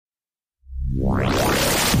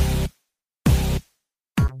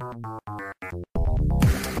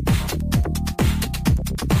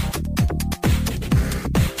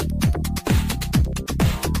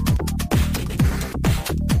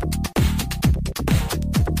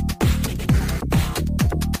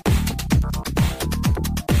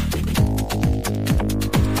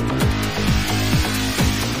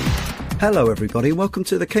Hello everybody, welcome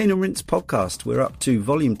to the Cane and Rinse podcast. We're up to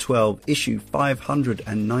volume 12, issue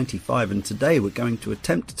 595, and today we're going to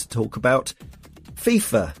attempt to talk about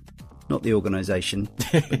FIFA. Not the organisation,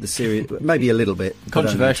 but the series, maybe a little bit.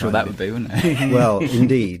 Controversial that would be, wouldn't it? Well,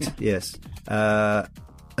 indeed, yes. A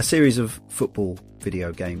series of football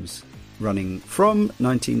video games running from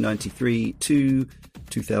 1993 to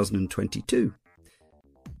 2022.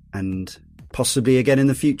 And possibly again in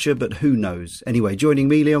the future, but who knows? Anyway, joining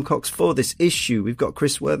me, Leon Cox, for this issue, we've got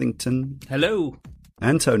Chris Worthington. Hello.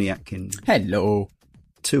 And Tony Atkin. Hello.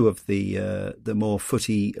 Two of the more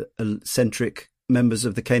footy-centric members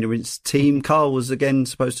of the Cane and Rinse team. Carl was again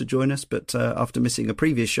supposed to join us, but after missing a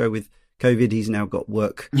previous show with COVID, he's now got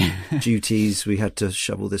work duties. We had to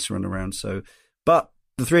shovel this run around. But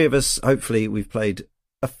the three of us, hopefully, we've played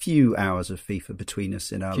a few hours of FIFA between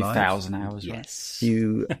us in our lives. 1,000 hours, yes.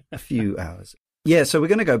 Right? A few hours. Yeah, so we're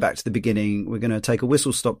going to go back to the beginning. We're going to take a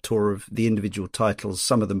whistle-stop tour of the individual titles.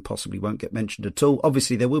 Some of them possibly won't get mentioned at all.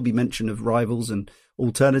 Obviously, there will be mention of rivals and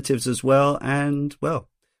alternatives as well. And, well,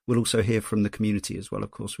 we'll also hear from the community as well.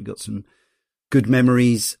 Of course, we got some good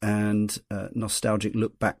memories and nostalgic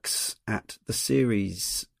look-backs at the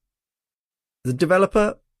series. The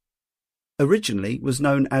developer originally was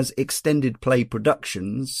known as Extended Play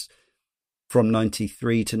Productions from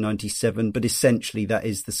 93 to 97, but essentially that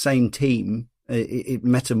is the same team. It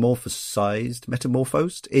metamorphosed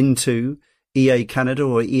into EA Canada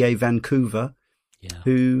or EA Vancouver,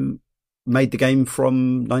 who made the game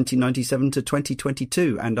from 1997 to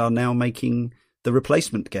 2022 and are now making the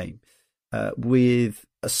replacement game with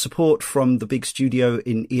a support from the big studio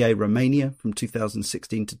in EA Romania from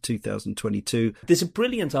 2016 to 2022. There's a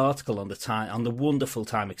brilliant article on the wonderful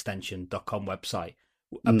timeextension.com website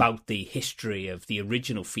about the history of the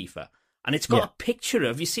original FIFA. And it's got a picture.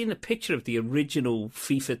 Have you seen the picture of the original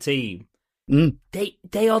FIFA team?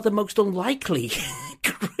 They are the most unlikely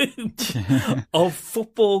group of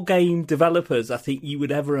football game developers I think you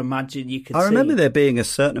would ever imagine you could see. I remember there being a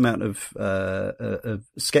certain amount of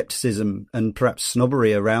scepticism and perhaps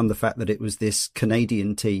snobbery around the fact that it was this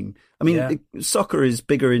Canadian team. I mean, soccer is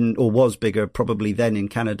bigger was bigger probably then in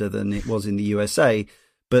Canada than it was in the USA.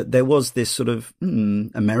 But there was this sort of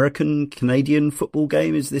American Canadian football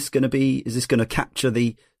game. Is this going to capture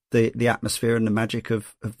the atmosphere and the magic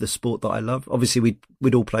of the sport that I love? Obviously,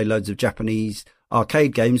 we'd all play loads of Japanese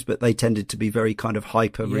arcade games, but they tended to be very kind of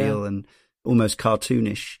hyper real and almost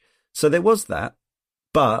cartoonish. So there was that,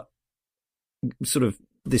 but sort of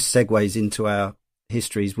this segues into our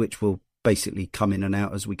histories, which will basically come in and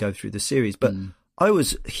out as we go through the series. But I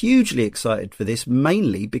was hugely excited for this,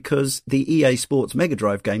 mainly because the EA Sports Mega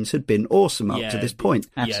Drive games had been awesome up to this point.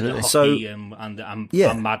 Absolutely. And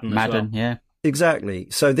Madden as well. Yeah. Exactly.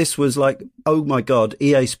 So this was like, oh my God,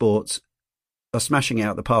 EA Sports are smashing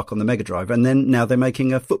out the park on the Mega Drive, and then now they're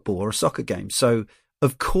making a football or a soccer game. So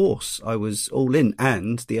of course I was all in,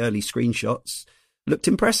 and the early screenshots looked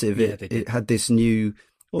impressive. Yeah, it had this new,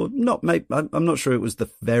 or not, maybe, I'm not sure it was the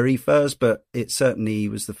very first, but it certainly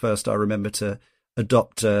was the first I remember to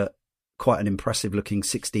adopt quite an impressive looking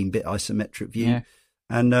 16-bit isometric view. Yeah.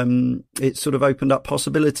 And it sort of opened up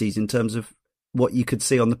possibilities in terms of what you could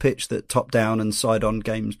see on the pitch that top-down and side-on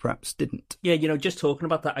games perhaps didn't. Yeah, just talking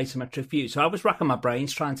about that isometric view. So I was racking my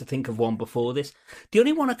brains trying to think of one before this. The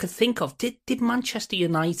only one I could think of, did Manchester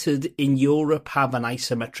United in Europe have an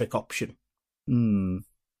isometric option?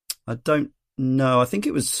 I don't know. I think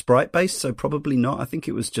it was sprite-based, so probably not. I think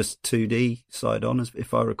it was just 2D side-on,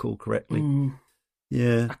 if I recall correctly.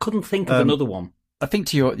 Yeah. I couldn't think of another one. I think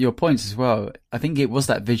to your points as well, I think it was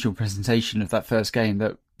that visual presentation of that first game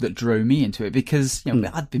that drew me into it, because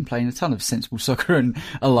I'd been playing a ton of sensible soccer and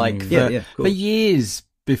alike for years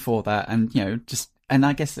before that, and and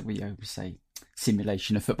I guess that we always say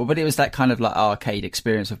simulation of football, but it was that kind of like arcade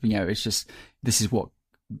experience of it's just, this is what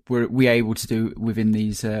we're able to do within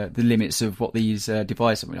these the limits of what these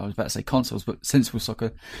devices. I was about to say consoles, but sensible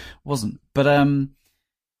soccer wasn't. But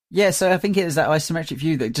so I think it was that isometric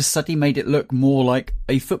view that just suddenly made it look more like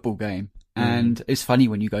a football game. And it's funny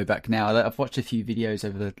when you go back now. I've watched a few videos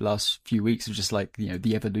over the last few weeks of just like,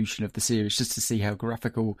 the evolution of the series, just to see how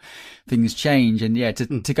graphical things change. And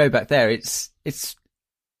to go back there, it's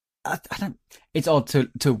I don't. It's odd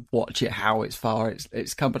to watch it how far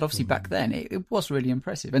it's come, but obviously back then it was really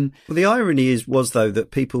impressive. And well, the irony was though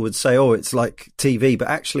that people would say, "Oh, it's like TV," but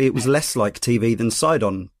actually it was less like TV than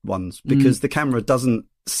side-on ones because the camera doesn't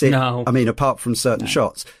sit. No. I mean, apart from certain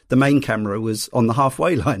shots, the main camera was on the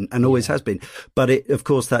halfway line and always has been. But of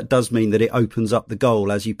course, that does mean that it opens up the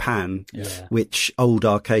goal as you pan, which old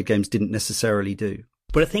arcade games didn't necessarily do.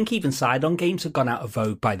 But I think even side-on games have gone out of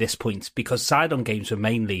vogue by this point because side-on games were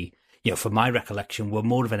mainly, from my recollection, were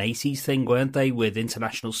more of an 80s thing, weren't they? With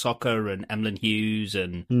International Soccer and Emlyn Hughes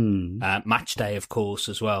and Match Day, of course,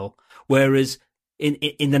 as well. Whereas in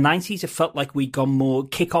the 90s, it felt like we'd gone more...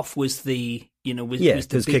 Kickoff was the...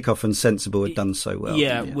 because Kickoff and Sensible had done so well.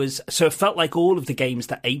 So it felt like all of the games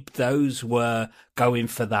that aped those were going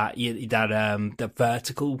for that the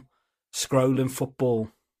vertical scrolling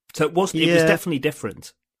football. So it was definitely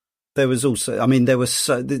different. There was also,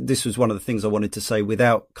 this was one of the things I wanted to say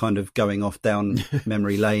without kind of going off down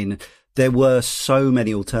memory lane. There were so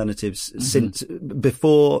many alternatives since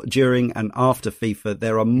before, during and after FIFA.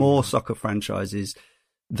 There are more soccer franchises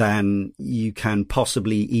than you can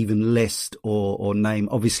possibly even list or name.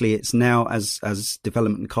 Obviously, it's now as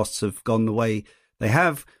development costs have gone the way they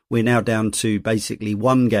have, we're now down to basically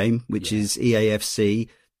one game, which is EAFC.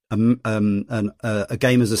 A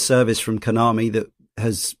game as a service from Konami that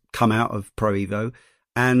has come out of Pro Evo,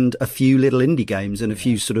 and a few little indie games and a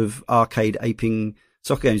few sort of arcade aping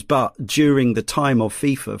soccer games. But during the time of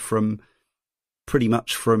FIFA, from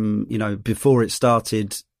before it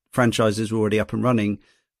started, franchises were already up and running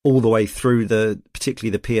all the way through particularly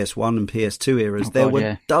the PS1 and PS2 eras. There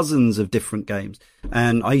were dozens of different games,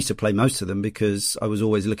 and I used to play most of them because I was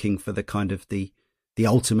always looking for the kind of the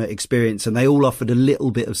ultimate experience, and they all offered a little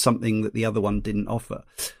bit of something that the other one didn't offer.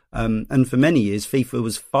 And for many years, FIFA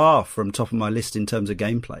was far from top of my list in terms of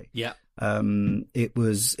gameplay. Yeah. It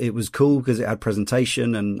was cool because it had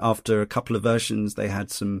presentation, and after a couple of versions, they had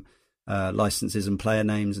some licenses and player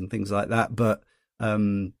names and things like that. But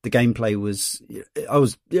the gameplay I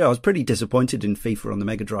was pretty disappointed in FIFA on the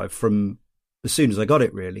Mega Drive from as soon as I got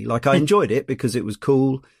it. Really, like I enjoyed it because it was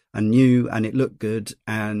cool and new and it looked good,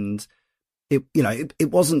 and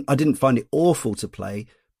it wasn't. I didn't find it awful to play,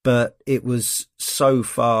 but it was so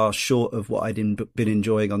far short of what I'd been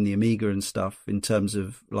enjoying on the Amiga and stuff in terms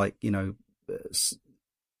of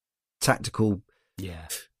tactical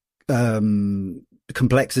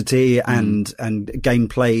complexity and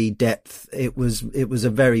gameplay depth. It was a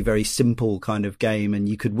very, very simple kind of game, and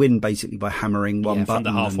you could win basically by hammering one button from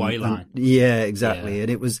the halfway line. Yeah, exactly. Yeah.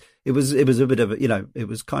 And it was a bit of it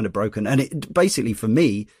was kind of broken, and it basically, for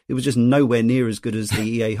me, it was just nowhere near as good as the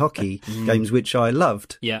EA hockey games, which I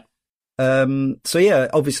loved. Yeah.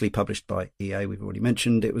 Obviously published by EA, we've already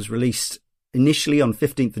mentioned. It was released initially on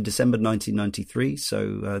 15th of December 1993,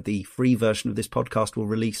 so the free version of this podcast will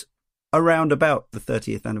release around about the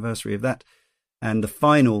 30th anniversary of that. And the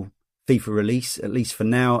final FIFA release, at least for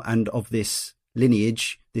now, and of this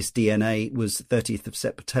lineage, this DNA, was 30th of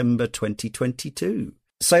September 2022.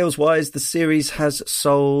 Sales-wise, the series has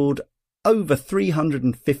sold over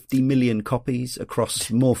 350 million copies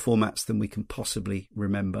across more formats than we can possibly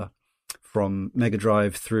remember, from Mega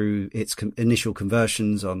Drive through its initial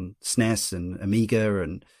conversions on SNES and Amiga,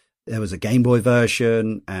 and there was a Game Boy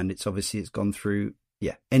version, and it's gone through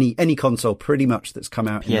any console pretty much that's come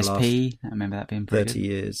out PSP, in the last I remember that being 30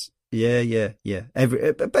 years. Yeah.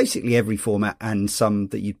 Basically every format, and some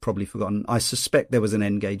that you'd probably forgotten. I suspect there was an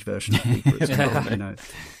N-Gage version of FIFA as well.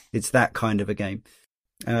 It's that kind of a game.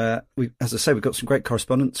 As I say, we've got some great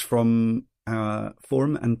correspondence from our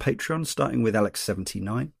forum and Patreon, starting with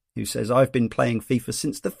Alex79, who says, I've been playing FIFA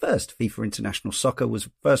since the first FIFA International Soccer was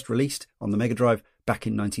first released on the Mega Drive back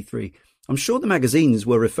in 93. I'm sure the magazines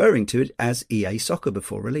were referring to it as EA Soccer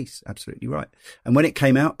before release. Absolutely right. And when it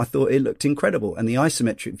came out, I thought it looked incredible, and the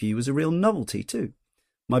isometric view was a real novelty too.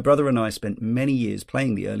 My brother and I spent many years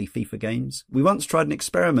playing the early FIFA games. We once tried an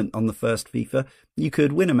experiment on the first FIFA.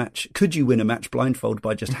 Could you win a match blindfold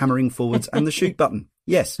by just hammering forwards and the shoot button?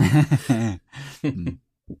 Yes.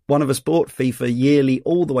 One of us bought FIFA yearly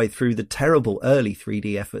all the way through the terrible early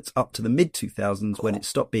 3D efforts up to the mid-2000s when it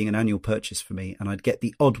stopped being an annual purchase for me, and I'd get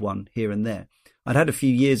the odd one here and there. I'd had a few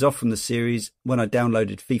years off from the series when I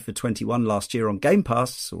downloaded FIFA 21 last year on Game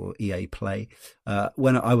Pass, or EA Play,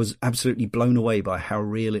 when I was absolutely blown away by how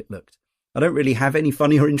real it looked. I don't really have any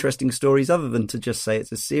funny or interesting stories other than to just say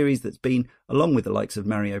it's a series that's been, along with the likes of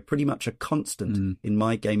Mario, pretty much a constant in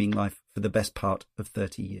my gaming life for the best part of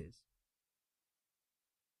 30 years.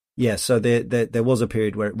 Yeah, so there was a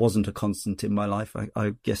period where it wasn't a constant in my life.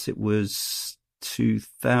 I guess it was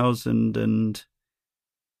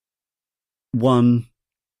 2001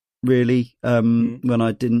 really. When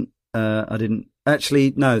I didn't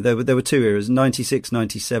actually. No, there were two eras: 96,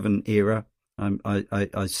 97 era.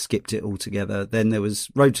 I skipped it altogether. Then there was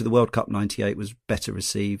Road to the World Cup 98 was better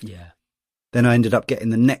received. Yeah. Then I ended up getting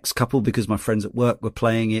the next couple because my friends at work were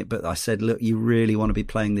playing it. But I said, look, you really want to be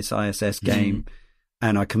playing this ISS game.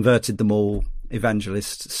 And I converted them all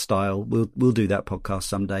evangelist style. We'll do that podcast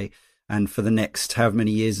someday. And for the next however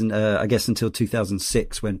many years, and I guess until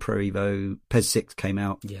 2006 when Pro Evo PES 6 came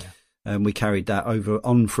out. Yeah. We carried that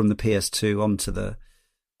on from the PS2 onto the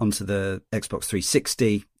Xbox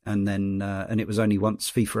 360. And then, and it was only once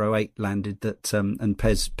FIFA 08 landed that, and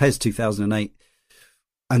PES 2008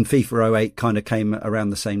 and FIFA 08 kind of came around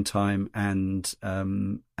the same time. And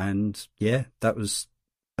yeah, that was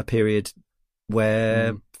a period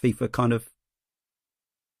where FIFA kind of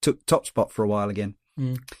took top spot for a while again.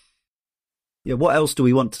 Yeah. What else do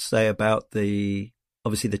we want to say about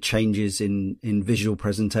obviously the changes in visual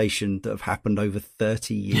presentation that have happened over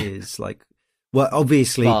 30 years? Like, well,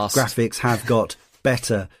 obviously graphics have got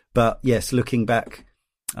better, but yes, looking back,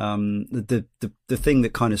 the thing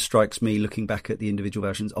that kind of strikes me looking back at the individual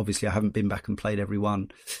versions, obviously I haven't been back and played every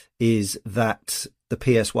one, is that the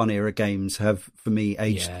PS1 era games have, for me,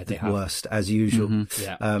 aged the worst as usual.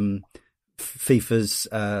 FIFA's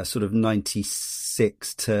sort of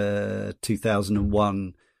 96 to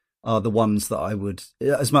 2001 are the ones that I would,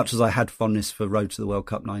 as much as I had fondness for Road to the World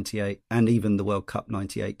Cup 98 and even the World Cup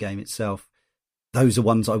 98 game itself, those are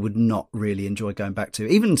ones I would not really enjoy going back to.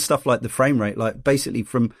 Even stuff like the frame rate, like basically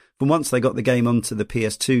from once they got the game onto the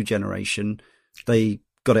PS2 generation, they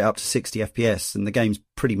got it up to 60 FPS, and the game's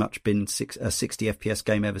pretty much been a 60 FPS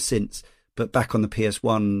game ever since. But back on the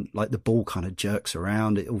PS1, like the ball kind of jerks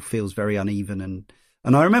around, it all feels very uneven,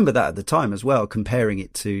 and I remember that at the time as well, comparing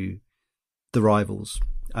it to the rivals.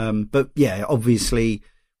 But yeah, obviously,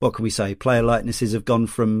 what can we say? Player likenesses have gone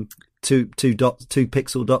from two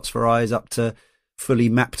pixel dots for eyes up to fully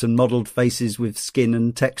mapped and modelled faces with skin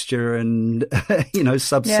and texture and,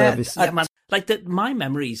 subsurface. Yeah, man. Like my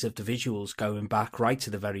memories of the visuals going back right to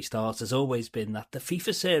the very start has always been that the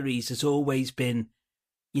FIFA series has always been,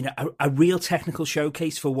 a real technical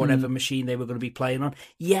showcase for whatever machine they were going to be playing on.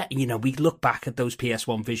 Yeah, we look back at those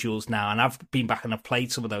PS1 visuals now, and I've been back and I've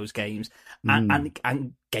played some of those games, and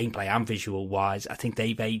gameplay and visual wise, I think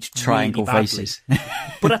they've aged triangle really badly. faces.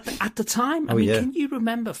 But at the time, I mean, can you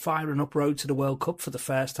remember firing up Road to the World Cup for the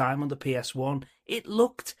first time on the PS1? It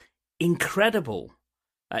looked incredible.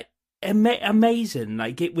 Amazing.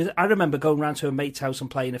 Like it was. I remember going around to a mate's house and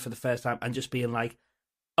playing it for the first time and just being like,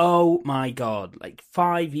 oh my God, like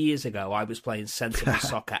 5 years ago I was playing sensible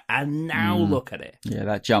soccer and now look at it. Yeah,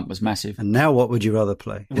 that jump was massive. And now what would you rather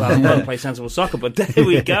play? Well, I'd rather play sensible soccer, but there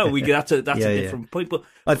we go. That's a different point. But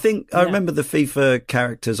I remember the FIFA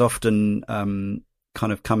characters often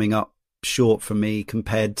kind of coming up short for me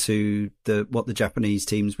compared to what the Japanese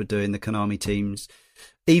teams were doing, the Konami teams.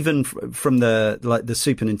 Even from the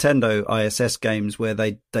Super Nintendo ISS games, where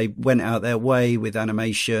they went out their way with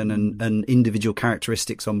animation and individual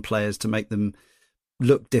characteristics on players to make them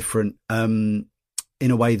look different, in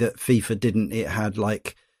a way that FIFA didn't. It had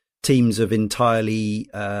like teams of entirely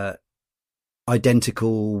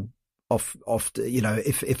identical.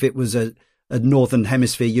 If it was a Northern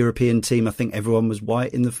Hemisphere European team, I think everyone was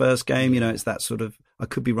white in the first game. It's that sort of. I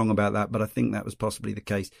could be wrong about that, but I think that was possibly the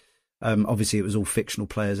case. Obviously it was all fictional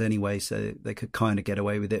players anyway, so they could kind of get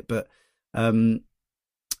away with it. But, and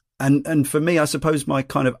for me, I suppose my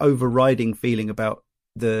kind of overriding feeling about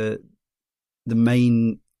the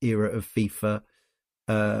main era of FIFA,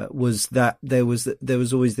 was that there was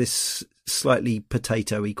always this slightly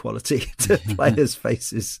potato-y quality to players'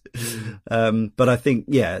 faces. But I think,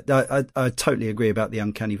 I totally agree about the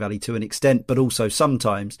Uncanny Valley to an extent, but also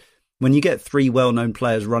sometimes when you get three well-known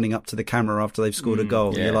players running up to the camera after they've scored a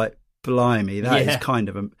goal, you're like, blimey, that is kind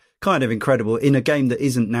of incredible in a game that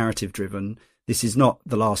isn't narrative driven. This is not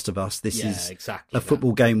The Last of Us. This is exactly a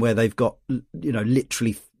football game where they've got,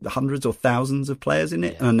 literally hundreds or thousands of players in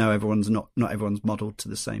it. And I know everyone's not everyone's modelled to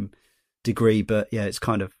the same degree, but yeah, it's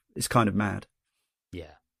kind of mad.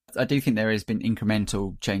 Yeah, I do think there has been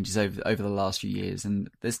incremental changes over the last few years, and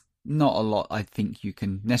there's not a lot I think you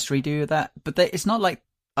can necessarily do with that. But it's not like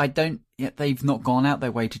they've not gone out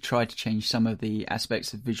their way to try to change some of the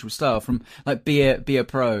aspects of visual style from like be a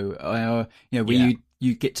pro, where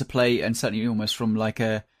you get to play, and certainly almost from like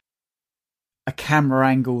a camera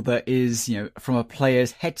angle that is, from a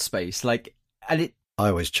player's headspace. I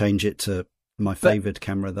always change it to my favoured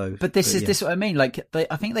camera though. But this is what I mean. Like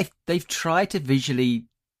I think they've tried to visually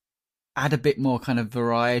add a bit more kind of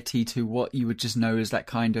variety to what you would just know as that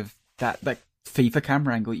kind of that FIFA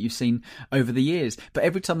camera angle that you've seen over the years. But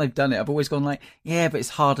every time they've done it, I've always gone like, yeah, but it's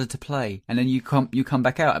harder to play. And then you come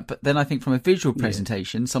back out. But then I think from a visual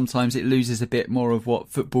presentation, sometimes it loses a bit more of what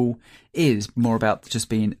football is, more about just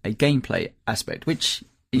being a gameplay aspect, which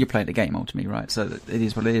you're playing the game ultimately, right? So it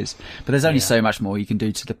is what it is. But there's only so much more you can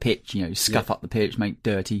do to the pitch, scuff up the pitch, make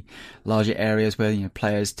dirty larger areas where,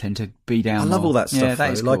 players tend to be down. I love all that stuff. Yeah,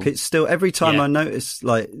 that is cool. Like, it's still, every time I notice,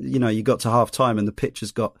 like, you got to half time and the pitch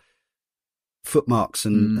has got foot marks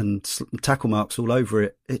and tackle marks all over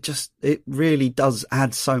it. It really does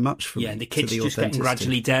add so much for me. Yeah, and the kit's just getting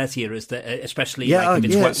gradually dirtier, especially if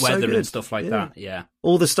it's wet weather and stuff like that. Yeah.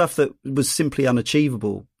 All the stuff that was simply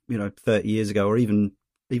unachievable, 30 years ago, or even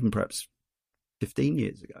perhaps 15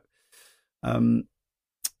 years ago. One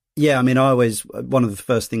of the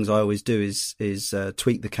first things I always do is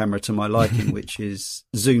tweak the camera to my liking, which is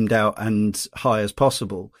zoomed out and high as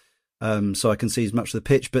possible, so I can see as much of the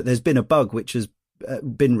pitch. But there's been a bug which has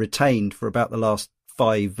been retained for about the last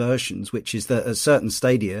 5 versions, which is that at certain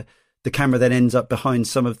stadia, the camera then ends up behind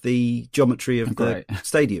some of the geometry of the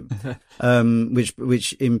stadium,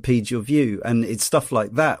 which impedes your view. And it's stuff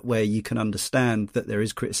like that where you can understand that there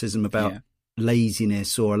is criticism about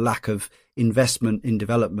laziness or a lack of investment in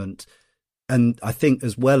development. And I think,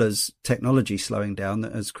 as well as technology slowing down,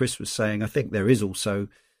 as Chris was saying, I think there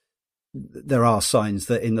are signs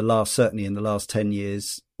that certainly in the last 10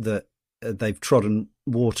 years, that they've trodden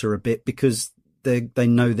water a bit, because they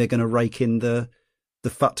know they're going to rake in the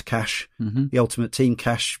FUT cash, the Ultimate Team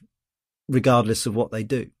cash, regardless of what they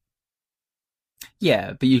do.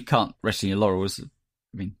 Yeah, but you can't rest on your laurels.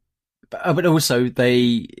 I mean, but also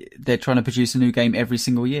they're trying to produce a new game every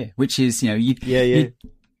single year, which is,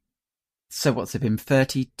 so what's it been?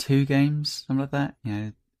 32 games, something like that.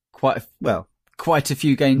 Quite a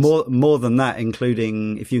few games. More than that,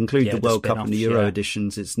 including, if you include the World Cup and the Euro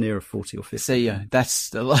editions, it's nearer 40 or 50. So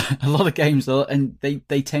that's a lot of games, and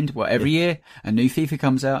they tend to, every year a new FIFA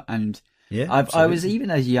comes out, and I was, even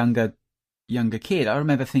as a younger kid, I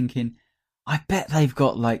remember thinking, I bet they've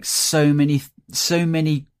got like so many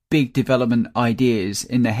big development ideas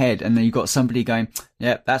in their head, and then you've got somebody going,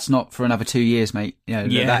 yeah, that's not for another 2 years, mate.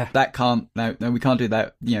 That can't, no, we can't do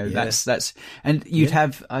that. That's, and you'd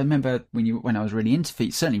have, I remember when I was really into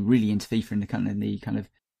FIFA, certainly really into FIFA in the kind of,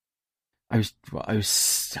 I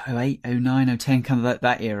was 08, 09, 010, kind of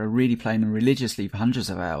that era, really playing them religiously for hundreds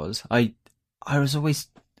of hours. I was always,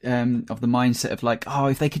 of the mindset of like,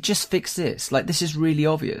 if they could just fix this, like, this is really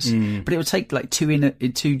obvious, but it would take like two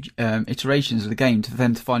iterations of the game for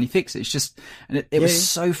them to finally fix it. It's just, and it was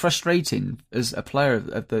so frustrating as a player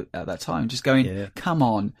at that time, just going, come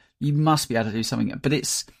on, you must be able to do something. But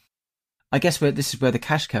I guess this is where the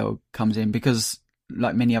cash cow comes in, because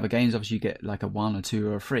like many other games, obviously you get like a 1 or 2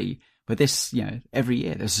 or a 3, but this, every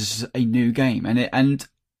year there's just a new game, and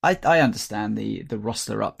I understand the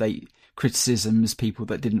roster update criticisms, people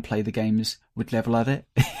that didn't play the games would level at it.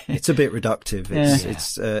 It's a bit reductive.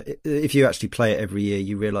 It's if you actually play it every year,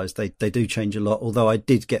 you realise they do change a lot. Although I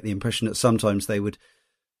did get the impression that sometimes they would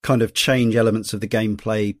kind of change elements of the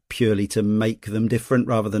gameplay purely to make them different,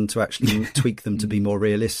 rather than to actually tweak them to be more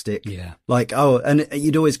realistic. Yeah. Like, and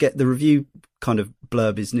you'd always get the review kind of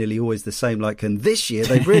blurb is nearly always the same. Like, and this year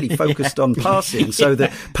they've really focused on passing, so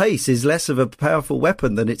that pace is less of a powerful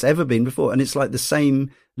weapon than it's ever been before. And it's like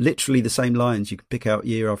literally the same lines you can pick out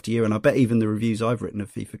year after year. And I bet even the reviews I've written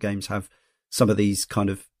of FIFA games have some of these kind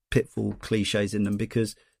of pitfall cliches in them,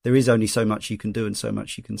 because there is only so much you can do and so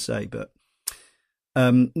much you can say. But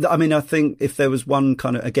I think if there was one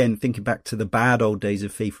kind of, again, thinking back to the bad old days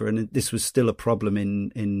of FIFA, and this was still a problem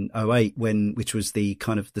in 08, which was the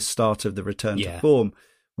kind of the start of the return to form,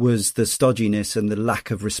 was the stodginess and the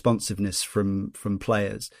lack of responsiveness from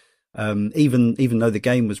players. Even though the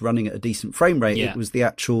game was running at a decent frame rate, it was the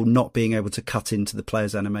actual not being able to cut into the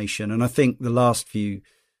player's animation. And I think the last few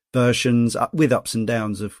versions, with ups and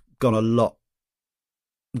downs, have got a lot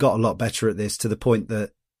better at this, to the point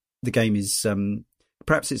that the game is,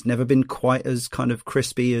 perhaps it's never been quite as kind of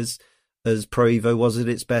crispy as Pro Evo was at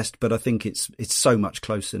its best, but I think it's so much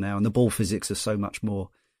closer now, and the ball physics are so much more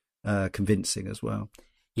convincing as well.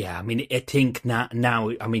 Yeah, I mean, I think now,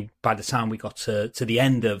 I mean, by the time we got to the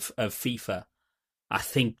end of FIFA, I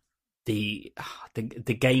think the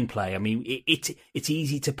gameplay, I mean, it's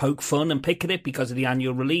easy to poke fun and pick at it because of the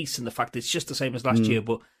annual release and the fact it's just the same as last year.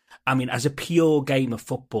 But I mean, as a pure game of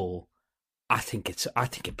football, I think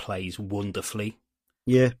it plays wonderfully.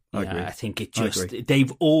 Yeah, I agree. I think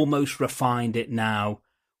they've almost refined it now,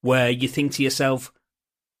 where you think to yourself,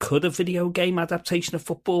 could a video game adaptation of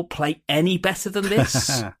football play any better than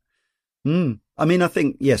this? I mean, I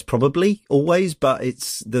think, yes, probably always, but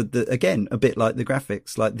it's again, a bit like the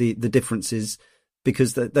graphics, like the differences,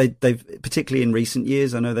 because they've, particularly in recent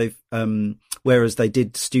years, I know they've, whereas they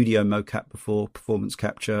did studio mocap before performance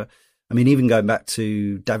capture. I mean, even going back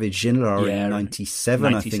to David Ginola in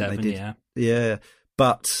 97, I think they did. Yeah.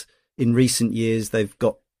 But in recent years, they've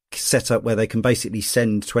got set up where they can basically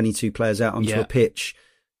send 22 players out onto a pitch,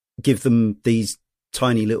 give them these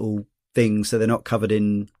tiny little things so they're not covered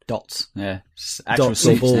in dots. Yeah. Actual dots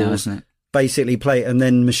or balls. Now, isn't it? Basically play, and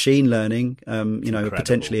then machine learning, Incredible.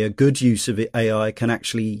 Potentially a good use of AI can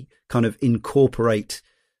actually kind of incorporate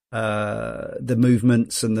the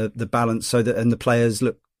movements and the balance, so that, and the players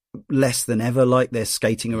look less than ever like they're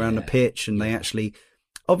skating around a pitch, and they actually,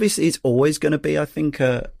 obviously it's always going to be, I think,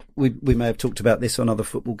 we may have talked about this on other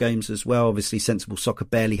football games as well. Obviously Sensible Soccer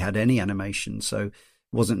barely had any animation, so it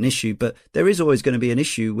wasn't an issue, but there is always going to be an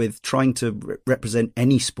issue with trying to represent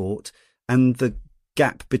any sport and the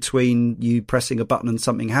gap between you pressing a button and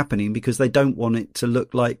something happening, because they don't want it to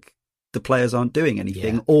look like the players aren't doing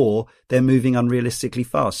anything or they're moving unrealistically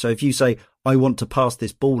fast. So if you say, I want to pass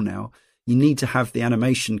this ball now, you need to have the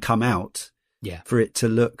animation come out for it to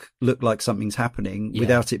look like something's happening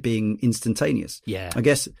without it being instantaneous. I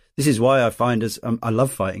guess this is why I find I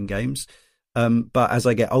love fighting games. But as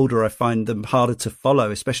I get older, I find them harder to follow,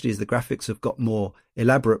 especially as the graphics have got more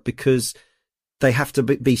elaborate, because they have to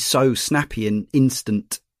be so snappy and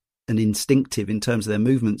instant and instinctive in terms of their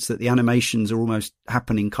movements that the animations are almost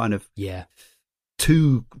happening kind of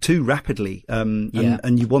too rapidly.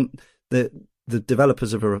 And you want the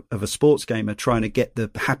developers of a sports game are trying to get the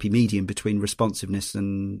happy medium between responsiveness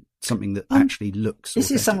and something that actually looks This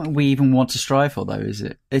authentic. is something we even want to strive for, though, is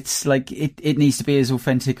it? It's like it needs to be as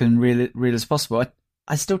authentic and real as possible.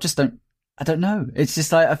 I still just don't. I don't know. It's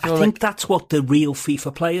just like I think that's what the real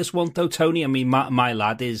FIFA players want, though, Tony. I mean, my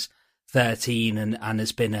lad is 13 and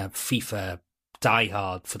has been a FIFA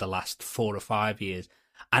diehard for the last 4 or 5 years,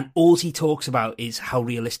 and all he talks about is how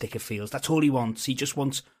realistic it feels. That's all he wants. He just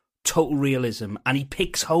wants total realism, and he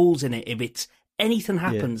picks holes in it if it's anything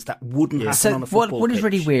happens that wouldn't happen on a football what pitch. is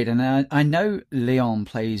really weird, and I know Leon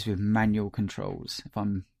plays with manual controls.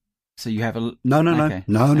 So you have a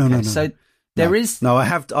no. So there is I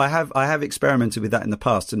have experimented with that in the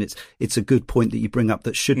past, and it's a good point that you bring up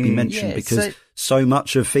that should be mentioned, because so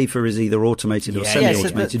much of FIFA is either automated or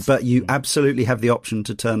semi-automated, but you absolutely have the option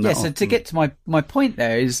to turn that off. So to get to my point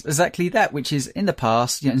there is exactly that, which is in the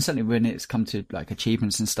past, and certainly when it's come to like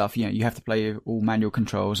achievements and stuff, you have to play all manual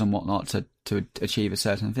controls and whatnot to achieve a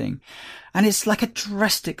certain thing, and it's like a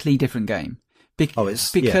drastically different game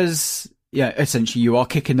because. Yeah, essentially you are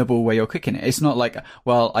kicking the ball where you're kicking it. It's not like,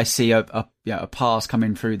 well, I see a pass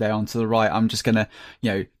coming through there onto the right. I'm just going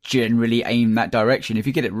to, generally aim that direction. If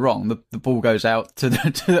you get it wrong, the ball goes out to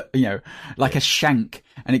like a shank,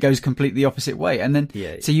 and it goes completely the opposite way. And then,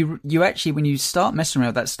 so you actually, when you start messing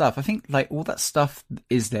around with that stuff, I think like all that stuff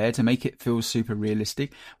is there to make it feel super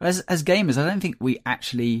realistic. But as gamers, I don't think we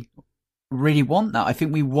actually really want that. I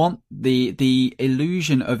think we want the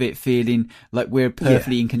illusion of it feeling like we're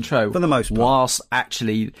perfectly in control for the most part, whilst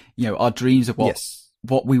actually our dreams of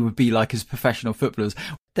what we would be like as professional footballers.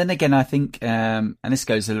 Then again, I think and this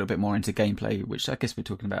goes a little bit more into gameplay, which I guess we're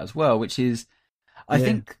talking about as well, which is I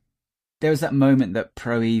think there was that moment that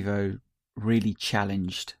Pro Evo really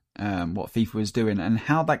challenged what FIFA was doing, and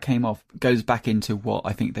how that came off goes back into what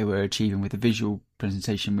I think they were achieving with the visual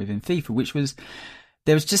presentation within FIFA, which was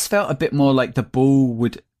there was just felt a bit more like the ball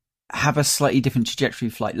would have a slightly different trajectory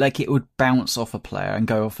flight, like it would bounce off a player and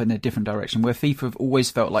go off in a different direction, where FIFA have always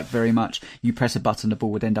felt like very much you press a button, the ball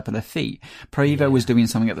would end up at their feet. Pro Evo was doing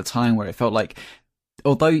something at the time where it felt like,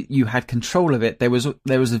 although you had control of it, there was a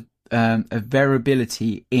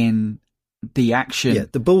variability in the action. Yeah,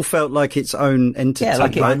 the ball felt like its own entity. Yeah,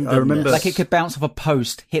 like I remember, like it could bounce off a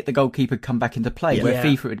post, hit the goalkeeper, come back into play. Where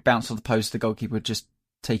FIFA would bounce off the post, the goalkeeper would just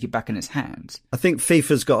take it back in its hands. I think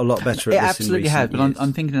FIFA's got a lot better at it this. Absolutely in recent has, years. but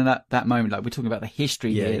I'm thinking of that moment, like we're talking about the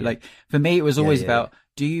history here. Like for me, it was always about,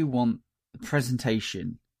 do you want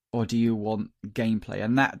presentation or do you want gameplay?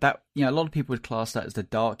 And that a lot of people would class that as the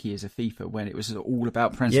dark years of FIFA, when it was all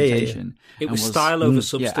about presentation. It was style over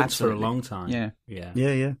substance for a long time.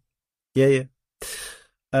 Yeah.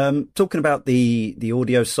 Talking about the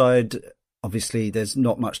audio side, obviously, there's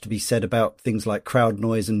not much to be said about things like crowd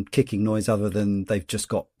noise and kicking noise, other than they've just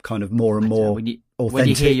got kind of more and more authentic. When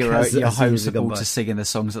you hear your home supporters singing the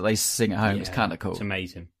songs that they sing at home, it's kind of cool. It's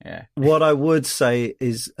amazing. Yeah. What I would say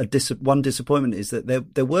is one disappointment is that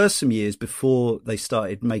there were some years before they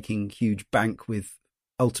started making huge bank with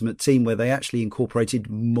Ultimate Team where they actually incorporated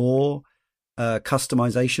more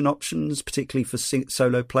customization options, particularly for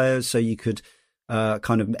solo players. So you could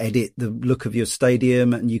kind of edit the look of your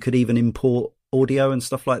stadium, and you could even import audio and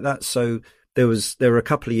stuff like that. So there were a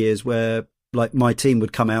couple of years where like my team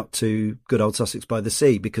would come out to good old Sussex by the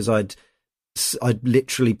Sea because I'd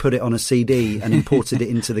literally put it on a CD and imported it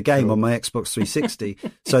into the game on my Xbox 360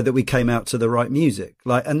 so that we came out to the right music.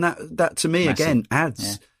 Like, and that to me, massive. Again,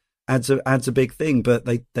 adds a big thing, but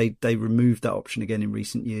they removed that option again in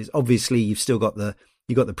recent years. Obviously you've still got the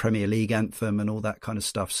Premier League anthem and all that kind of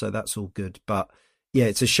stuff. So that's all good. But yeah,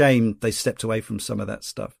 it's a shame they stepped away from some of that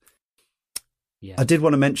stuff. Yeah. I did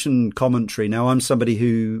want to mention commentary. Now I'm somebody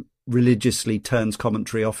who religiously turns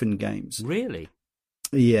commentary off in games. Really?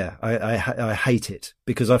 Yeah, I hate it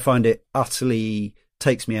because I find it utterly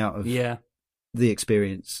takes me out of the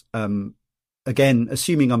experience. Again,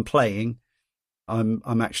 assuming I'm playing,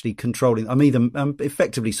 I'm actually controlling. I'm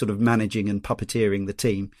effectively sort of managing and puppeteering the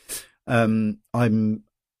team. I'm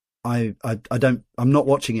not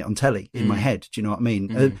watching it on telly in my head. Do you know what I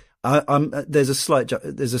mean? There's a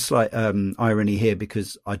slight irony here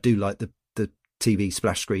because I do like the TV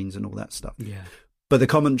splash screens and all that stuff. Yeah. But the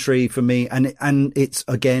commentary for me, and it's,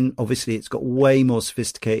 again, obviously it's got way more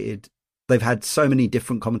sophisticated. They've had so many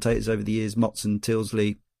different commentators over the years, Motson,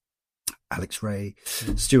 Tilsley, Alex Ray,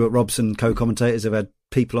 Stuart Robson, co-commentators. Have had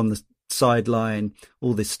people on the sideline,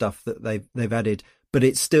 all this stuff that they've added. But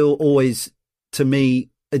it's still always, to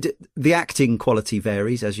me, the acting quality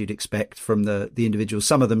varies, as you'd expect from the individuals.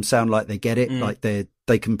 Some of them sound like they get it, like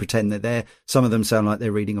they can pretend they're there. Some of them sound like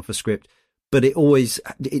they're reading off a script. But it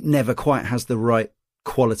never quite has the right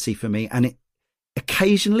quality for me, and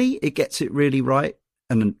occasionally it gets it really right,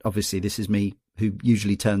 and obviously this is me who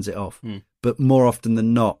usually turns it off, but more often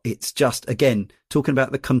than not it's just, again, talking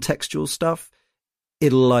about the contextual stuff,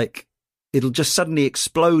 it'll just suddenly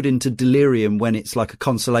explode into delirium when it's like a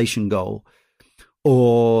consolation goal,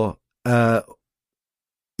 or there'll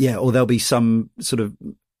be some sort of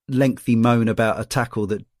lengthy moan about a tackle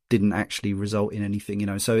that didn't actually result in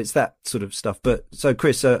anything, so it's that sort of stuff. But so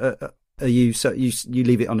Chris, you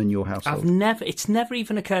leave it on in your household? It's never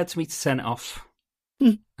even occurred to me to turn it off.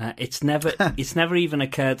 It's never even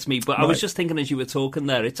occurred to me. But right. I was just thinking as you were talking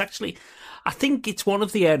there, it's actually, I think it's one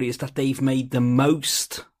of the areas that they've made the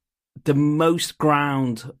most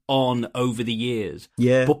ground on over the years.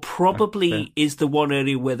 Yeah. But probably is the one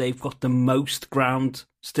area where they've got the most ground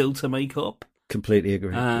still to make up. Completely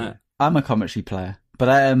agree. I'm a commentary player, but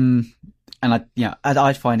I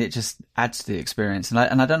find it just adds to the experience, and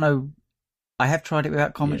I don't know. I have tried it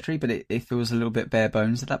without commentary, but it feels a little bit bare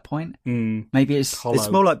bones at that point. Maybe it's hollow.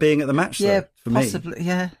 It's more like being at the match, though, for possibly, me.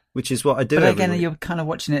 Yeah, which is what I do. But again, you're kind of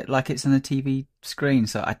watching it like it's on a TV screen,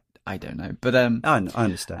 so I don't know. But I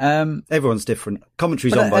understand. Everyone's different.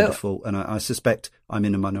 Commentary's on by default, and I suspect I'm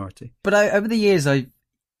in a minority. But over the years,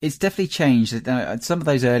 it's definitely changed. Some of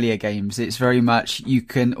those earlier games, it's very much, you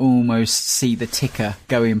can almost see the ticker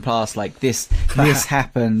going past, like this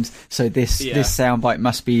happened, so this soundbite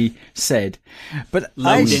must be said. But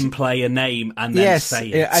load in, play a name, and then say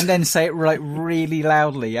it. And then say it like really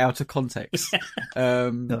loudly out of context.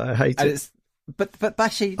 I hate it. But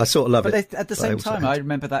actually, I sort of love it. At the same time, I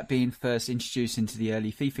remember that being first introduced into the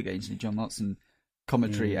early FIFA games in John Motson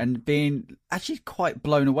commentary, and being actually quite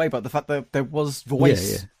blown away by the fact that there was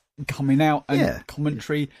voice coming out and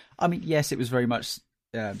commentary. I mean, yes, it was very much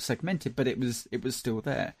segmented, but it was still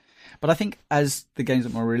there. But I think as the games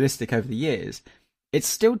got more realistic over the years, it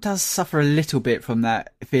still does suffer a little bit from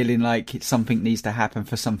that feeling like something needs to happen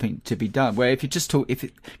for something to be done. Where if you just talk,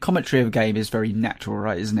 commentary of a game is very natural,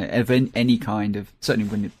 right? Isn't it? Of any kind of, certainly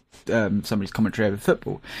when somebody's commentary over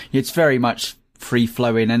football, it's very much free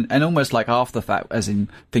flowing and almost like after the fact, as in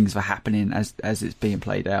things are happening as it's being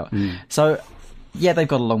played out. So yeah, they've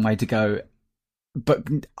got a long way to go, but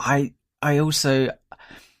I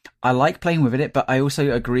like playing with it, but I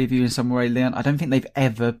also agree with you in some way, Leon. I don't think they've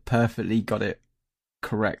ever perfectly got it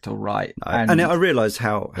correct or right. And I realise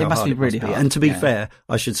how it must hard be really hard. And to be fair,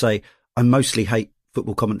 I should say I mostly hate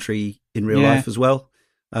football commentary in real life as well.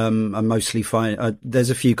 I mostly find there's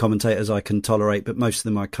a few commentators I can tolerate, but most of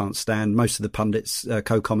them I can't stand. Most of the pundits,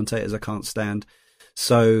 co-commentators, I can't stand.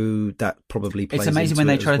 So that probably plays. It's amazing when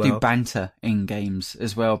they try to do banter in games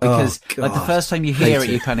as well, because like the first time you hear it,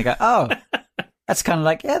 you kind of go, "Oh, that's kind of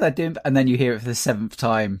like they're doing," and then you hear it for the 7th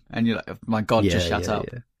time, and you're like, "Oh, my God, just shut up."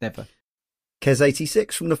 Yeah. Never.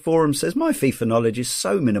 Kez86 from the forum says, my FIFA knowledge is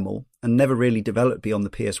so minimal and never really developed beyond the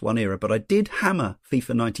PS1 era, but I did hammer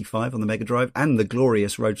FIFA 95 on the Mega Drive and the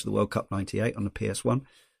glorious Road to the World Cup 98 on the PS1.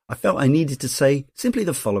 I felt I needed to say simply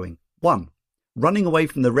the following. 1. Running away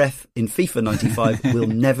from the ref in FIFA 95 will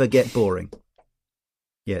never get boring.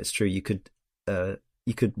 Yeah, it's true. You could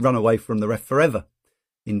you could run away from the ref forever,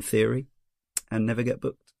 in theory, and never get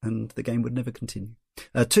booked, and the game would never continue.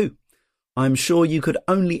 2, I'm sure you could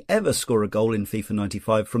only ever score a goal in FIFA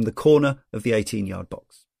 95 from the corner of the 18-yard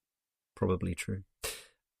box. Probably true.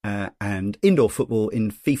 And indoor football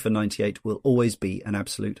in FIFA 98 will always be an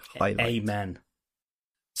absolute highlight. Amen.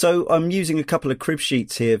 So I'm using a couple of crib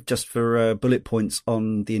sheets here just for bullet points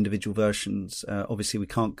on the individual versions. Obviously, we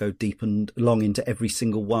can't go deep and long into every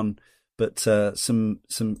single one, but I'll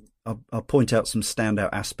point out some standout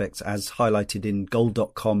aspects as highlighted in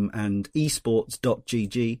goal.com and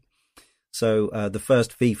esports.gg. So the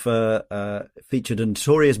first FIFA featured a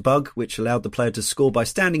notorious bug which allowed the player to score by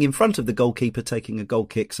standing in front of the goalkeeper taking a goal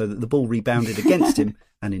kick so that the ball rebounded against him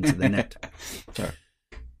and into the net. Sorry.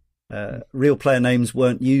 Real player names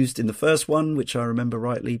weren't used in the first one, which I remember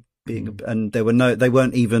rightly being, and they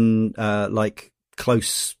weren't even like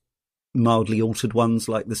close, mildly altered ones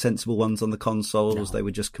like the sensible ones on the consoles. No. They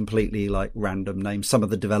were just completely like random names. Some of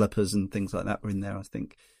the developers and things like that were in there, I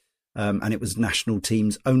think. And it was national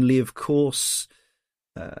teams only, of course.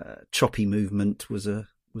 Choppy movement was a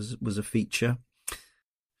feature.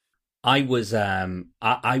 I was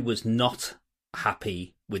not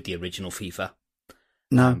happy with the original FIFA.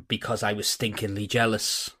 No, because I was stinkingly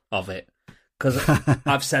jealous of it. Because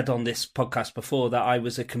I've said on this podcast before that I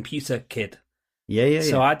was a computer kid.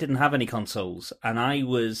 So I didn't have any consoles, and I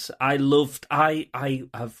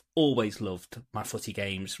have always loved my footy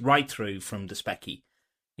games right through from the Specky,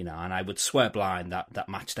 and I would swear blind that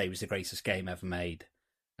Match Day was the greatest game ever made.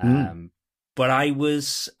 But I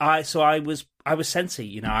was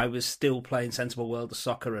Sensi, I was still playing Sensible World of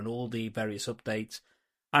Soccer and all the various updates.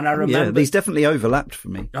 And I remember these definitely overlapped for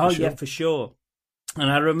me. Oh, yeah, for sure. And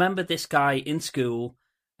I remember this guy in school,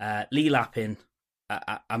 Lee Lappin,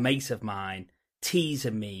 a mate of mine,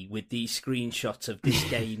 teasing me with these screenshots of this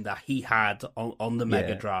game that he had on the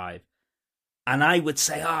Mega Drive. And I would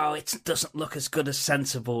say, oh, it doesn't look as good as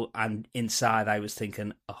Sensible. And inside I was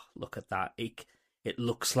thinking, oh, look at that. It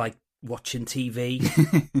looks like watching TV.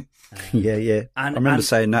 I remember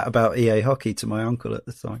saying that about EA Hockey to my uncle at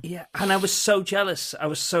the time. Yeah, and I was so jealous. I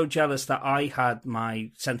was so jealous that I had my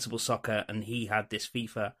Sensible Soccer and he had this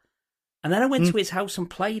FIFA. And then I went to his house and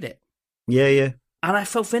played it. Yeah. And I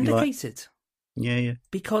felt vindicated. Yeah.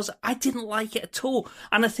 Because I didn't like it at all.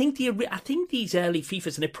 And I think these early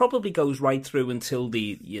FIFAs, and it probably goes right through until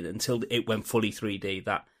it went fully 3D,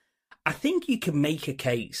 that I think you can make a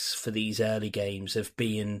case for these early games of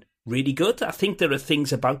being really good. I think there are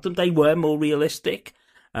things about them. They were more realistic,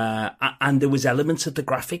 and there was elements of the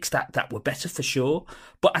graphics that were better for sure.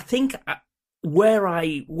 But I think where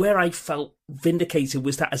I felt vindicated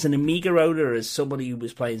was that as an Amiga owner, as somebody who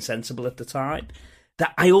was playing Sensible at the time,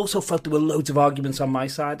 that I also felt there were loads of arguments on my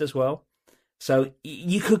side as well. So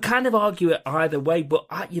you could kind of argue it either way. But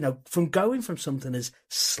from going from something as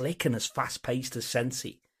slick and as fast paced as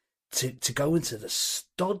Sensi to go into the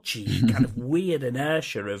stodgy kind of weird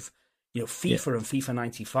inertia of FIFA and FIFA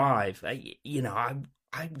 95,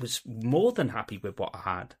 I was more than happy with what I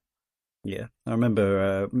had. Yeah, I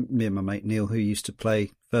remember me and my mate Neil, who used to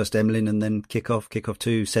play first Emlyn and then Kickoff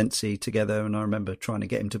 2 Sensi together, and I remember trying to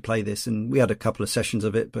get him to play this, and we had a couple of sessions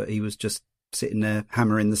of it, but he was just sitting there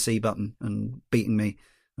hammering the C button and beating me,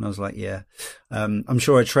 and I was like, yeah. I'm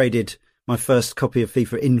sure I traded my first copy of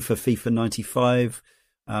FIFA in for FIFA 95.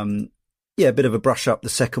 A bit of a brush up the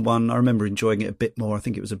second one. I remember enjoying it a bit more. I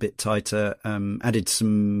think it was a bit tighter. Added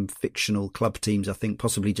some fictional club teams, I think,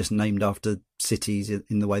 possibly just named after cities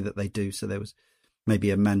in the way that they do. So there was maybe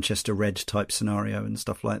a Manchester Red type scenario and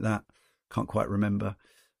stuff like that. Can't quite remember.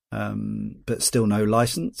 But still no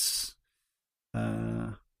license.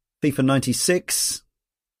 FIFA 96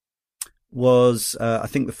 was, I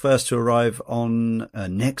think, the first to arrive on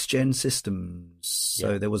next-gen systems.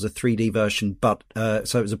 So there was a 3D version, but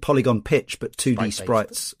so it was a polygon pitch, but 2D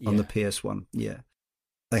sprites on the PS1. Yeah,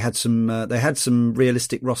 they had some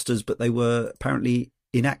realistic rosters, but they were apparently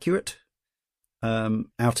inaccurate,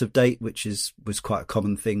 out of date, which was quite a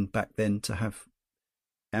common thing back then to have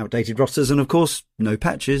outdated rosters, and of course no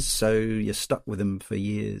patches, so you're stuck with them for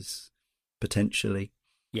years potentially.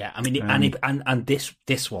 Yeah, I mean, and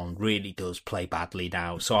this one really does play badly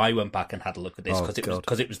now. So I went back and had a look at this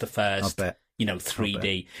because it was the first,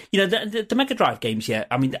 3D. The Mega Drive games. Yeah,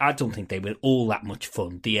 I mean, I don't think they were all that much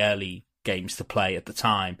fun. The early games to play at the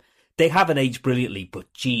time, they haven't aged brilliantly.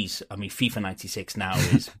 But geez, I mean, FIFA 96 now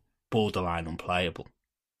is borderline unplayable.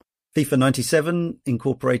 FIFA 97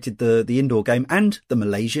 incorporated the indoor game and the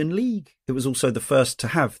Malaysian League. It was also the first to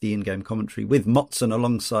have the in-game commentary with Motson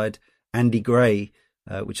alongside Andy Gray.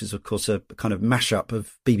 Which is, of course, a kind of mashup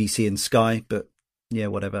of BBC and Sky, but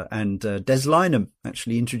whatever. And Des Lynam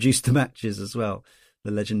actually introduced the matches as well.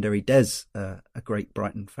 The legendary Des, a great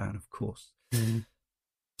Brighton fan, of course. Mm-hmm.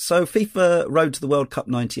 So FIFA Road to the World Cup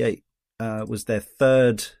 98 was their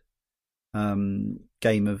third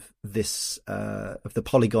game of this of the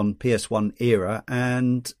Polygon PS1 era,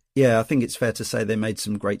 and yeah, I think it's fair to say they made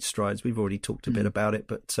some great strides. We've already talked a bit about it,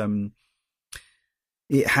 but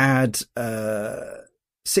it had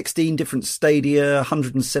 16 different stadia,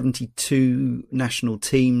 172 national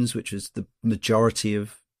teams, which is the majority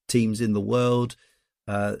of teams in the world.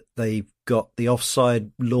 They've got the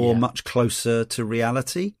offside law much closer to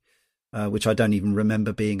reality, which I don't even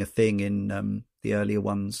remember being a thing in the earlier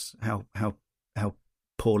ones, how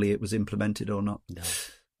poorly it was implemented or not. No.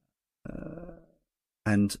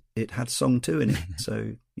 And it had Song 2 in it.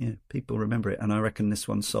 So, yeah, people remember it. And I reckon this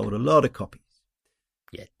one sold a lot of copies.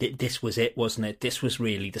 Yeah, this was it, wasn't it? This was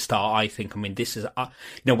really the start, I think. I mean, this is...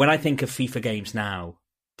 when I think of FIFA games now,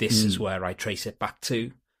 this is where I trace it back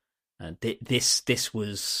to. This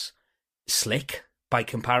was slick by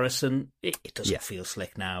comparison. It doesn't feel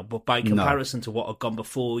slick now, but by comparison to what had gone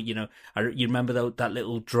before, you remember that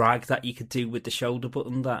little drag that you could do with the shoulder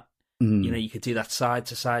button that, you could do that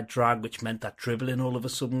side-to-side drag, which meant that dribbling all of a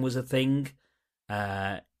sudden was a thing.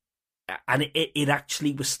 And it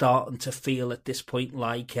actually was starting to feel at this point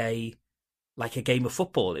like a game of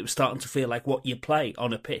football. It was starting to feel like what you play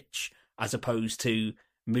on a pitch, as opposed to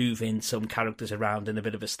moving some characters around in a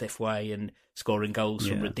bit of a stiff way and scoring goals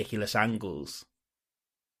from ridiculous angles.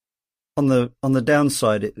 On the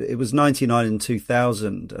downside, it was 99 and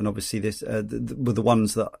 2000, and obviously this were the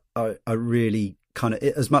ones that I really kind of,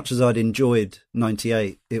 as much as I'd enjoyed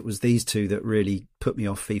 98, it was these two that really put me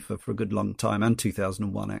off FIFA for a good long time, and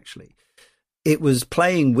 2001 actually. It was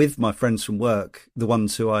playing with my friends from work, the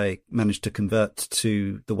ones who I managed to convert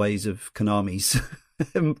to the ways of Konami's.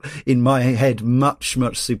 In my head, much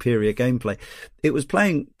superior gameplay. It was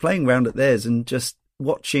playing round at theirs and just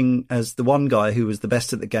watching as the one guy who was the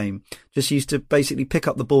best at the game just used to basically pick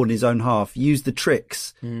up the ball in his own half, use the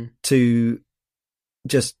tricks to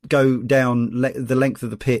just go down the length of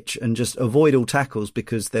the pitch and just avoid all tackles,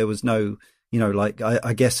 because there was no,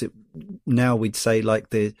 I guess now we'd say like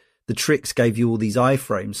the tricks gave you all these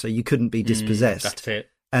iframes, so you couldn't be dispossessed. That's it.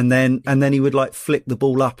 And then he would like flick the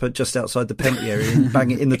ball up at just outside the penalty area and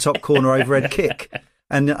bang it in the top corner overhead kick.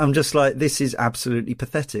 And I'm just like, this is absolutely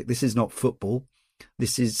pathetic. This is not football.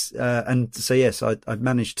 This is, and so yes, I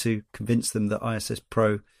managed to convince them that ISS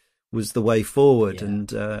Pro was the way forward.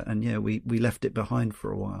 Yeah. And we left it behind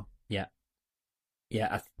for a while. Yeah,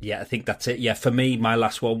 I think that's it. Yeah, for me, my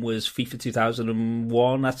last one was FIFA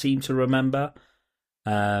 2001, I seem to remember.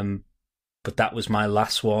 But that was my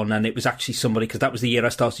last one, and it was actually somebody, because that was the year I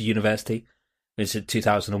started university. It was in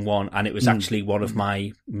 2001, and it was actually one of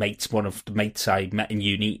the mates I met in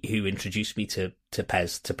uni who introduced me to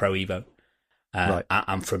PES, to Pro Evo. Right.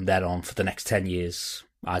 And from then on, for the next 10 years,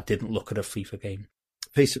 I didn't look at a FIFA game.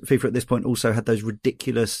 FIFA at this point also had those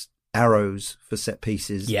ridiculous arrows for set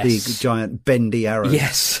pieces, yes. Big, giant, bendy arrows.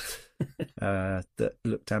 Yes. That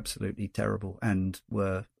looked absolutely terrible and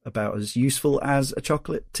were about as useful as a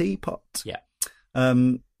chocolate teapot. Yeah.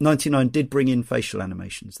 99 did bring in facial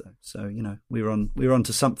animations though, so we were on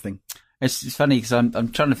to something. It's funny because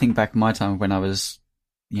I'm trying to think back my time when I was,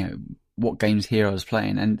 what games here I was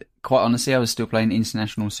playing, and quite honestly, I was still playing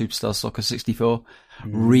International Superstar Soccer 64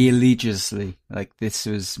 religiously. Like this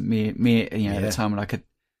was me at the time when I could.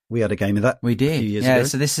 We had a game of that. We did. A few years ago.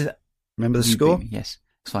 So this is. Remember the score? Yes.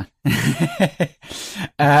 It's fine.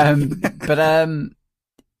 I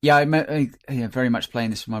very much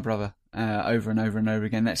playing this with my brother over and over and over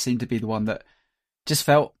again. That seemed to be the one that just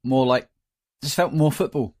felt more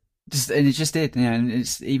football. And it just did. And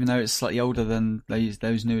it's, even though it's slightly older than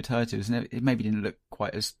those newer titles, and it maybe didn't look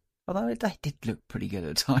quite as, although they did look pretty good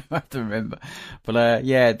at the time, I have to remember. But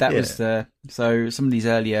was so some of these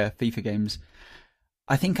earlier FIFA games,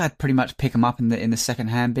 I think I'd pretty much pick them up in the second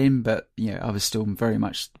hand bin, but I was still very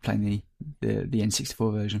much playing the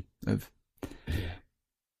N64 version of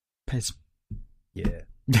PES. Yeah,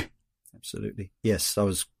 absolutely. Yes, I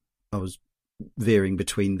was veering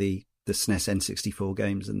between the SNES N64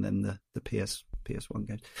 games and then the PS1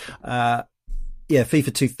 games.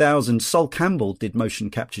 FIFA 2000. Sol Campbell did motion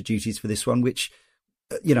capture duties for this one, which.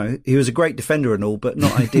 He was a great defender and all, but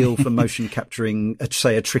not ideal for motion capturing,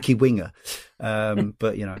 say, a tricky winger.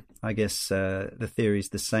 But, I guess the theory is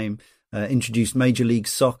the same. Introduced Major League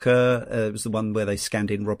Soccer. It was the one where they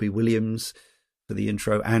scanned in Robbie Williams for the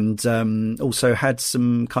intro, and also had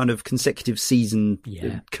some kind of consecutive season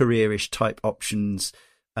careerish type options,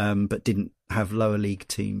 but didn't have lower league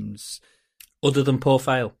teams. Other than Paul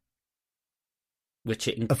Fail.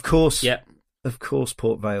 Of course. Yeah. Of course,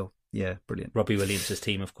 Port Vale. Yeah, brilliant. Robbie Williams'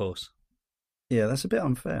 team, of course. Yeah, that's a bit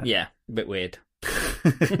unfair. Yeah, a bit weird.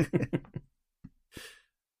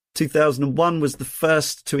 2001 was the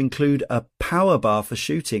first to include a power bar for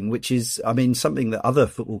shooting, which is, I mean, something that other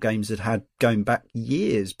football games had going back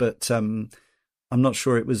years, but I'm not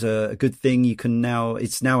sure it was a good thing.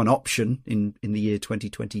 It's now an option in the year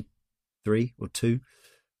 2023 or 2.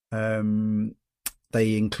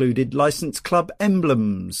 They included licensed club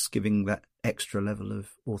emblems, giving that extra level of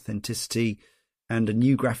authenticity, and a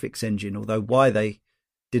new graphics engine, although why they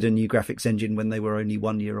did a new graphics engine when they were only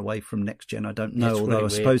 1 year away from next gen, I don't know. It's although really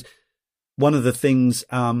I suppose one of the things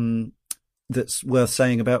that's worth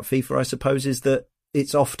saying about FIFA, I suppose, is that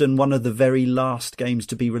it's often one of the very last games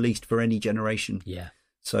to be released for any generation. Yeah.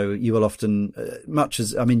 So you will often,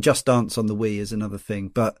 Just Dance on the Wii is another thing,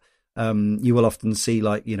 but you will often see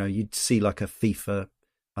you'd see like a FIFA,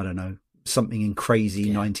 I don't know, something in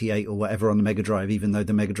crazy 98 or whatever on the Mega Drive, even though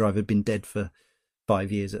the Mega Drive had been dead for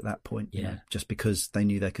 5 years at that point, just because they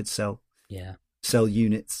knew they could sell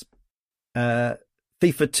units.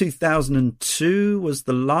 FIFA 2002 was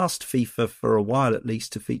the last FIFA for a while, at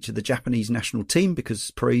least, to feature the Japanese national team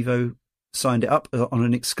because Pro Evo signed it up on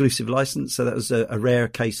an exclusive license. So that was a rare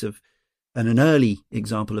case of, and an early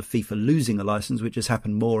example of FIFA losing a license, which has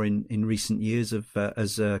happened more in recent years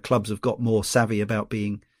as clubs have got more savvy about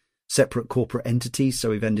being separate corporate entities.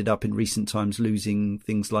 So we've ended up in recent times losing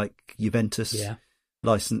things like Juventus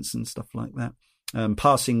license and stuff like that.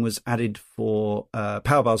 Passing was added for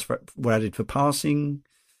power bars were added for passing.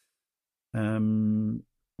 And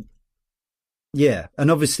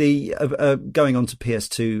obviously going on to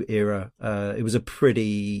PS2 era, it was a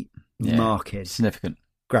pretty marked, significant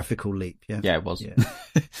graphical leap. Yeah, it was. Yeah.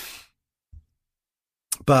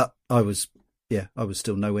 But I was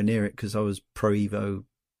still nowhere near it because I was Pro Evo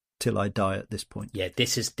till I die at this point. Yeah,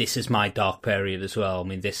 this is my dark period as well. I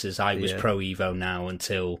mean, I was Pro Evo now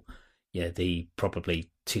until the probably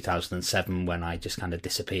 2007 when I just kind of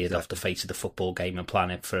disappeared off the face of the football gaming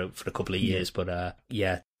planet for a couple of years. But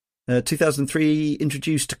 2003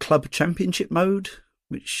 introduced club championship mode,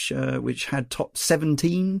 which had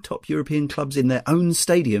 17 top European clubs in their own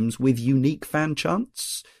stadiums with unique fan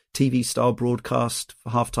chants, TV style broadcast for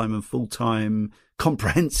halftime and full time,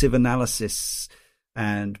 comprehensive analysis,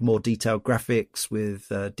 and more detailed graphics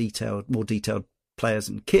with more detailed players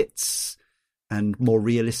and kits, and more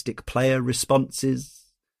realistic player responses.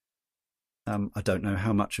 I don't know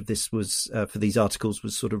how much of this was for these articles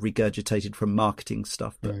was sort of regurgitated from marketing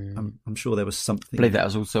stuff, but I'm sure there was something. I believe that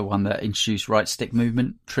was also one that introduced right stick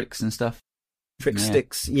movement tricks and stuff.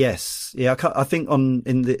 Sticks, yes, yeah. I think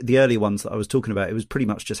in the early ones that I was talking about, it was pretty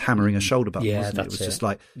much just hammering a shoulder button. Wasn't it? It was just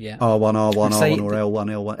like R1, R1, R1, or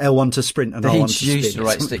L1, L1 to sprint and they R1 introduced to spin. The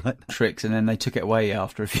right stick tricks, and then they took it away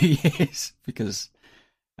after a few years because.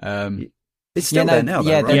 It's still there now,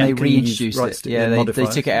 though, right? Then they reintroduced it. Yeah, they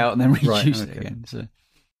took it out and then reintroduced it again.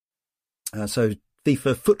 So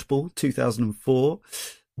FIFA Football 2004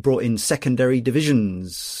 brought in secondary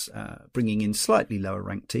divisions, bringing in slightly lower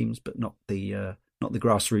ranked teams, but not the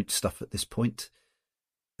grassroots stuff at this point.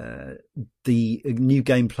 The new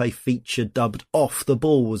gameplay feature dubbed Off the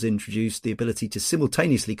Ball was introduced, the ability to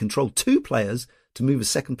simultaneously control two players to move a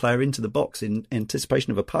second player into the box in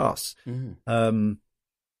anticipation of a pass.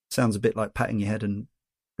 Sounds a bit like patting your head and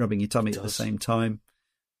rubbing your tummy at the same time.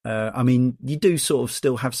 You do sort of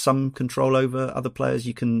still have some control over other players.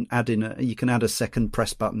 You can add a second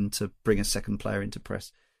press button to bring a second player into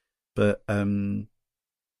press. But other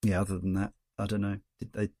than that, I don't know.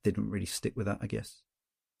 They didn't really stick with that, I guess.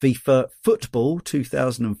 FIFA Football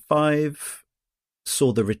 2005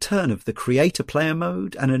 saw the return of the creator player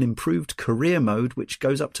mode and an improved career mode, which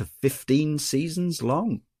goes up to 15 seasons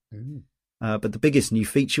long. But the biggest new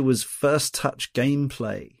feature was first touch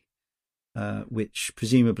gameplay, which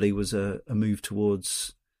presumably was a move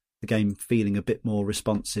towards the game feeling a bit more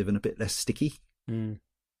responsive and a bit less sticky.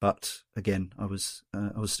 But again, I was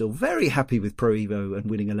still very happy with Pro Evo and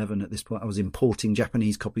Winning 11 at this point. I was importing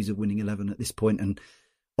Japanese copies of Winning 11 at this point, and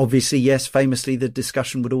obviously, yes, famously the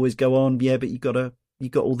discussion would always go on. Yeah, but you got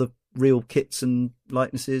all the real kits and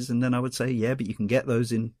likenesses, and then I would say, yeah, but you can get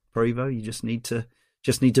those in Pro Evo. You just need to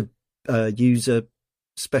use a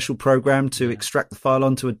special program to extract the file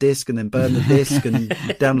onto a disk and then burn the disk and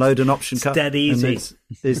download an option cut. Dead easy.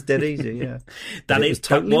 It's dead easy, yeah. That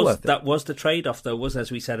was the trade-off, though, was,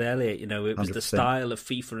 as we said earlier, it was 100%. The style of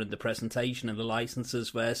FIFA and the presentation and the licenses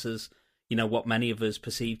versus, what many of us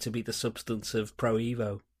perceive to be the substance of Pro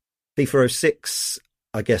Evo. FIFA 06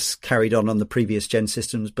 I guess, carried on the previous gen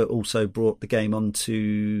systems, but also brought the game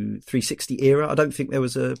onto 360 era. I don't think there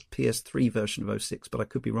was a PS3 version of 06, but I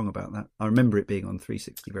could be wrong about that. I remember it being on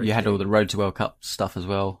 360. You had all the Road to World Cup stuff as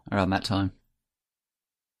well around that time.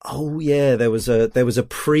 Oh yeah, there was a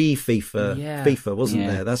pre-FIFA FIFA, wasn't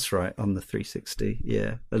there? That's right, on the 360.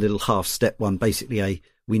 Yeah, a little half-step one, basically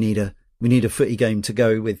we need a footy game to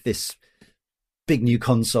go with this big new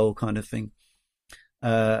console kind of thing.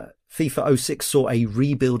 FIFA 06 saw a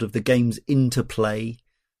rebuild of the game's interplay.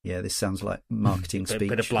 Yeah, this sounds like marketing speech,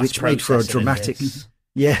 which made for a dramatic,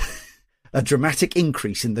 a dramatic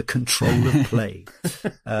increase in the control of play.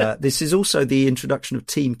 This is also the introduction of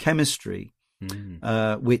team chemistry,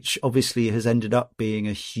 which obviously has ended up being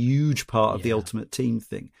a huge part of the Ultimate Team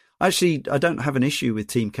thing. Actually, I don't have an issue with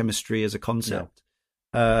team chemistry as a concept.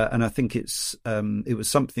 And I think it was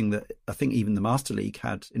something that I think even the Master League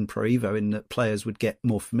had in Pro Evo, in that players would get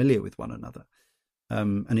more familiar with one another.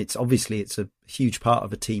 And it's a huge part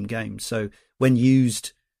of a team game. So when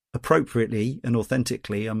used appropriately and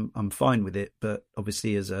authentically, I'm fine with it. But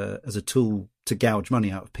obviously as a tool to gouge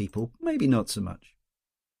money out of people, maybe not so much.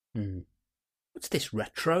 What's this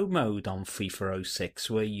retro mode on FIFA 06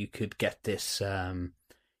 where you could get this,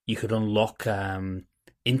 you could unlock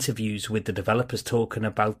interviews with the developers talking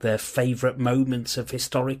about their favourite moments of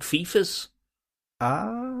historic FIFAs.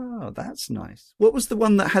 Ah, that's nice. What was the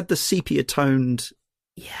one that had the sepia-toned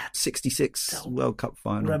 66 World Cup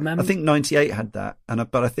final? I think 98 had that,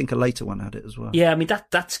 but I think a later one had it as well. Yeah, I mean,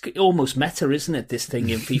 that's almost meta, isn't it, this thing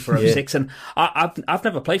in FIFA 06? And I've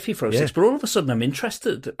never played FIFA 06, but all of a sudden I'm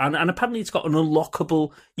interested. And apparently it's got an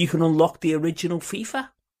unlockable, you can unlock the original FIFA.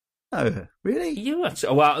 Oh, really? Yes.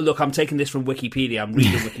 Well, look, I'm taking this from Wikipedia. I'm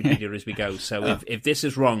reading Wikipedia as we go. So if this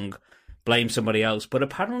is wrong, blame somebody else. But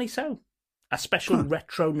apparently so. A special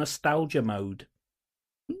retro nostalgia mode.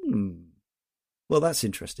 Well, that's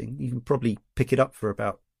interesting. You can probably pick it up for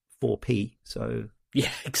about 4p. So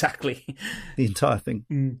yeah, exactly. The entire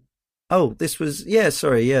thing. Oh, this was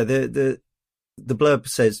the blurb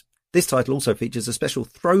says, this title also features a special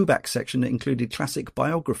throwback section that included classic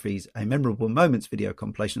biographies, a memorable moments video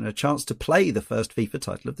compilation, and a chance to play the first FIFA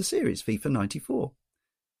title of the series, FIFA 94.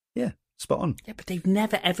 Yeah, spot on. Yeah, but they've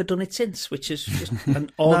never ever done it since, which is just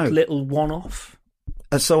an odd little one-off.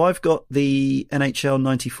 So I've got the NHL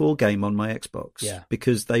 94 game on my Xbox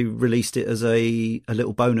because they released it as a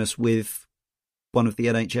little bonus with one of the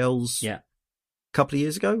NHLs a couple of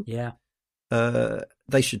years ago. Yeah.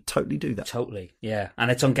 They should totally do that. Totally, yeah.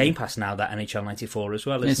 And it's on Game Pass now, that NHL 94 as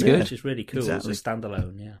well, isn't it? Which is really cool. Exactly. It's a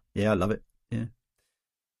standalone, Yeah, I love it, yeah.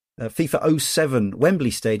 FIFA 07,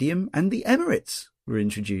 Wembley Stadium and the Emirates were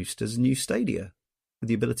introduced as new stadia, with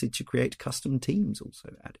the ability to create custom teams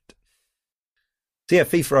also added. So yeah,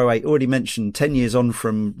 FIFA 08, already mentioned, 10 years on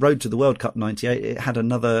from Road to the World Cup 98, it had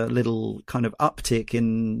another little kind of uptick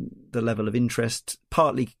in the level of interest,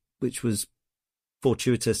 partly which was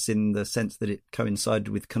fortuitous in the sense that it coincided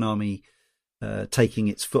with Konami taking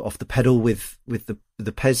its foot off the pedal with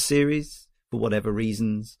the PES series for whatever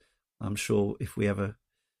reasons. I'm sure if we ever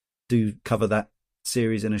do cover that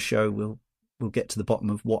series in a show, we'll get to the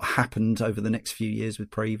bottom of what happened over the next few years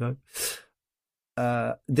with Pro Evo.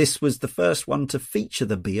 This was the first one to feature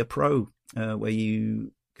the Be a Pro, where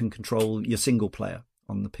you can control your single player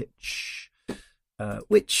on the pitch,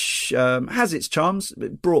 which has its charms.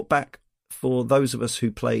 It brought back, for those of us who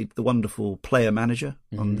played the wonderful Player Manager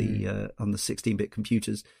on the 16-bit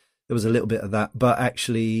computers, there was a little bit of that. But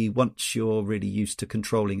actually, once you're really used to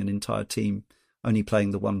controlling an entire team, only playing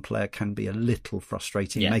the one player can be a little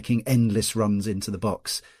frustrating, making endless runs into the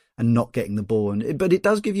box and not getting the ball. But it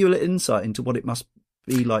does give you a little insight into what it must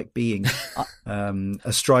be like being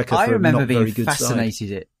a striker for a not very good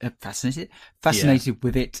side. Fascinated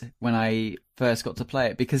with it when I first got to play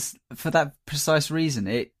it, because for that precise reason,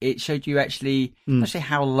 it showed you actually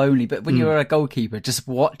how lonely. But when you were a goalkeeper, just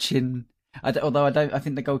watching, I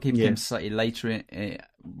think the goalkeeper came slightly later. It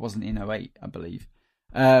wasn't in 08, I believe.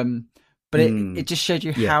 But it just showed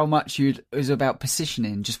you how much it was about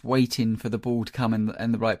positioning, just waiting for the ball to come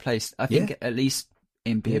in the right place. I think at least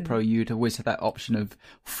in Be a Pro, you'd always have that option of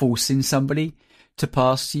forcing somebody to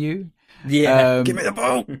pass to you. Yeah, give me the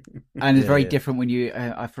ball. And it's very different when you.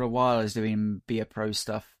 For a while, I was doing Be a Pro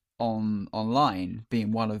stuff online,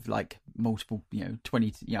 being one of like multiple,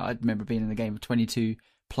 20. I remember being in a game of 22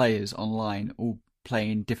 players online, all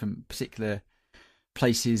playing different particular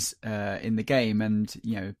places in the game, and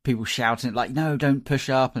people shouting like, "No, don't push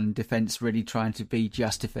up," and defense really trying to be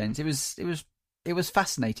just defense. It was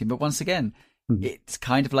fascinating, but once again, it's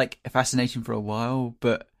kind of like fascinating for a while,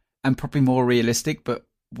 and probably more realistic, but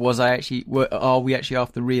are we actually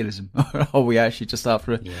after realism? Or are we actually just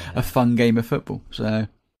after a fun game of football? So,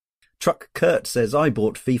 Truck Kurt says, I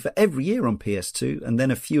bought FIFA every year on PS2 and then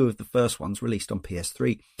a few of the first ones released on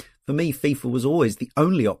PS3. For me, FIFA was always the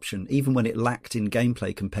only option, even when it lacked in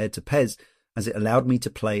gameplay compared to PES, as it allowed me to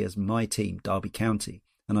play as my team, Derby County.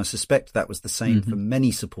 And I suspect that was the same for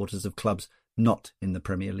many supporters of clubs not in the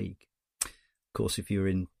Premier League. Of course, if you're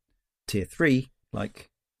in Tier 3, like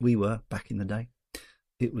we were back in the day,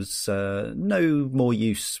 it was no more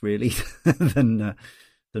use, really, than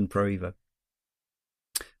Pro Evo.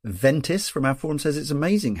 Ventis from our forum says, it's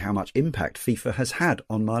amazing how much impact FIFA has had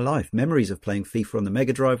on my life. Memories of playing FIFA on the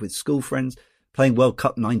Mega Drive with school friends, playing World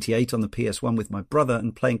Cup 98 on the PS1 with my brother,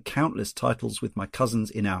 and playing countless titles with my cousins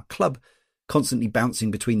in our club, constantly bouncing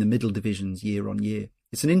between the middle divisions year on year.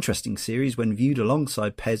 It's an interesting series when viewed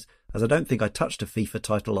alongside PES, as I don't think I touched a FIFA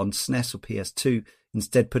title on SNES or PS2,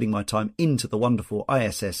 instead putting my time into the wonderful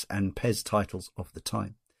ISS and PES titles of the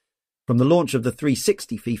time. From the launch of the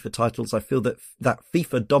 360 FIFA titles, I feel that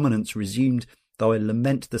FIFA dominance resumed, though I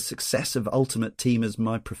lament the success of Ultimate Team as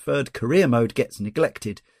my preferred career mode gets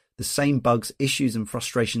neglected. The same bugs, issues and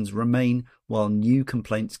frustrations remain, while new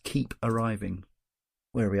complaints keep arriving.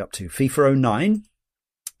 Where are we up to? FIFA 09.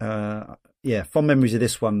 Fond memories of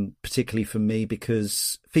this one, particularly for me,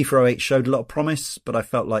 because FIFA 08 showed a lot of promise, but I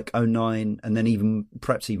felt like 09 and then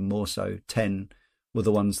perhaps even more so 10 were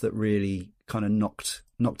the ones that really kind of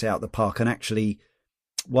knocked out the park. And actually,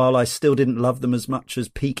 while I still didn't love them as much as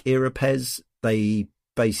peak era PES, they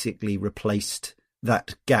basically replaced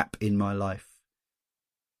that gap in my life.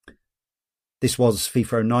 This was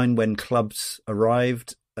FIFA 09 when clubs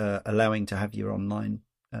arrived, allowing to have your online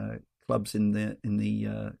clubs in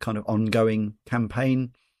the kind of ongoing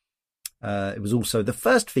campaign. It was also the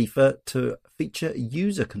first FIFA to feature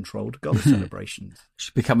user-controlled goal celebrations.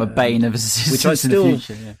 Should become a bane of existence, which in the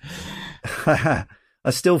future. Yeah. I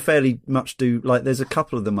still fairly much do. Like, there's a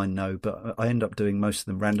couple of them I know, but I end up doing most of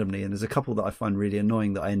them randomly, and there's a couple that I find really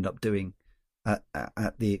annoying that I end up doing at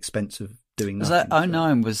the expense of doing nothing. Was that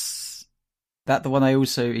 09? Was that the one I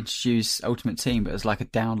also introduced Ultimate Team, but as like a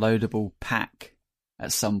downloadable pack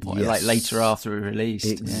at some point, yes, like later after it released?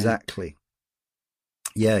 Exactly.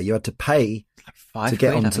 Yeah, you had to pay like to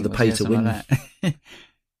get onto the pay to win. Like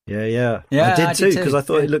Yeah, I did too, because I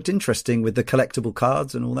thought it looked interesting with the collectible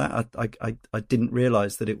cards and all that. I didn't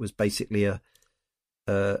realise that it was basically a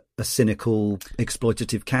cynical,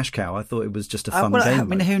 exploitative cash cow. I thought it was just a fun game. I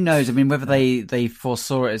mean, who knows? I mean, whether they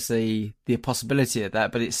foresaw it as the possibility of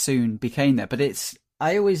that, but it soon became that. But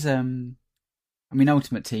I always, I mean,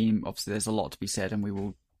 Ultimate Team, obviously there's a lot to be said, and we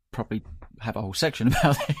will probably have a whole section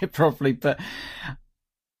about it probably, but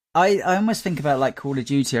I almost think about like Call of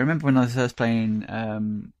Duty. I remember when I was first playing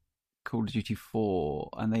Call of Duty 4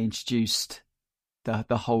 and they introduced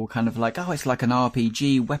the whole kind of like, it's like an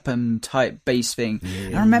RPG weapon type base thing. Yeah.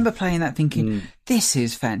 And I remember playing that thinking, this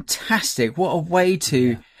is fantastic. What a way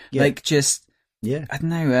to like just, I don't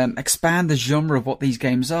know, expand the genre of what these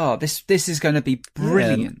games are. This is going to be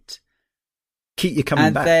brilliant. Keep you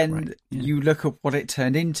coming back. And then you look at what it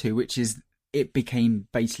turned into, which is it became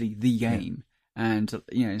basically the game. And,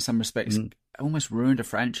 you know, in some respects, almost ruined a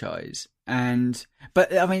franchise.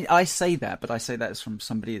 But I mean, I say that as from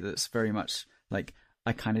somebody that's very much like,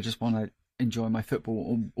 I kind of just want to enjoy my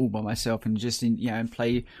football all by myself and just, and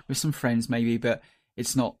play with some friends maybe, but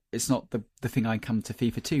it's not the thing I come to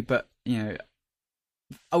FIFA to. But, you know,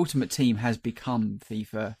 Ultimate Team has become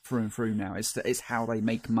FIFA through and through now. It's how they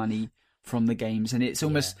make money from the games. And it's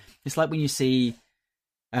almost, it's like when you see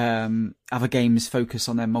other games focus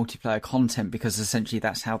on their multiplayer content, because essentially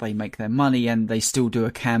that's how they make their money, and they still do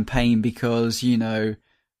a campaign because, you know,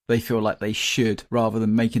 they feel like they should, rather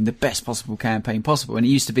than making the best possible campaign possible. And it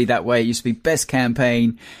used to be that way. It used to be best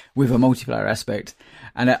campaign with a multiplayer aspect.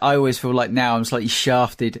 And I always feel like now I'm slightly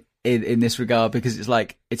shafted in this regard, because it's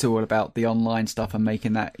like, it's all about the online stuff and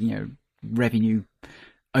making that, you know, revenue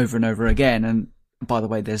over and over again. And by the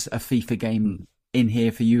way, there's a FIFA game in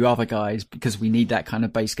here for you other guys, because we need that kind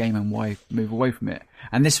of base game, and why move away from it?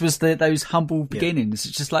 And this was those humble beginnings.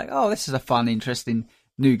 It's just like, this is a fun, interesting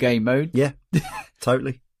new game mode. Yeah,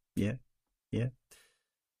 totally. Yeah.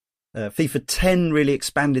 FIFA 10 really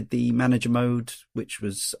expanded the manager mode, which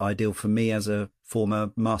was ideal for me as a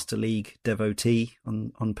former Master League devotee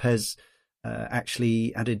on PES.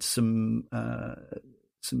 Actually added some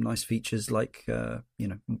nice features like,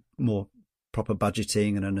 more proper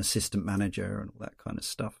budgeting and an assistant manager and all that kind of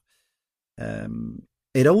stuff.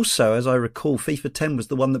 It also, as I recall, FIFA 10 was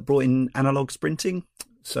the one that brought in analog sprinting.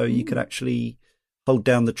 So you could actually hold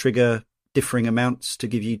down the trigger differing amounts to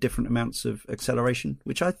give you different amounts of acceleration,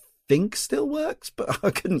 which I think still works, but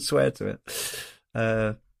I couldn't swear to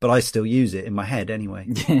it. But I still use it in my head anyway.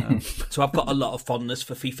 So I've got a lot of fondness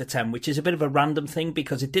for FIFA 10, which is a bit of a random thing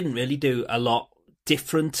because it didn't really do a lot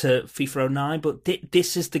different to FIFA 09, but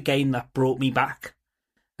this is the game that brought me back.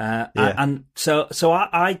 And so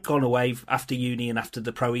I'd gone away after uni and after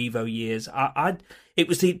the Pro Evo years. It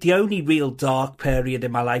was the only real dark period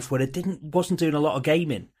in my life where wasn't doing a lot of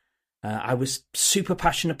gaming. I was super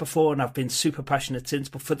passionate before, and I've been super passionate since.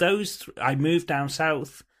 But for those, I moved down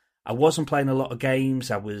south. I wasn't playing a lot of games.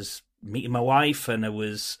 I was meeting my wife, and I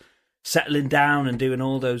was settling down and doing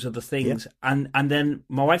all those other things. Yeah. And then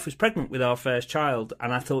my wife was pregnant with our first child,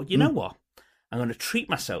 and I thought, you know what? I'm going to treat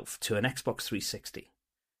myself to an Xbox 360.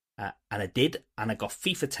 And I did, and I got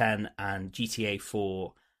FIFA 10 and GTA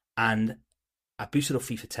 4, and I boosted up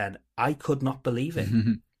FIFA 10. I could not believe it.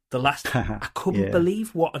 I couldn't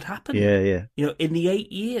believe what had happened. Yeah. You know, in the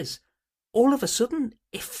 8 years, all of a sudden,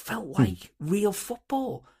 it felt like real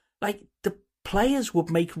football. Like the players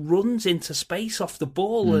would make runs into space off the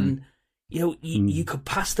ball, and you could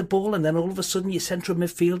pass the ball, and then all of a sudden, your central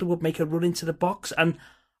midfielder would make a run into the box. And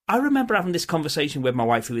I remember having this conversation with my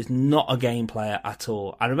wife, who is not a game player at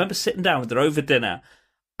all. I remember sitting down with her over dinner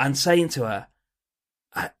and saying to her,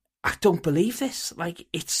 I don't believe this. Like,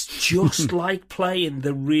 it's just like playing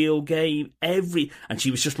the real game. And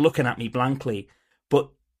she was just looking at me blankly.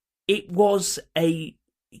 But it was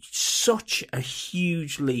such a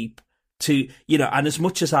huge leap to, and as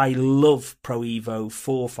much as I love Pro Evo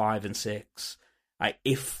 4, 5 and 6,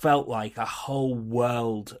 it felt like a whole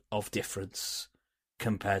world of difference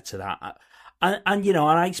compared to that. And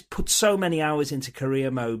I put so many hours into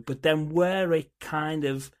career mode, but then where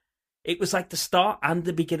it was like the start and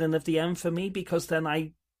the beginning of the end for me, because then as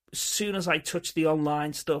soon as I touched the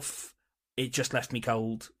online stuff, it just left me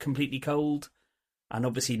cold, completely cold. And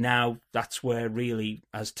obviously now that's where really,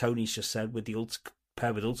 as Tony's just said, with the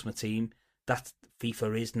pair with Ultimate Team, that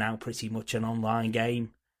FIFA is now pretty much an online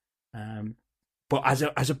game. But as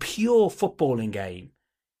a pure footballing game,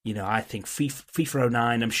 I think FIFA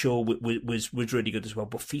 09, I'm sure, was really good as well.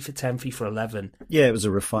 But FIFA 10, FIFA 11... Yeah, it was a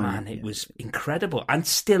refinement. Man, it was incredible. And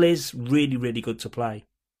still is really, really good to play.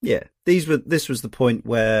 Yeah, this was the point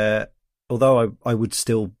where, although I would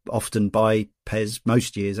still often buy PES,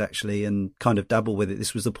 most years actually, and kind of dabble with it,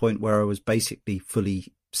 this was the point where I was basically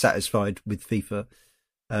fully satisfied with FIFA,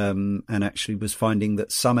 and actually was finding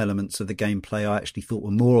that some elements of the gameplay I actually thought were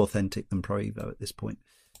more authentic than Pro Evo at this point.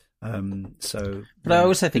 But I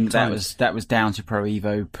also think that was down to Pro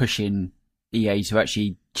Evo pushing EA to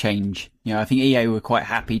actually change. I think EA were quite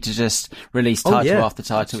happy to just release title after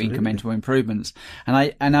title, absolutely. Incremental improvements. And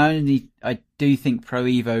I do think Pro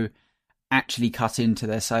Evo actually cut into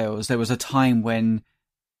their sales. There was a time when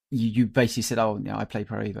you basically said, "Oh, I play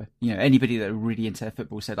Pro Evo." Anybody that were really into their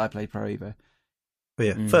football said, "I play Pro Evo."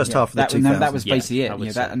 But first half of the 2000s. That was basically it.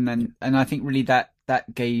 And I think really that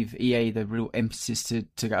gave EA the real emphasis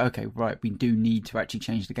to go, okay, right, we do need to actually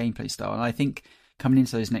change the gameplay style. And I think coming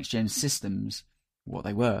into those next gen systems, what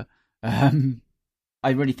they were, I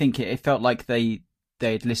really think it felt like they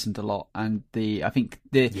had listened a lot, and I think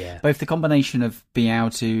both the combination of being able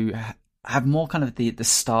to have more kind of the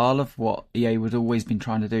style of what EA would always been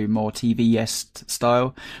trying to do, more TV-esque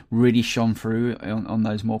style, really shone through on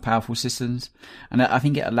those more powerful systems. And I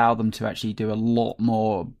think it allowed them to actually do a lot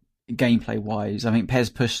more gameplay-wise. I think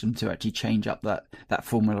PES pushed them to actually change up that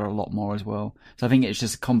formula a lot more as well. So I think it's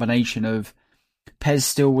just a combination of PES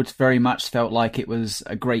still would very much felt like it was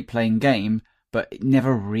a great playing game, but it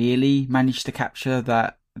never really managed to capture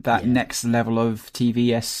that next level of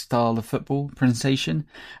TVS style of football presentation.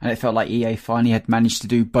 And it felt like EA finally had managed to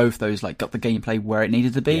do both those, like got the gameplay where it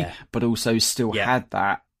needed to be, but also still had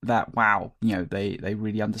that wow, they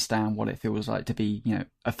really understand what it feels like to be,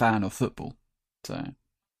 a fan of football. So,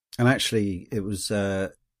 and actually it was,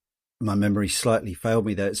 my memory slightly failed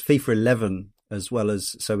me there. It's FIFA 11 as well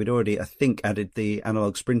as, so we'd already, I think, added the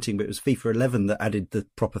analog sprinting, but it was FIFA 11 that added the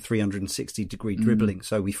proper 360-degree dribbling.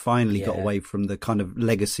 So we finally got away from the kind of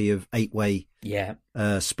legacy of 8-way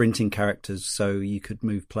sprinting characters, so you could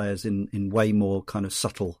move players in way more kind of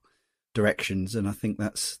subtle directions. And I think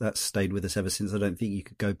that's stayed with us ever since. I don't think you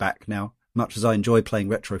could go back now. Much as I enjoy playing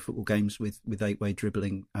retro football games with 8-way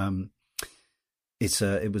dribbling,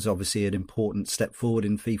 it was obviously an important step forward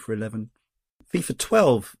in FIFA 11. FIFA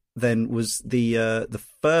 12 then was the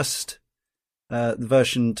first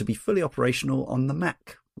version to be fully operational on the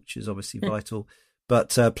Mac, which is obviously vital.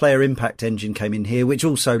 But Player Impact Engine came in here, which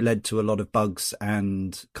also led to a lot of bugs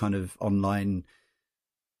and kind of online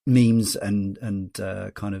memes and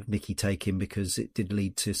kind of Mickey taking, because it did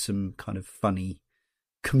lead to some kind of funny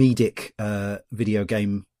comedic video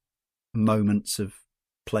game moments of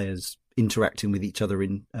players interacting with each other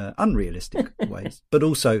in unrealistic ways, but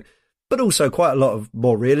also quite a lot of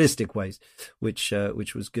more realistic ways, which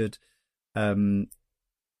was good.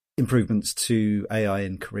 Improvements to AI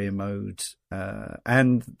in career mode,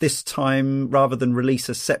 and this time, rather than release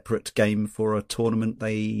a separate game for a tournament,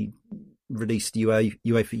 they released UEFA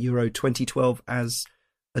Euro 2012 as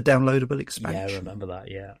a downloadable expansion. Yeah, I remember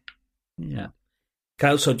that. Yeah. Can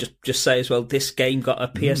I also just say as well, this game got a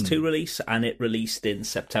PS2 release, and it released in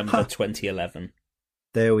September 2011.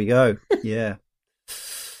 There we go. Yeah.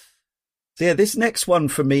 So yeah, this next one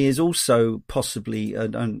for me is also possibly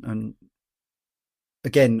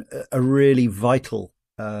again a really vital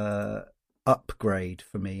upgrade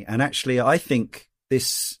for me. And actually, I think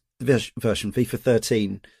this version, FIFA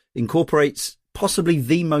 13, incorporates possibly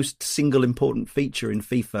the most single important feature in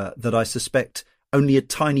FIFA that I suspect only a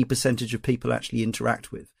tiny percentage of people actually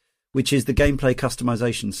interact with, which is the gameplay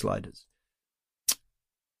customization sliders.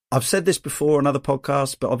 I've said this before on other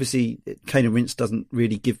podcasts, but obviously Cane and Rinse doesn't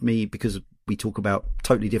really give me, because we talk about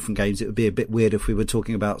totally different games. It would be a bit weird if we were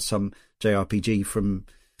talking about some JRPG from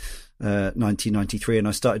 1993 and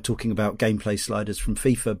I started talking about gameplay sliders from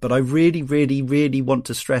FIFA. But I really, really, really want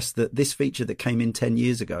to stress that this feature that came in 10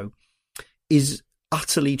 years ago is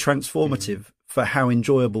utterly transformative for how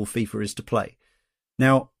enjoyable FIFA is to play.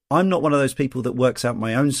 Now, I'm not one of those people that works out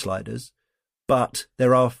my own sliders, but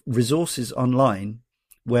there are resources online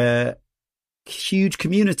where huge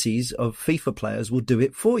communities of FIFA players will do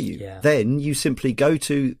it for you. Yeah. Then you simply go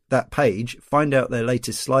to that page, find out their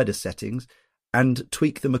latest slider settings, and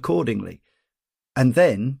tweak them accordingly. And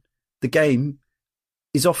then the game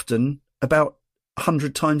is often about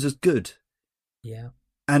 100 times as good. Yeah.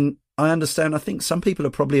 And I understand, I think some people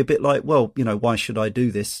are probably a bit like, well, why should I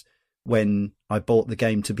do this when I bought the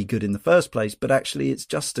game to be good in the first place? But actually it's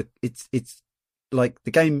just it's like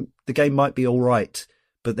the game might be all right,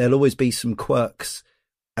 but there'll always be some quirks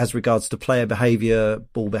as regards to player behavior,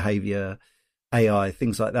 ball behavior, AI,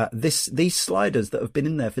 things like that. These sliders that have been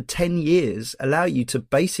in there for 10 years allow you to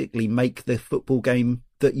basically make the football game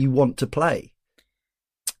that you want to play.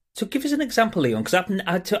 So give us an example, Leon, because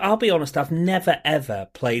I'll be honest, I've never ever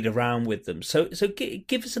played around with them. So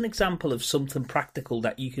give us an example of something practical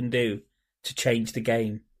that you can do to change the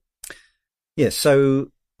game. Yeah,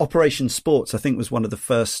 so Operation Sports, I think, was one of the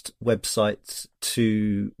first websites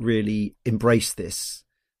to really embrace this.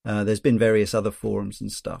 There's been various other forums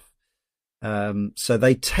and stuff. So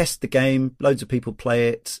they test the game, loads of people play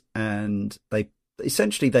it, and they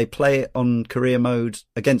play it on career mode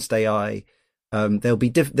against AI. There'll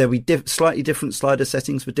be slightly different slider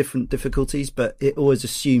settings for different difficulties, but it always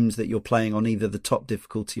assumes that you're playing on either the top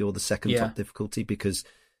difficulty or the second top difficulty, because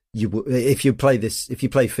if you play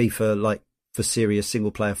FIFA like for serious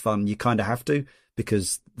single player fun, you kind of have to,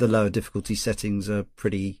 because the lower difficulty settings are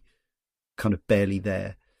pretty kind of barely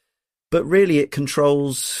there. But really, it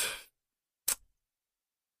controls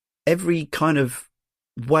every kind of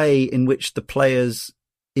way in which the players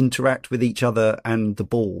interact with each other and the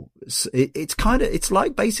ball. It's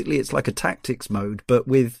like a tactics mode, but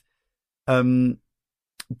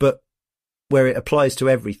but where it applies to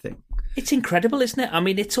everything. It's incredible, isn't it? I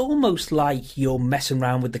mean, it's almost like you're messing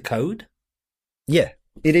around with the code. Yeah,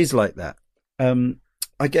 it is like that.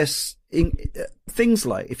 I guess things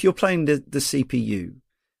like if you're playing the CPU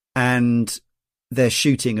and their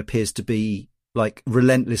shooting appears to be like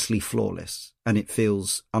relentlessly flawless and it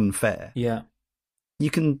feels unfair. Yeah. You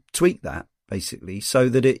can tweak that basically so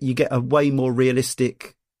that you get a way more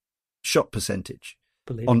realistic shot percentage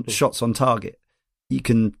on shots on target. You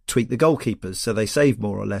can tweak the goalkeepers so they save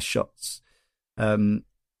more or less shots.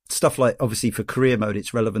 Stuff like, obviously for career mode,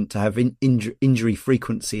 it's relevant to have injury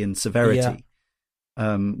frequency and severity,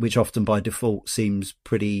 which often by default seems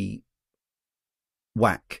pretty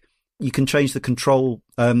whack. You can change the control.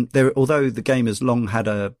 Although the game has long had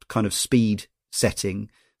a kind of speed setting,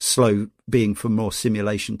 slow being for more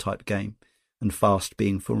simulation type game and fast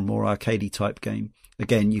being for a more arcadey type game.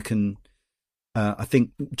 Again, you can, I think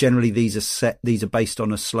generally these are based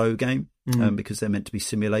on a slow game, because they're meant to be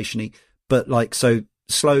simulation-y, but the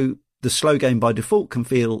slow game by default can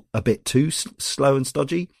feel a bit too slow and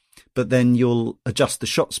stodgy, but then you'll adjust the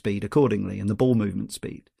shot speed accordingly and the ball movement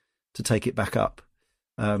speed to take it back up.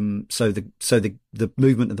 So the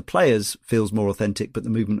movement of the players feels more authentic, but the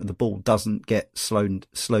movement of the ball doesn't get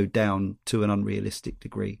slowed down to an unrealistic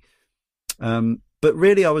degree. But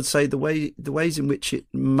really, I would say the ways in which it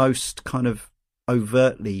most kind of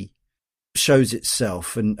overtly shows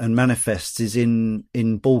itself and manifests is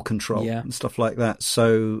in ball control and stuff like that.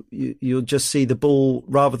 So you'll just see the ball,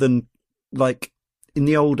 rather than like in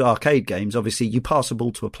the old arcade games, obviously you pass a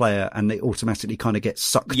ball to a player and it automatically kind of gets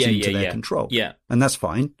sucked into their control. Yeah. And that's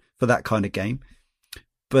fine for that kind of game.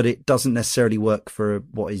 But it doesn't necessarily work for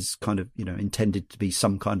what is kind of, intended to be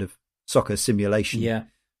some kind of soccer simulation. Yeah.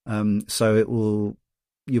 So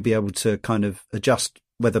you'll be able to kind of adjust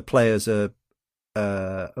whether players are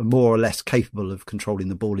more or less capable of controlling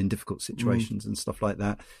the ball in difficult situations and stuff like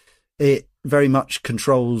that. It very much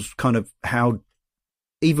controls kind of how,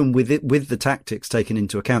 even with the tactics taken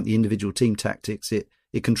into account, the individual team tactics, it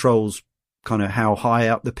controls kind of how high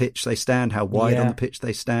up the pitch they stand, how wide on the pitch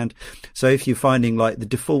they stand. So if you're finding like the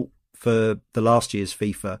default for the last year's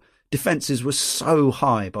FIFA, defenses were so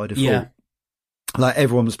high by default. Yeah. Like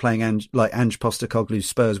everyone was playing Ange Postecoglou's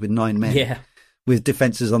Spurs with 9 men with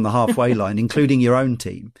defenses on the halfway line, including your own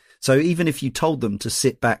team. So even if you told them to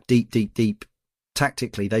sit back deep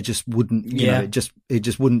tactically, they just wouldn't, it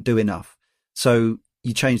just wouldn't do enough. So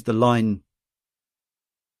you change the line,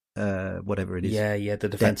 whatever it is. Yeah, the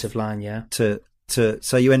defensive line,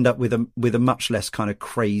 so you end up with a much less kind of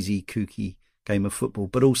crazy, kooky game of football.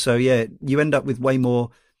 But also, you end up with way more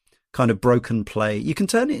kind of broken play. You can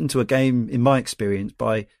turn it into a game, in my experience,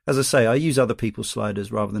 by, as I say, I use other people's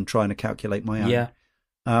sliders rather than trying to calculate my own. Yeah.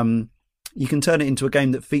 You can turn it into a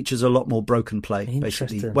game that features a lot more broken play,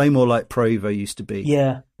 basically. Way more like Pro Evo used to be.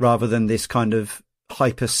 Yeah. Rather than this kind of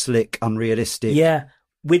hyper slick, unrealistic. Yeah.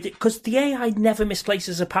 Because the AI never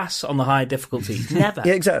misplaces a pass on the higher difficulty. Never.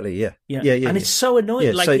 Yeah, exactly. Yeah. And it's so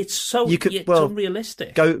annoying. Yeah, it's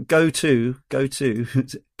unrealistic. Go to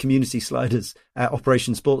community sliders at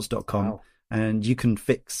operationsports.com. Wow. And you can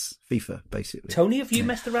fix FIFA, basically. Tony, have you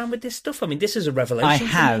messed around with this stuff? I mean, this is a revelation. I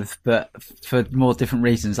have, but for more different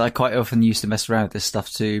reasons. I quite often used to mess around with this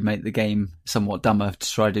stuff to make the game somewhat dumber,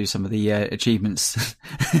 to try to do some of the achievements.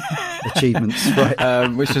 Right.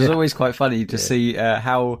 Which was always quite funny to see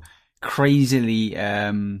how crazily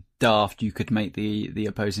daft you could make the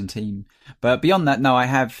opposing team. But beyond that, no, I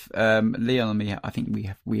have Leon and me. I think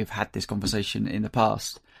we have had this conversation in the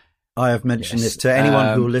past. I have mentioned this to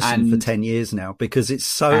anyone who will listen for 10 years now because it's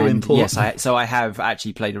so important. Yes, I have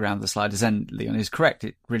actually played around with the sliders, and Leon is correct.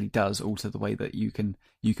 It really does alter the way that you can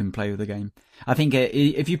play with the game. I think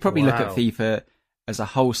if you probably look at FIFA as a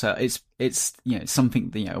whole, so it's something,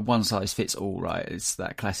 one size fits all, right? It's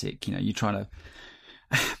that classic, you're trying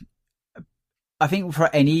to. I think for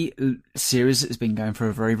any series that's been going for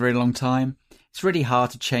a very, very long time, it's really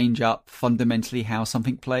hard to change up fundamentally how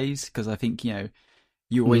something plays, because I think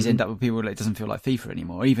you always end up with people that it doesn't feel like FIFA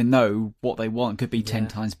anymore, even though what they want could be 10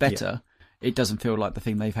 times better. Yeah. It doesn't feel like the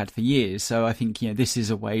thing they've had for years. So I think, this is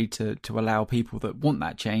a way to allow people that want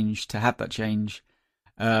that change to have that change.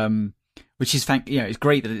 Which is, it's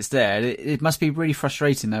great that it's there. It must be really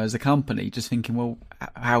frustrating though as a company, just thinking, well,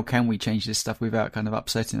 how can we change this stuff without kind of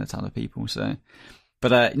upsetting a ton of people? So,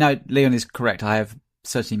 but no, Leon is correct. I have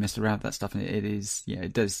certainly messed around with that stuff, and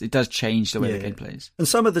it does change the way the game plays. And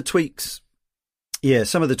some of the tweaks. Yeah,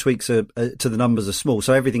 some of the tweaks to the numbers are small.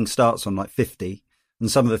 So everything starts on like 50,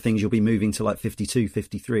 and some of the things you'll be moving to like 52,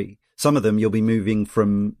 53. Some of them you'll be moving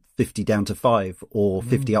from 50 down to 5 or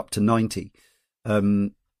 50 up to 90.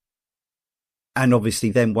 And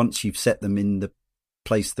obviously then once you've set them in the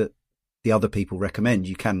place that the other people recommend,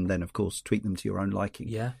 you can then, of course, tweak them to your own liking.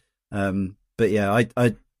 Yeah. But yeah,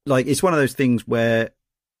 I like, it's one of those things where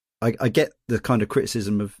I get the kind of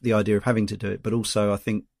criticism of the idea of having to do it, but also I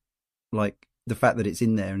think like, the fact that it's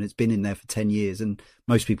in there and it's been in there for 10 years and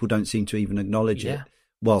most people don't seem to even acknowledge it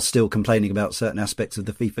while still complaining about certain aspects of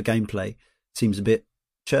the FIFA gameplay seems a bit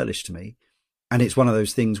churlish to me. And it's one of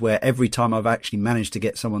those things where every time I've actually managed to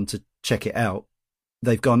get someone to check it out,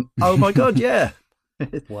 they've gone, oh my God, yeah.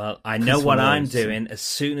 Well, I know what I'm doing as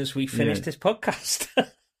soon as we finish this podcast.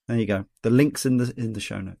 There you go. The link's in the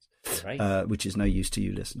show notes, right. Which is no use to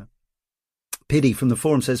you, listener. Piddy from the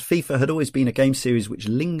forum says, FIFA had always been a game series which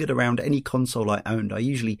lingered around any console I owned. I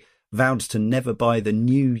usually vowed to never buy the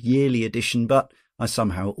new yearly edition, but I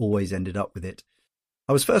somehow always ended up with it.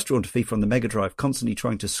 I was first drawn to FIFA on the Mega Drive, constantly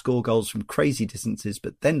trying to score goals from crazy distances,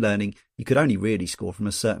 but then learning you could only really score from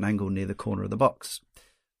a certain angle near the corner of the box.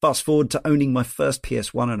 Fast forward to owning my first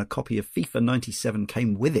PS1, and a copy of FIFA 97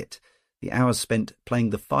 came with it. The hours spent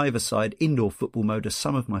playing the five-a-side indoor football mode are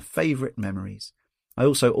some of my favourite memories. I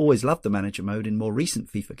also always loved the manager mode in more recent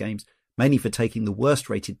FIFA games, mainly for taking the worst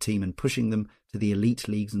rated team and pushing them to the elite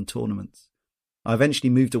leagues and tournaments. I eventually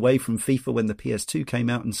moved away from FIFA when the PS2 came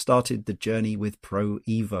out and started the journey with Pro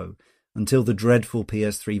Evo, until the dreadful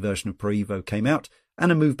PS3 version of Pro Evo came out and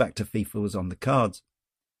a move back to FIFA was on the cards.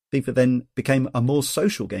 FIFA then became a more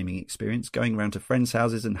social gaming experience, going around to friends'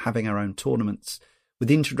 houses and having our own tournaments, With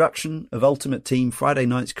the introduction of Ultimate Team, Friday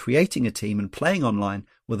nights creating a team and playing online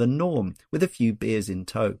were the norm, with a few beers in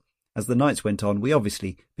tow. As the nights went on, we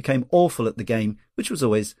obviously became awful at the game, which was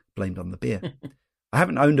always blamed on the beer. I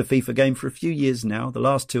haven't owned a FIFA game for a few years now. The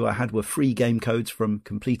last two I had were free game codes from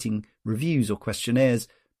completing reviews or questionnaires,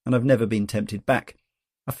 and I've never been tempted back.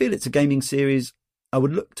 I feel it's a gaming series I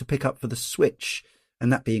would look to pick up for the Switch,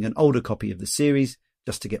 and that being an older copy of the series,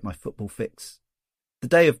 just to get my football fix. The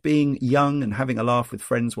day of being young and having a laugh with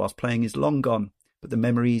friends whilst playing is long gone, but the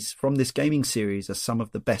memories from this gaming series are some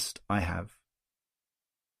of the best I have.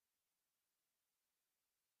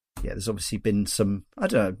 Yeah, there's obviously been some,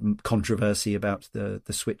 controversy about the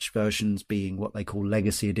Switch versions being what they call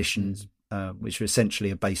legacy editions, which essentially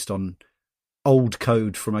are based on old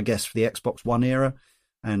code from, I guess, the Xbox One era.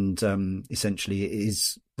 And essentially it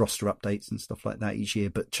is roster updates and stuff like that each year,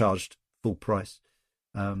 but charged full price.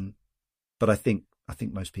 But I think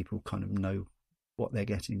most people kind of know what they're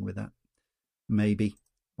getting with that. Maybe.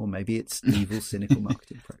 Or maybe it's evil, cynical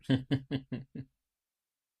marketing practice.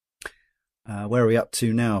 Where are we up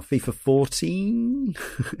to now? FIFA 14?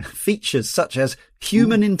 Features such as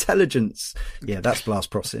human intelligence. Yeah, that's blast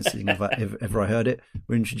processing, if ever I heard it.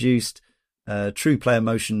 Were introduced. True player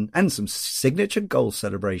motion and some signature goal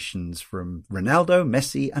celebrations from Ronaldo,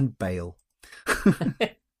 Messi and Bale.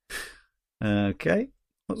 Okay.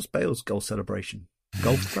 What's Bale's goal celebration?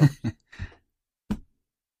 Golf club?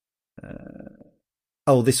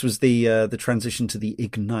 This was the transition to the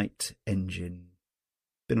Ignite engine.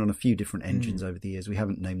 Been on a few different engines over the years. We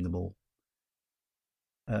haven't named them all.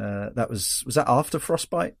 That was that after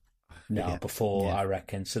Frostbite? No, before, yeah. I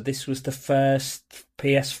reckon. So this was the first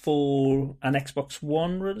PS4 and Xbox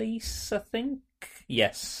One release, I think.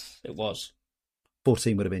 Yes, it was.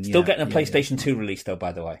 14 would have been. Still getting a PlayStation 2 release, though,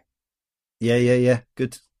 by the way. Yeah.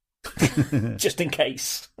 Good. Just in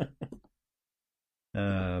case.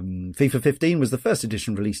 FIFA 15 was the first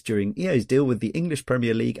edition released during EA's deal with the English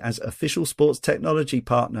Premier League as official sports technology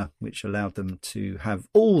partner, which allowed them to have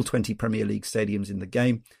all 20 Premier League stadiums in the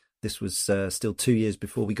game. This was still 2 years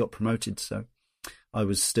before we got promoted, so I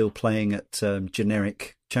was still playing at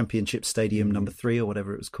generic Championship Stadium number 3 or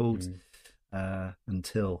whatever it was called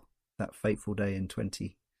until that fateful day in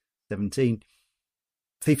 2017.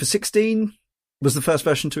 FIFA 16 was the first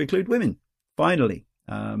version to include women, finally.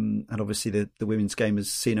 And obviously the women's game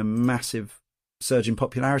has seen a massive surge in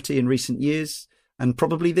popularity in recent years, and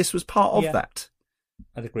probably this was part of that.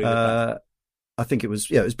 I'd agree with that. I think it was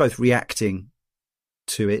both reacting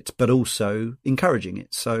to it, but also encouraging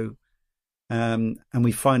it. So, and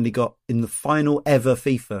we finally got, in the final ever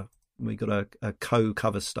FIFA, we got a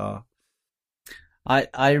co-cover star.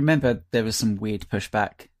 I remember there was some weird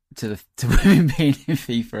pushback to women being in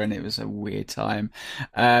FIFA, and it was a weird time.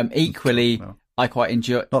 Equally, well, I quite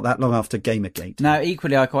enjoy. Not that long after Gamergate. No,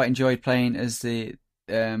 equally, I quite enjoyed playing as the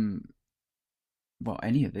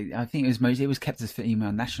I think it was kept as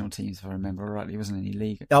female national teams, if I remember rightly. It wasn't any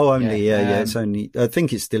league. Oh, only it's only. I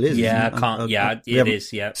think it still is. Yeah, I can't. It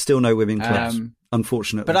is. Yeah, still no women clubs,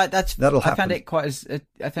 unfortunately. But that'll happen. I found it quite as.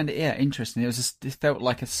 I found it interesting. It felt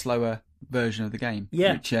like a slower version of the game.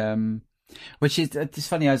 Yeah. Which is it's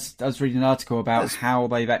funny. I was reading an article about how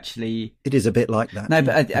they've actually. It is a bit like that. No,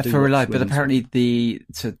 but but apparently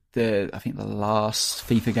I think the last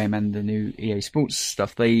FIFA game and the new EA Sports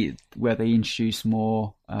stuff, where they introduce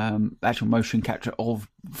more actual motion capture of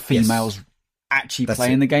females actually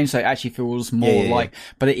playing the game, so it actually feels more like.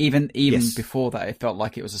 But even before that, it felt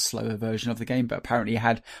like it was a slower version of the game. But apparently, it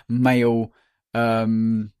had male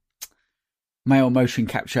motion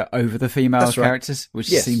capture over the female characters, which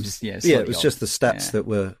seems it was odd. Just the stats that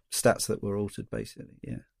were altered, basically.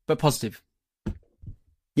 Yeah, but positive.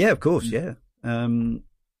 Yeah, of course. Yeah, the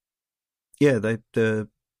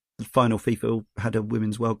final FIFA had a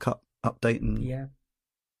Women's World Cup update and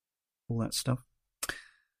all that stuff.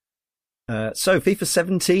 So FIFA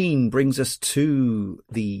 17 brings us to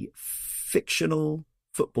the fictional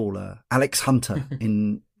footballer Alex Hunter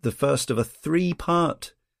in the first of a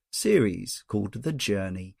 3-part series called The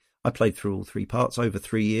Journey. I played through all 3 parts over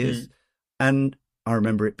 3 years, and I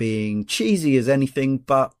remember it being cheesy as anything,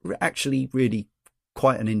 but actually really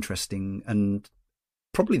quite an interesting and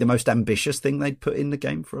probably the most ambitious thing they'd put in the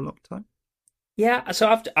game for a long time. Yeah,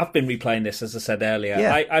 so I've been replaying this, as I said earlier.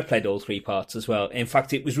 Yeah. I played all 3 parts as well. In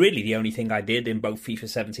fact, it was really the only thing I did in both FIFA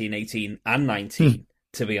 17, 18 and 19,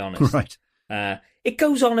 to be honest. Right. It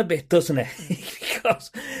goes on a bit, doesn't it?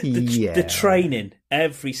 Because the training,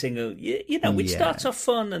 every single, which starts off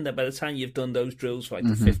fun, and then by the time you've done those drills for like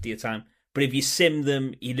the 50th time, But if you sim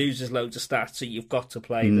them, he loses loads of stats, so you've got to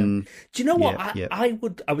play them. Do you know what?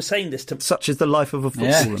 I was saying this to... Such is the life of a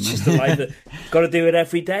footballer. Yeah, just the life of... Got to do it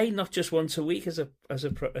every day, not just once a week as a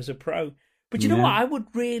pro. But you know what? I would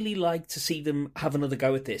really like to see them have another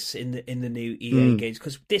go at this in the new EA games,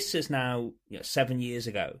 because this is now 7 years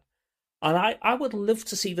ago. And I would love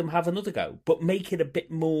to see them have another go, but make it a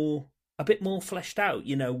bit more fleshed out,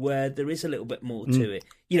 where there is a little bit more to it.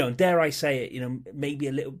 And dare I say it, maybe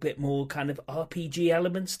a little bit more kind of RPG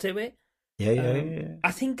elements to it. Yeah.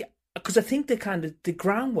 I think the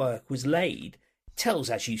groundwork was laid. Tells,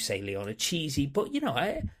 as you say, Leon, a cheesy but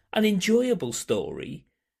an enjoyable story,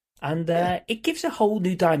 and it gives a whole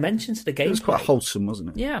new dimension to the game. It was quite wholesome,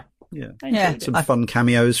 wasn't it? Yeah. Some fun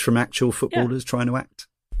cameos from actual footballers trying to act.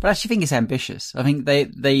 But I actually think it's ambitious. I think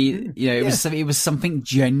it was something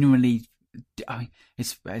genuinely. I mean,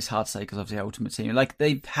 it's hard to say because obviously Ultimate Team, like,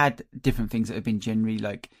 they've had different things that have been generally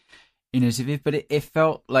like innovative, but it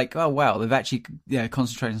felt like, oh wow, they've actually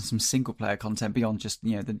concentrated on some single player content beyond just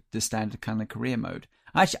the standard kind of career mode.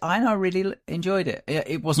 Actually, I really enjoyed it.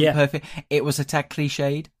 It wasn't perfect. It was a tad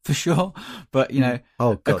cliched for sure, but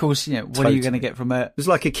of course, what are you going to get from it? It was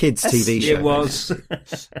like a kids' TV show. It was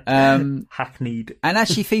hackneyed. And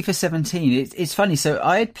actually, FIFA 17. It's funny. So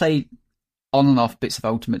I had played on and off bits of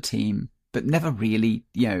Ultimate Team, but never really.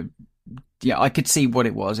 I could see what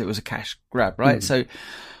it was. It was a cash grab, right? So.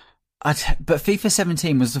 But FIFA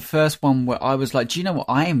 17 was the first one where I was like, do you know what?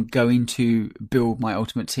 I am going to build my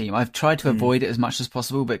Ultimate Team. I've tried to avoid it as much as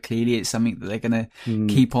possible, but clearly it's something that they're going to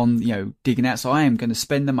keep on, digging out. So I am going to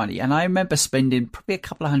spend the money. And I remember spending probably a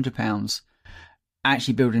couple of £100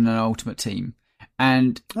 actually building an Ultimate Team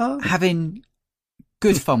and having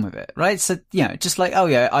good fun with it, right? So, just like,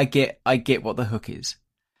 I get what the hook is.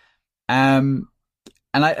 And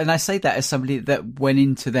I say that as somebody that went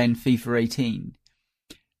into then FIFA 18.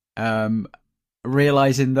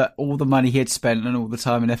 Realizing that all the money he had spent and all the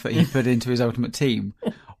time and effort he put into his Ultimate Team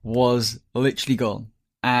was literally gone.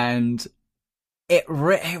 And it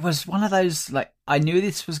was one of those, like, I knew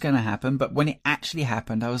this was going to happen, but when it actually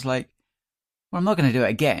happened, I was like, well, I'm not going to do it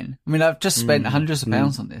again. I mean, I've just spent hundreds of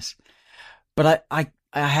pounds on this, but I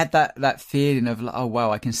had that feeling of, like, oh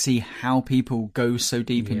wow, I can see how people go so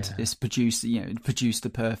deep into this, produce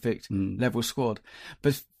the perfect level squad.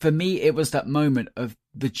 But for me, it was that moment of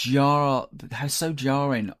how so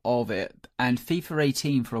jarring of it. And FIFA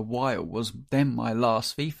 18 for a while was then my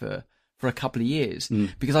last FIFA for a couple of years,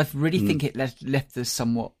 because I really think it left this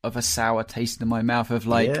somewhat of a sour taste in my mouth of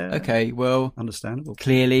like, okay, well, understandable.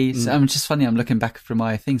 Clearly, so I'm just funny. I'm looking back from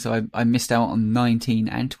my thing, so I missed out on 19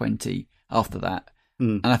 and 20 after that.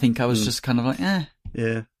 And I think I was just kind of like,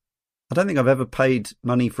 Yeah. I don't think I've ever paid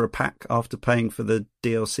money for a pack after paying for the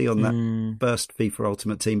DLC on that first FIFA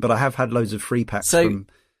Ultimate Team, but I have had loads of free packs from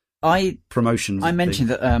promotions. I mentioned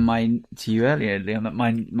that to you earlier, Leon, that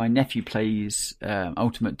my nephew plays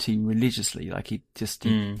Ultimate Team religiously. Like,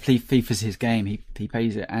 FIFA's his game. He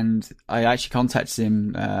pays it, and I actually contacted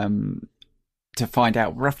him to find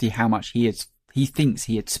out roughly how much he thinks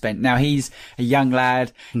he had spent. Now, he's a young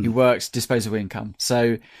lad who works disposable income.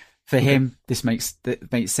 So for him, this makes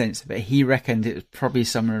sense. But he reckoned it was probably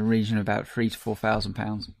somewhere in the region of about £3,000 to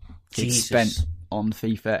 £4,000 he'd spent on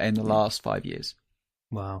FIFA in the last 5 years.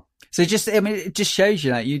 Wow. So it just shows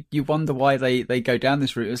you that you wonder why they go down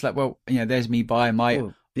this route. It's like, well, there's me buying my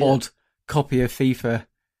odd copy of FIFA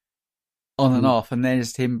on and off, and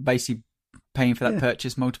there's him basically paying for that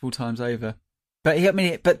purchase multiple times over.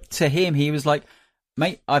 But but to him, he was like,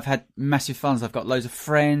 mate, I've had massive funds. I've got loads of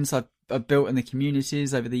friends. I've built in the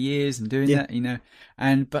communities over the years and doing that,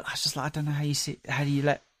 but I was just like, I don't know how do you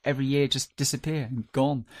let every year just disappear and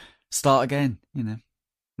gone, start again,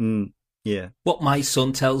 Yeah. What my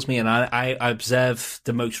son tells me, and I observe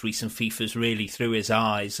the most recent FIFAs really through his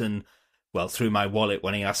eyes and, well, through my wallet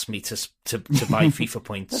when he asked me to buy FIFA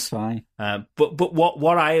points. That's fine. But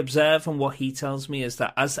what I observe and what he tells me is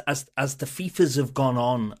that as the FIFAs have gone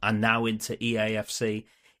on and now into EAFC,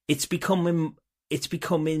 it's becoming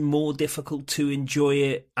more difficult to enjoy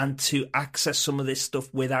it and to access some of this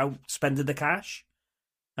stuff without spending the cash.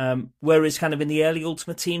 Whereas kind of in the early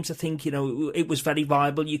Ultimate Teams, I think, it was very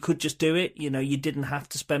viable. You could just do it. You didn't have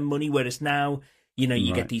to spend money. Whereas now,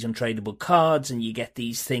 you get these untradeable cards and you get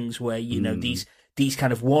these things where, these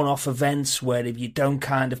kind of one-off events where if you don't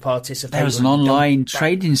kind of participate... There was an online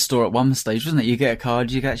trading store at one stage, wasn't it? You get a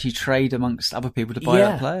card, you can actually trade amongst other people to buy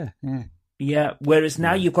that player. Yeah. Yeah, whereas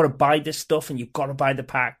now you've got to buy this stuff and you've got to buy the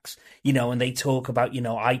packs, and they talk about,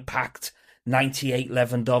 I packed 98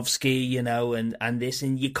 Lewandowski, and this,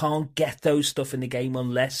 and you can't get those stuff in the game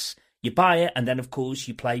unless you buy it. And then, of course,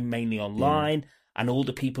 you play mainly online. and all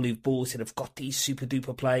the people who've bought it have got these super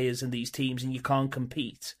duper players and these teams, and you can't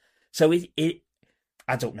compete. So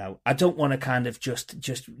I don't know. I don't want to kind of just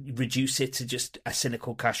reduce it to just a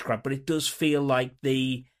cynical cash grab, but it does feel like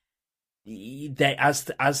as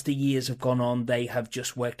the years have gone on, they have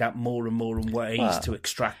just worked out more and more ways to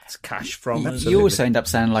extract cash from us. You also end up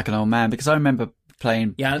sounding like an old man, because I remember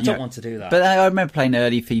playing. Yeah, I don't want to do that. But I remember playing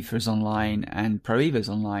early FIFAs online and Pro Evas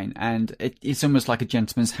online, and it's almost like a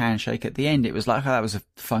gentleman's handshake at the end. It was like, oh, that was a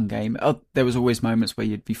fun game. Oh, there was always moments where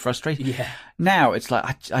you'd be frustrated. Yeah. Now it's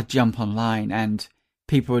like I jump online and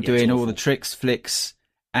people are doing all the tricks, flicks,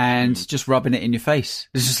 and just rubbing it in your face.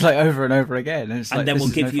 It's just like over and over again. And, it's like, then we'll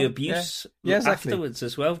give you abuse afterwards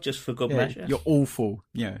as well, just for good measure. You're awful.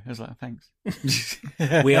 Yeah, I was like, thanks.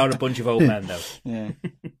 We are a bunch of old men, though. Yeah.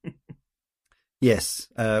 Yes,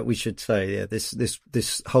 we should say,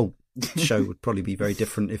 this whole show would probably be very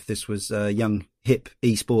different if this was young, hip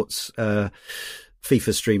esports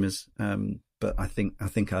FIFA streamers. But I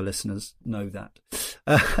think our listeners know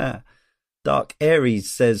that. Dark Aries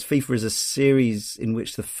says FIFA is a series in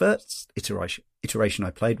which the first iteration I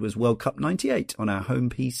played was World Cup 98 on our home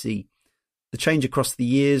PC. The change across the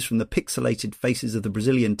years from the pixelated faces of the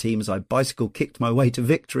Brazilian team as I bicycle kicked my way to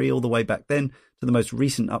victory all the way back then to the most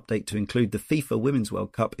recent update to include the FIFA Women's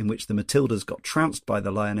World Cup in which the Matildas got trounced by the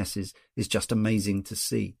Lionesses is just amazing to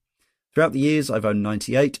see. Throughout the years, I've owned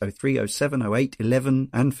 98, 03, 07, 08, 11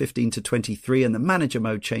 and 15 to 23, and the manager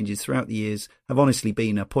mode changes throughout the years have honestly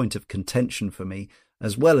been a point of contention for me,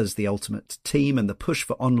 as well as the ultimate team and the push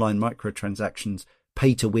for online microtransactions.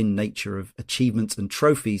 Pay-to-win nature of achievements and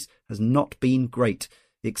trophies has not been great,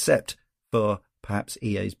 except for perhaps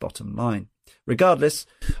EA's bottom line. Regardless,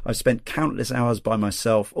 I've spent countless hours by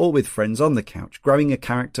myself or with friends on the couch, growing a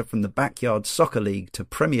character from the backyard soccer league to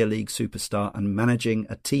Premier League superstar and managing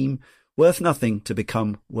a team worth nothing to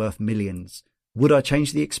become worth millions. Would I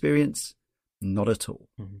change the experience? Not at all.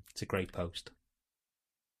 It's a great post.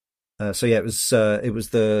 It was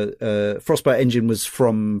the Frostbite engine was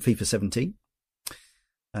from FIFA 17.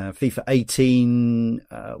 FIFA 18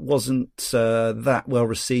 wasn't that well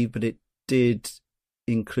received, but it did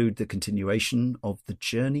include the continuation of the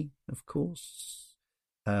journey, of course.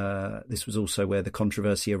 This was also where the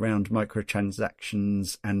controversy around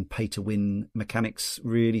microtransactions and pay-to-win mechanics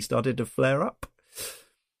really started to flare up.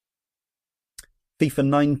 FIFA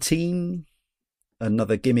 19,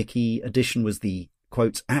 another gimmicky addition was the,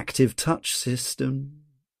 quote, active touch system.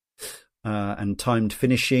 And timed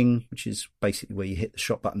finishing, which is basically where you hit the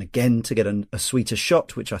shot button again to get a sweeter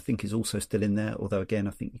shot, which I think is also still in there. Although, again,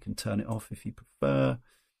 I think you can turn it off if you prefer.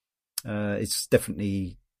 It's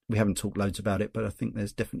definitely, we haven't talked loads about it, but I think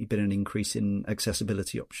there's definitely been an increase in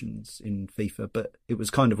accessibility options in FIFA. But it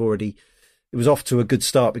was kind of already, it was off to a good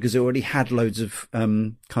start because it already had loads of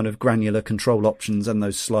kind of granular control options and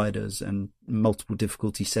those sliders and multiple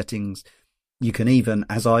difficulty settings. You can even,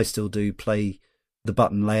 as I still do, play the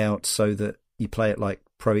button layout so that you play it like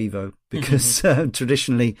Pro Evo, because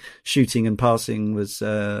traditionally shooting and passing was,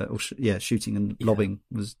 shooting and lobbing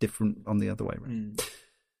was different on the other way around.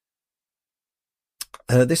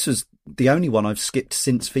 This was the only one I've skipped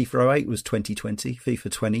since FIFA 08 was 2020,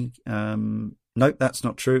 FIFA 20. Nope, that's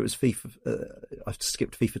not true. It was FIFA. I've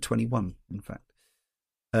skipped FIFA 21, in fact.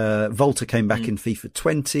 Volta came back in FIFA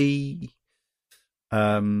 20,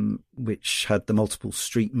 which had the multiple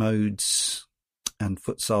street modes and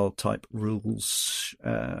futsal type rules.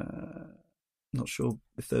 Not sure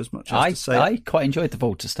if there's much else to say. I quite enjoyed the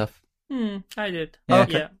Volta stuff. I did. Yeah.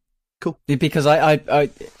 Yeah. Cool. Because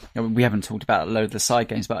we haven't talked about a load of the side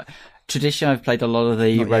games, but traditionally I've played a lot of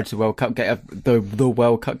the Road to World Cup the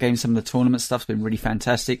World Cup games. Some of the tournament stuff's been really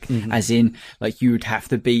fantastic. As in, like, you would have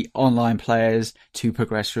to beat online players to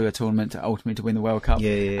progress through a tournament to ultimately to win the World Cup.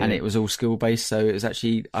 And it was all skill based, so it was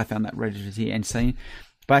actually, I found that relatively entertaining.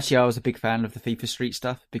 But actually, I was a big fan of the FIFA Street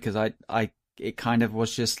stuff because it kind of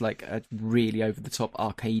was just like a really over the top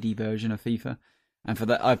arcadey version of FIFA. And for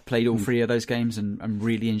that, I've played all three of those games and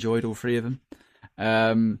really enjoyed all three of them.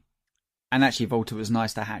 And actually, Volta was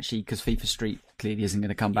nice to actually, because FIFA Street clearly isn't going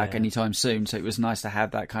to come back anytime soon. So it was nice to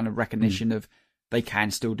have that kind of recognition of they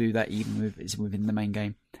can still do that even if it's within the main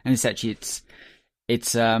game. And it's actually,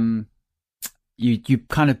 you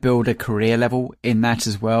kind of build a career level in that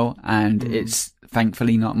as well. And it's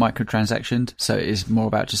thankfully not microtransactioned. So it is more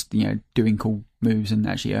about just, doing cool moves and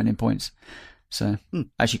actually earning points. So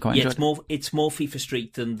actually quite enjoyed it. It's more FIFA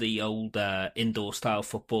Street than the old indoor style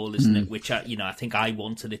football, isn't it? Which I think I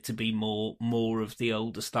wanted it to be more of the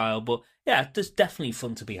older style. But yeah, there's definitely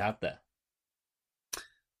fun to be had there.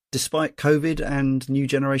 Despite COVID and new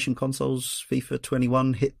generation consoles, FIFA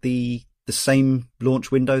 21 hit the same launch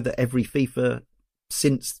window that every FIFA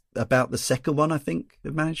since about the second one, I think,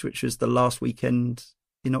 I've managed, which was the last weekend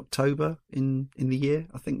in October in the year.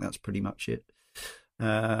 I think that's pretty much it.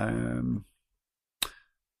 That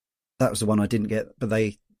was the one I didn't get, but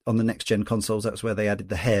on the next gen consoles, that's where they added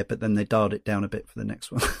the hair, but then they dialed it down a bit for the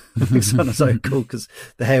next one. It's not so cool because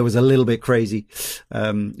the hair was a little bit crazy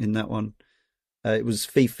in that one. It was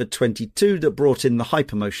FIFA 22 that brought in the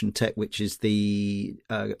hypermotion tech, which is the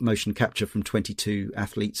motion capture from 22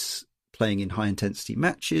 athletes playing in high intensity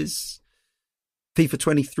matches. FIFA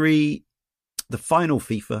 23, the final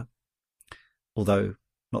FIFA, although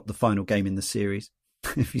not the final game in the series,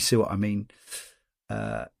 if you see what I mean.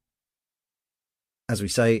 As we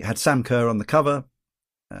say, had Sam Kerr on the cover.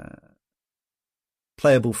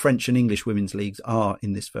 Playable French and English women's leagues are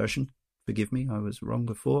in this version. Forgive me, I was wrong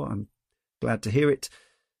before. I'm glad to hear it.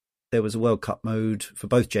 There was a World Cup mode for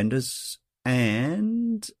both genders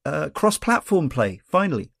and cross-platform play,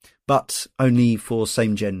 finally, but only for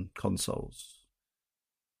same-gen consoles.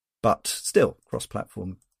 But still,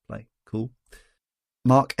 cross-platform play. Cool.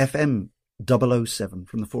 Mark FM 007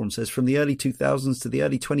 from the forum says, from the early 2000s to the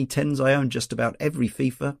early 2010s, I owned just about every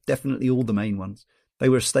FIFA, definitely all the main ones. They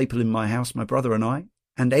were a staple in my house, my brother and I,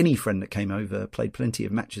 and any friend that came over, played plenty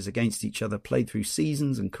of matches against each other, played through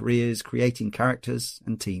seasons and careers, creating characters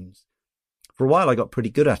and teams. For a while I got pretty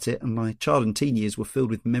good at it, and my child and teen years were filled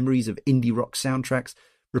with memories of indie rock soundtracks,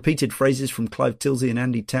 repeated phrases from Clive Tilsey and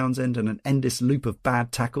Andy Townsend, and an endless loop of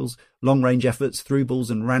bad tackles, long-range efforts, through balls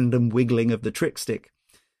and random wiggling of the trick stick.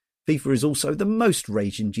 FIFA is also the most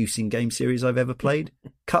rage-inducing game series I've ever played.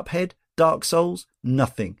 Cuphead, Dark Souls,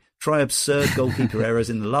 nothing. Try absurd goalkeeper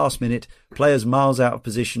errors in the last minute, players miles out of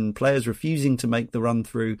position, players refusing to make the run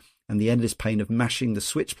through, and the endless pain of mashing the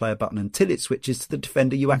switch player button until it switches to the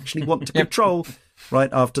defender you actually want to control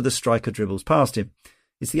right after the striker dribbles past him.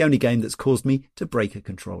 It's the only game that's caused me to break a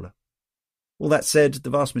controller. All that said,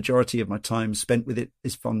 the vast majority of my time spent with it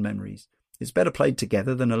is fond memories. It's better played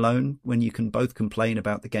together than alone when you can both complain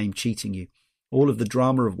about the game cheating you. All of the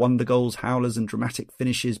drama of wonder goals, howlers and dramatic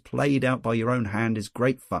finishes played out by your own hand is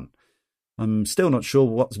great fun. I'm still not sure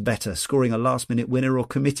what's better, scoring a last-minute winner or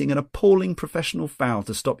committing an appalling professional foul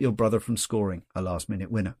to stop your brother from scoring a last-minute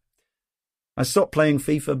winner. I stopped playing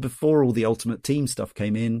FIFA before all the Ultimate Team stuff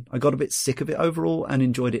came in. I got a bit sick of it overall and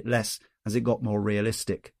enjoyed it less as it got more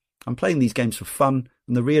realistic. I'm playing these games for fun,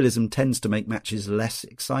 and the realism tends to make matches less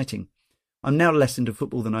exciting. I'm now less into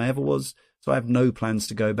football than I ever was, so I have no plans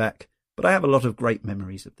to go back, but I have a lot of great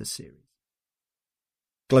memories of the series.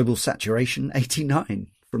 Global Saturation 89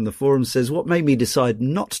 from the forum says, what made me decide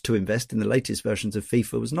not to invest in the latest versions of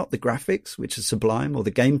FIFA was not the graphics, which are sublime, or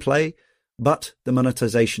the gameplay, but the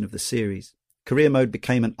monetization of the series. Career mode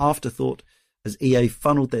became an afterthought as EA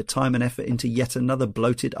funneled their time and effort into yet another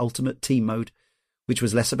bloated Ultimate Team mode, which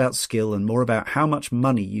was less about skill and more about how much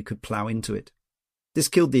money you could plough into it. This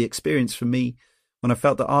killed the experience for me when I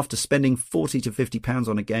felt that after spending £40 to £50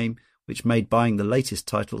 on a game, which made buying the latest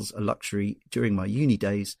titles a luxury during my uni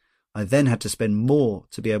days, I then had to spend more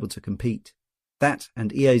to be able to compete. That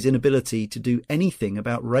and EA's inability to do anything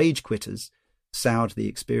about rage quitters soured the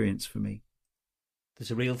experience for me.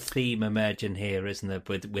 There's a real theme emerging here, isn't there,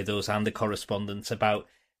 with us and the correspondence about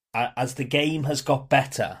as the game has got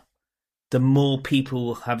better, the more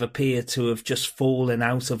people have appeared to have just fallen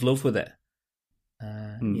out of love with it.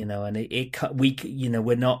 You know, and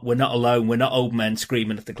we're not alone. We're not old men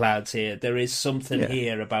screaming at the clouds here. There is something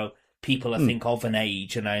here about people, I think, of an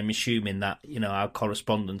age, and I'm assuming that, you know, our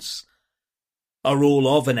correspondents are all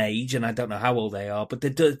of an age, and I don't know how old they are, but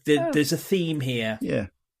there's a theme here,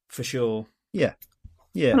 for sure. Yeah.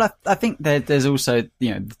 Well, I think there's also,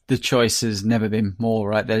 you know, the choice has never been more,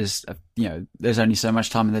 right? There's only so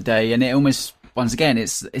much time in the day, and it almost, once again,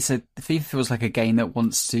 FIFA feels like a game that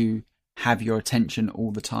wants to have your attention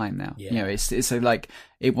all the time now. You know,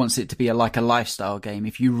 it wants it to be like a lifestyle game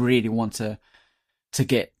if you really want to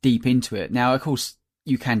get deep into it. Now, of course,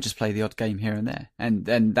 you can just play the odd game here and there,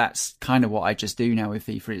 and that's kind of what I just do now with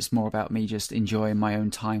FIFA. It's more about me just enjoying my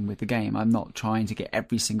own time with the game. I'm not trying to get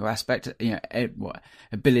every single aspect, you know,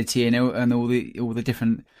 ability and all the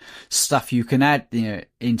different stuff you can add, you know,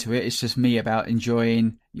 into it. It's just me about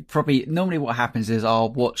enjoying. Normally what happens is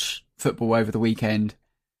I'll watch football over the weekend,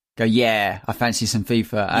 go, I fancy some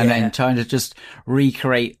FIFA, and then trying to just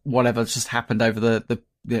recreate whatever just happened over the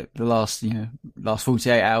last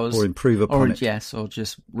 48 hours, or improve upon it. Yes, or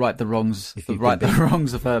just right the wrongs of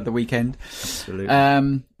the weekend. Absolutely.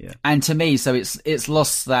 And to me, so it's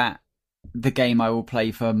lost that the game I will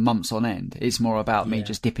play for months on end. It's more about me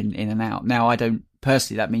just dipping in and out. Now, I don't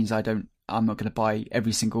personally. That means I'm not going to buy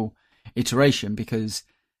every single iteration, because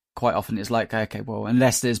quite often it's like, okay, well,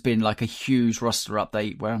 unless there's been like a huge roster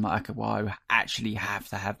update where I'm like, okay, well, I actually have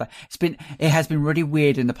to have that. It has been really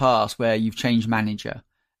weird in the past where you've changed manager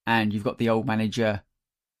and you've got the old manager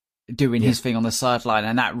doing his thing on the sideline,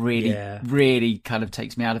 and that really kind of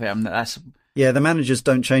takes me out of it. I mean, the managers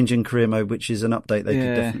don't change in career mode, which is an update they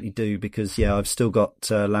could definitely do, because I've still got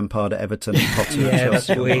Lampard at Everton and Potter at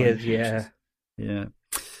Chelsea. That's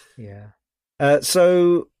weird.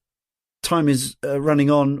 So time is running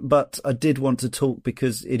on, but I did want to talk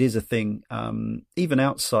because it is a thing, even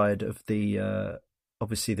outside of the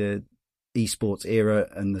obviously the esports era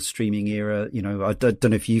and the streaming era. I don't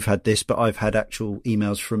know if you've had this, but I've had actual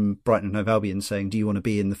emails from Brighton and Hove Albion saying, do you want to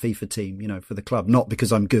be in the FIFA team, for the club? Not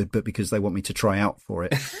because I'm good, but because they want me to try out for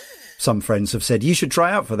it. Some friends have said, you should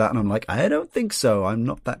try out for that. And I'm like, I don't think so. I'm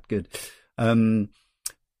not that good.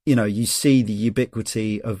 You see the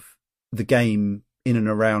ubiquity of the game in and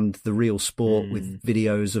around the real sport with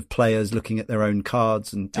videos of players looking at their own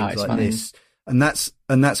cards and things like this. And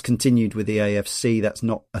that's continued with the AFC. That's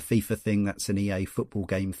not a FIFA thing. That's an EA football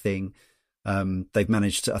game thing. They've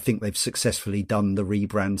managed to, I think they've successfully done the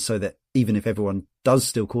rebrand so that even if everyone does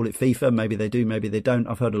still call it FIFA, maybe they do, maybe they don't.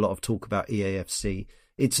 I've heard a lot of talk about EAFC.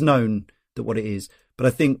 It's known that what it is, but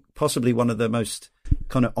I think possibly one of the most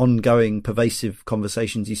kind of ongoing pervasive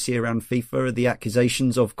conversations you see around FIFA are the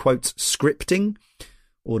accusations of, quote, scripting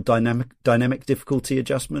or dynamic difficulty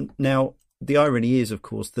adjustment. Now, the irony is, of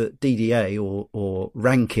course, that DDA or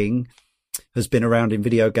ranking has been around in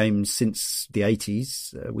video games since the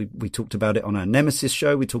 80s. We talked about it on our Nemesis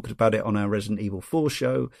show. We talked about it on our Resident Evil 4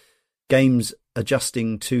 show. Games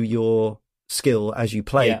adjusting to your skill as you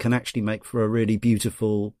play can actually make for a really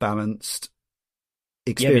beautiful, balanced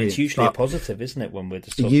experience. Yeah, it's usually a positive, isn't it, when we're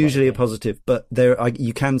just usually a positive, but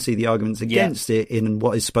you can see the arguments against it in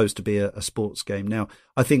what is supposed to be a sports game. Now,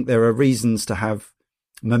 I think there are reasons to have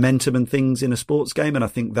momentum and things in a sports game, and I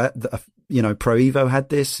think that Pro Evo had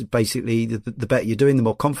this. Basically, the better you're doing, the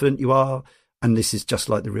more confident you are, and this is just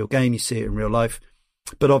like the real game. You see it in real life,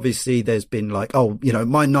 but obviously there's been like,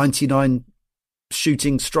 my 99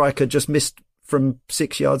 shooting striker just missed from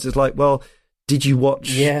 6 yards. It's like, well, did you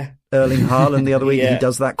watch Erling Haaland the other week? He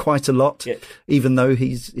does that quite a lot, even though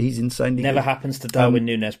he's insanely never good. Happens to Darwin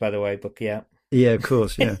Núñez, by the way, but of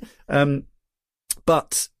course,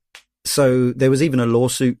 but so there was even a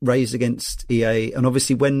lawsuit raised against EA, and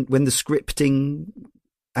obviously when the scripting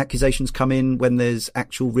accusations come in, when there's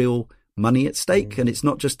actual real money at stake, and it's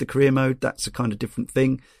not just the career mode, that's a kind of different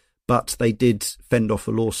thing. But they did fend off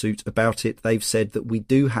a lawsuit about it. They've said that we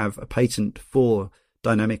do have a patent for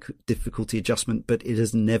dynamic difficulty adjustment, but it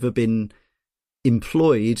has never been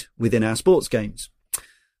employed within our sports games.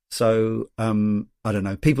 So, I don't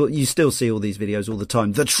know. You still see all these videos all the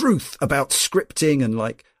time. The truth about scripting and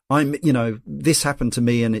like, this happened to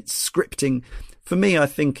me and it's scripting. For me, I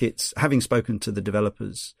think it's, having spoken to the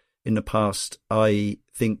developers in the past, I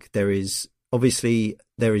think there is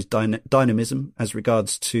dynamism as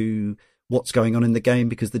regards to what's going on in the game,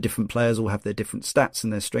 because the different players all have their different stats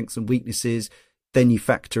and their strengths and weaknesses. Then you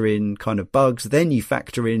factor in kind of bugs. Then you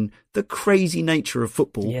factor in the crazy nature of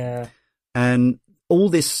football. Yeah. And all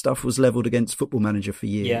this stuff was leveled against Football Manager for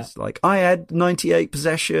years. Yeah. Like, I had 98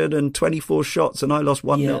 possession and 24 shots and I lost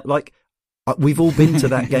 1-0. Like, we've all been to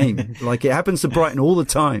that game. Like, it happens to Brighton all the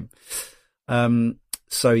time.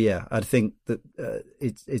 So yeah, I think that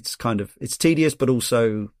it's kind of, it's tedious, but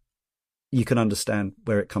also you can understand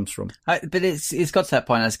where it comes from. But it's got to that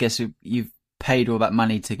point, I guess, you've paid all that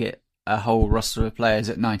money to get a whole roster of players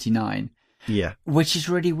at 99. Yeah. Which is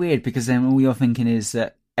really weird, because then all you're thinking is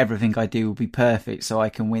that everything I do will be perfect so I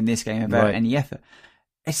can win this game without any effort.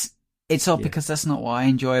 It's odd because that's not what I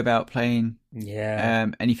enjoy about playing. Yeah.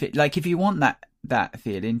 Anything. Like, if you want that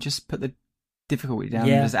feeling, just put the difficulty down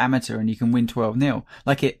as amateur and you can win 12-0.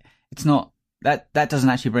 Like, it's not, that doesn't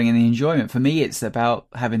actually bring any enjoyment. For me, it's about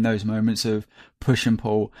having those moments of push and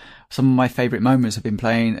pull. Some of my favourite moments have been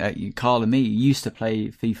playing, Carl and me used to play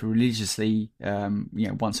FIFA religiously,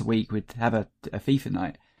 once a week we'd have a FIFA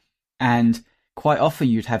night. And quite often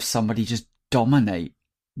you'd have somebody just dominate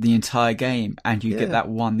the entire game and you get that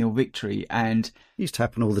 1-0 victory. And it used to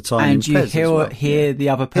happen all the time. And you hear the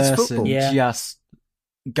other person just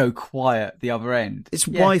go quiet the other end. It's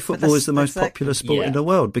why football is the most popular sport in the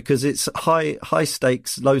world, because it's high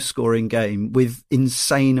stakes, low scoring game with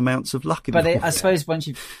insane amounts of luck involved. But I suppose once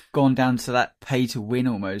you've gone down to that pay to win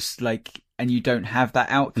almost, like, and you don't have that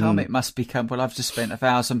outcome, it must become, well, I've just spent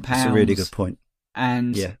 £1,000. That's a really good point.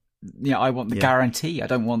 And I want the guarantee. I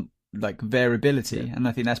don't want like variability. And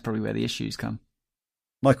I think that's probably where the issues come.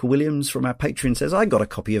 Michael Williams from our Patreon says, I got a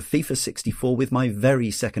copy of FIFA 64 with my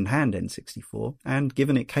very second-hand N64, and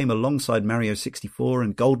given it came alongside Mario 64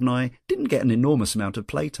 and GoldenEye, didn't get an enormous amount of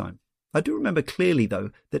playtime. I do remember clearly,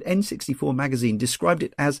 though, that N64 magazine described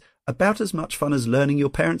it as about as much fun as learning your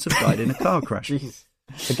parents have died in a car crash.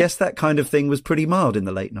 I guess that kind of thing was pretty mild in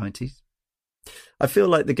the late 90s. I feel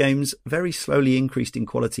like the games very slowly increased in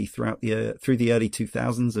quality through the early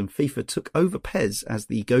 2000s, and FIFA took over PES as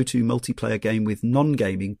the go-to multiplayer game with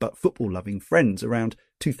non-gaming but football-loving friends around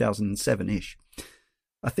 2007-ish.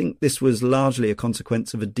 I think this was largely a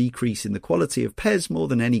consequence of a decrease in the quality of PES more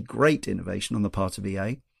than any great innovation on the part of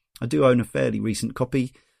EA. I do own a fairly recent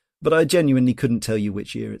copy, but I genuinely couldn't tell you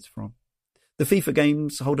which year it's from. The FIFA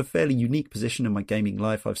games hold a fairly unique position in my gaming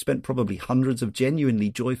life. I've spent probably hundreds of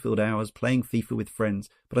genuinely joy-filled hours playing FIFA with friends,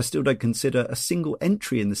 but I still don't consider a single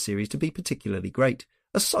entry in the series to be particularly great.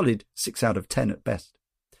 A solid 6 out of 10 at best.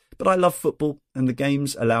 But I love football, and the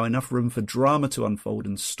games allow enough room for drama to unfold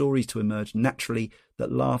and stories to emerge naturally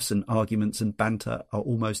that laughs and arguments and banter are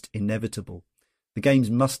almost inevitable. The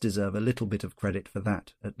games must deserve a little bit of credit for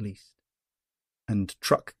that, at least. And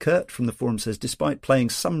Truck Kurt from the forum says, despite playing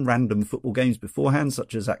some random football games beforehand,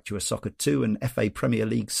 such as Actua Soccer 2 and FA Premier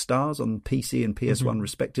League Stars on PC and PS1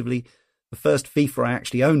 respectively, the first FIFA I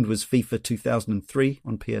actually owned was FIFA 2003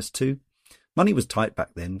 on PS2. Money was tight back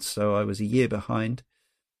then, so I was a year behind.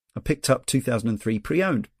 I picked up 2003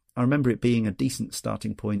 pre-owned. I remember it being a decent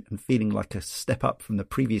starting point and feeling like a step up from the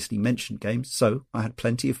previously mentioned games, so I had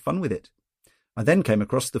plenty of fun with it. I then came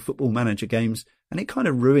across the Football Manager games, and it kind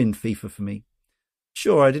of ruined FIFA for me.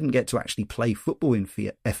 Sure, I didn't get to actually play football in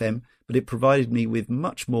FM, but it provided me with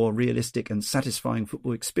much more realistic and satisfying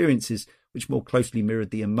football experiences, which more closely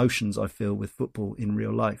mirrored the emotions I feel with football in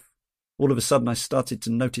real life. All of a sudden, I started to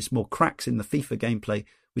notice more cracks in the FIFA gameplay,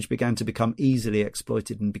 which began to become easily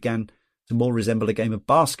exploited and began to more resemble a game of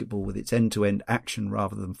basketball with its end-to-end action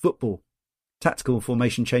rather than football. Tactical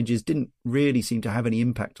formation changes didn't really seem to have any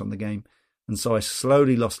impact on the game, and so I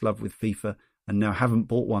slowly lost love with FIFA and now haven't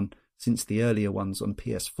bought one since the earlier ones on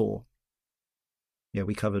PS4. Yeah,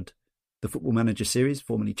 we covered the Football Manager series,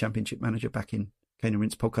 formerly Championship Manager, back in Cane and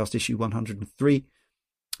Rinse podcast issue 103.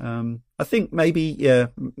 I think maybe, yeah,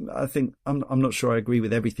 I'm not sure I agree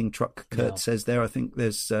with everything Truck Kurt says there. I think there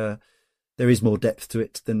is more depth to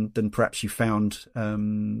it than perhaps you found,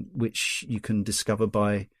 which you can discover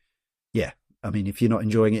by, yeah, I mean, if you're not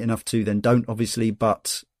enjoying it enough to, then don't, obviously,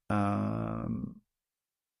 but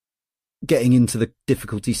getting into the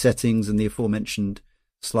difficulty settings and the aforementioned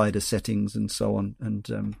slider settings and so on.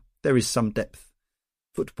 And there is some depth,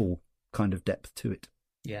 football kind of depth to it.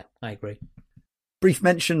 Yeah, I agree. Brief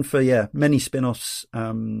mention for, many spin-offs.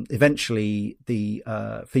 Eventually, the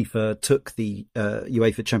FIFA took the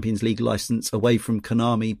UEFA Champions League license away from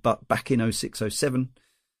Konami, but back in 06-07,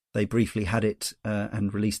 they briefly had it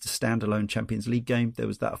and released a standalone Champions League game. There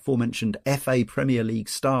was that aforementioned FA Premier League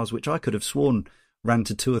Stars, which I could have sworn ran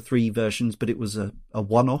to 2 or 3 versions, but it was a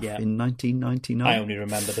one-off in 1999. I only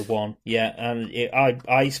remember the one, and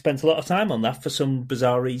I spent a lot of time on that for some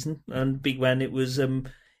bizarre reason, and big when it was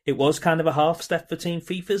kind of a half step between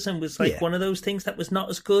FIFAs and was like one of those things that was not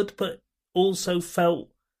as good, but also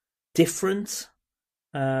felt different.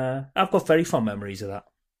 I've got very fond memories of that.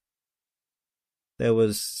 There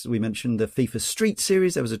was, we mentioned the FIFA Street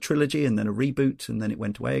series. There was a trilogy and then a reboot, and then it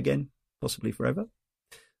went away again, possibly forever.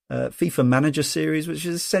 FIFA Manager series, which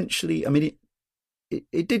is essentially, I mean,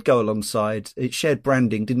 it did go alongside. It shared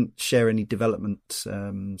branding, didn't share any development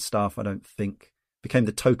staff, I don't think. Became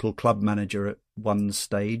the Total Club Manager at one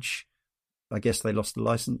stage. I guess they lost the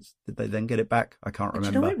license. Did they then get it back? I can't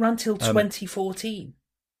remember. Do you know it ran till 2014?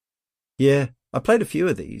 Yeah, I played a few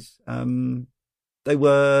of these. They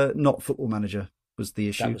were not Football Manager was the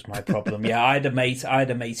issue. That was my problem. Yeah, I had a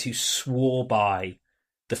mate who swore by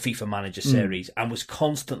the FIFA Manager series and was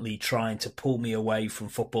constantly trying to pull me away from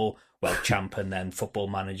football. Well, Champ and then Football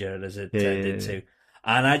Manager as it turned into.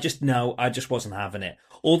 And I just wasn't having it.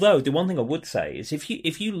 Although the one thing I would say is if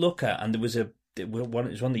you look at, and it was one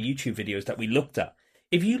of the YouTube videos that we looked at,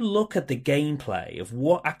 if you look at the gameplay of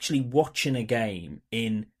what actually watching a game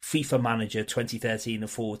in FIFA Manager 2013 or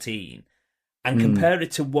 14 and compare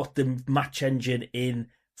it to what the match engine in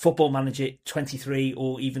Football Manager 23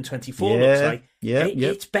 or even 24 looks like,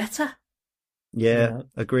 it's better. Yeah,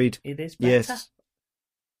 agreed. It is better. Yes.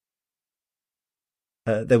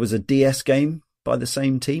 There was a DS game by the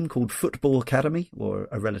same team called Football Academy, or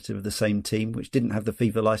a relative of the same team, which didn't have the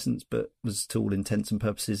FIFA license, but was to all intents and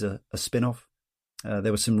purposes a spin-off.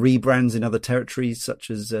 There were some rebrands in other territories, such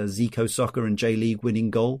as Zico Soccer and J-League Winning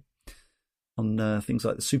Goal on things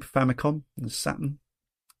like the Super Famicom and the Saturn.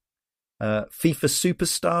 FIFA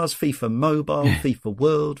Superstars, FIFA Mobile, FIFA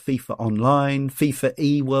World, FIFA Online, FIFA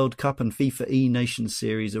E World Cup and FIFA E Nations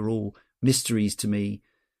Series are all mysteries to me.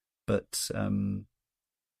 But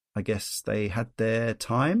I guess they had their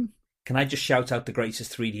time. Can I just shout out the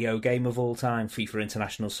greatest 3DO game of all time, FIFA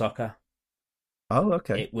International Soccer? Oh,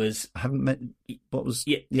 okay. It was. I haven't met. What was?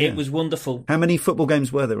 Yeah, it was wonderful. How many football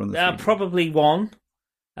games were there on the? 3DO? Probably one.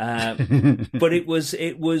 But it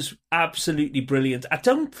was absolutely brilliant. I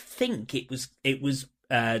don't think it was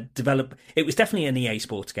developed. It was definitely an EA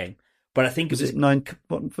Sports game, but I think it was nine.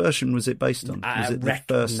 What version was it based on? Was it the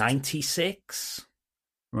first 96?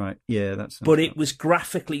 Right. Yeah, that's. But it was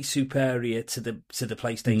graphically superior to the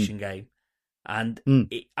PlayStation game, and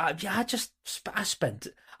I spent.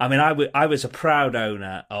 I mean, I was a proud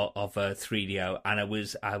owner of a 3DO, and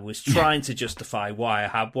I was trying to justify why I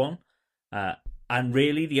had one. And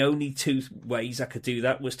really, the only two ways I could do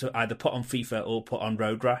that was to either put on FIFA or put on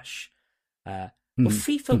Road Rash. But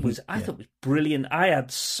FIFA I thought was brilliant. I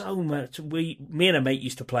had so much. Me and a mate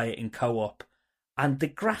used to play it in co-op, and the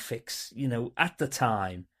graphics, at the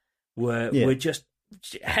time, were just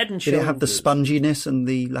head and shoulders. Did it have the sponginess and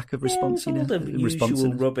the lack of responsiveness? All the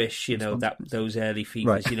usual rubbish, those early FIFAs.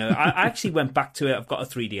 Right. I actually went back to it. I've got a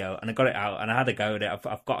 3DO, and I got it out, and I had a go at it.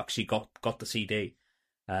 I've got the CD.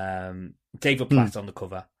 David Platt on the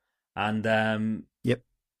cover, and yep,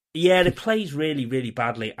 yeah, it plays really, really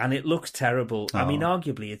badly, and it looks terrible. I mean,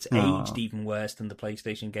 arguably, it's aged even worse than the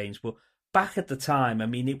PlayStation games. But back at the time, I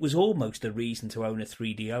mean, it was almost a reason to own a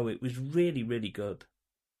 3DO. It was really, really good.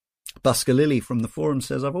 Busker Lily from the forum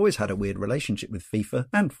says, I've always had a weird relationship with FIFA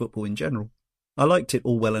and football in general. I liked it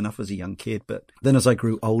all well enough as a young kid, but then as I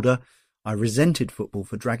grew older, I resented football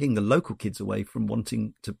for dragging the local kids away from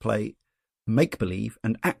wanting to play make-believe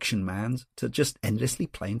and action mans to just endlessly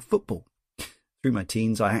playing football. Through my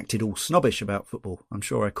teens, I acted all snobbish about football. I'm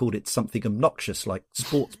sure I called it something obnoxious like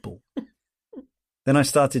sports ball. Then I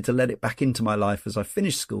started to let it back into my life as I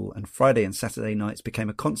finished school, and Friday and Saturday nights became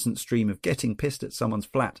a constant stream of getting pissed at someone's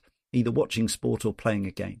flat, either watching sport or playing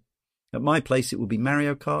a game. At my place, it would be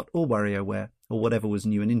Mario Kart or WarioWare or whatever was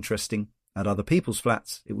new and interesting. At other people's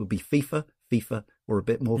flats, it would be FIFA, or a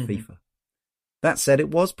bit more FIFA. That said, it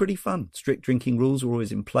was pretty fun. Strict drinking rules were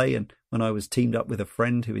always in play, and when I was teamed up with a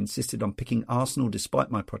friend who insisted on picking Arsenal despite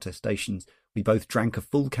my protestations, we both drank a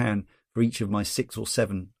full can for each of my 6 or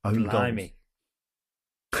 7 own goals.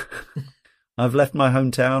 I've left my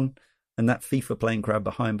hometown and that FIFA playing crowd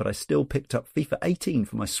behind, but I still picked up FIFA 18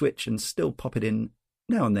 for my Switch and still pop it in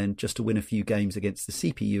now and then just to win a few games against the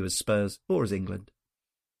CPU as Spurs or as England.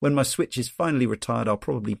 When my Switch is finally retired, I'll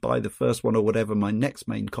probably buy the first one or whatever my next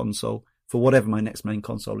main console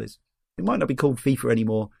is. It might not be called FIFA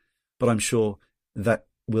anymore, but I'm sure that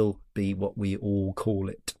will be what we all call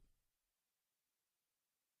it.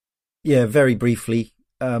 Yeah, very briefly.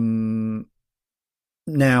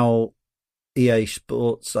 Now, EA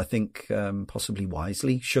Sports, I think, possibly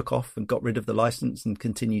wisely, shook off and got rid of the license and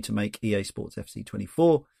continue to make EA Sports FC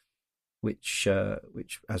 24, which,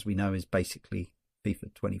 as we know, is basically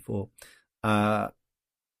FIFA 24.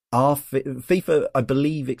 FIFA, I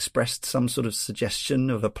believe, expressed some sort of suggestion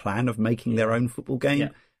of a plan of making their own football game. Yeah.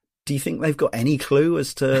 Do you think they've got any clue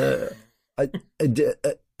as to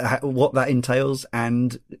what that entails,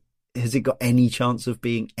 and has it got any chance of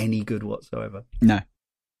being any good whatsoever? No.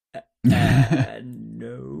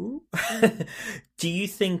 No. Do you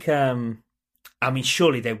think? I mean,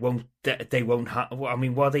 surely they won't. They won't. I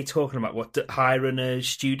mean, what are they talking about? What, hiring a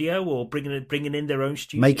studio or bringing in their own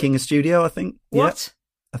studio? Making a studio, I think. What? Yeah.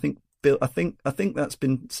 I think that's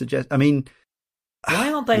been suggested. I mean,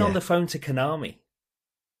 why aren't they on the phone to Konami?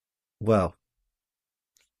 Well,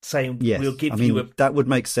 saying yes. We'll give you that would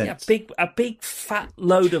make sense. Yeah, a big fat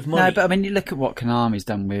load of money. No, but I mean, you look at what Konami's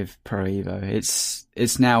done with Pro Evo.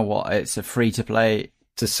 It's now it's a free to play.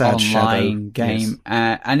 It's a sad online game,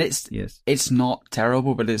 yes. And it's not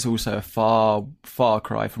terrible, but it's also a far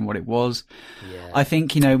cry from what it was. Yeah. I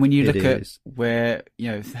think when you look at where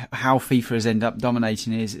how FIFA has ended up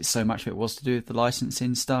dominating it's so much of it was to do with the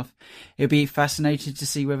licensing stuff. It'd be fascinating to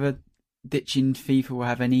see whether ditching FIFA will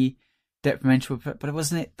have any detrimental, but it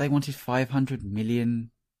wasn't it. They wanted 500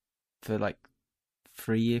 million for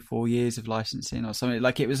 4 years of licensing or something.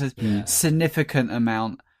 It was a significant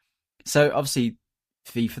amount. So obviously,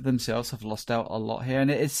 FIFA themselves have lost out a lot here, and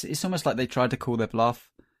it's almost like they tried to call their bluff,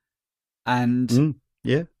 and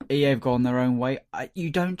EA have gone their own way. You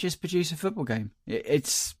don't just produce a football game.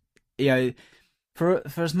 It's for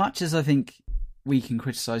as much as I think we can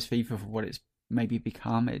criticize FIFA for what it's maybe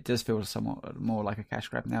become, it does feel somewhat more like a cash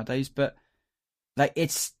grab nowadays. But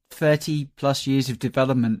it's 30+ years of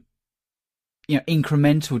development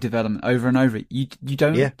incremental development over and over. You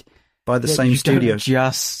don't by the same studio. Don't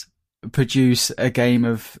just produce a game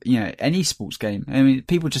of any sports game. I mean,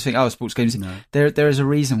 people just think, sports games. No. There is a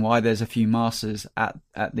reason why there's a few masters at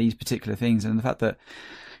these particular things, and the fact that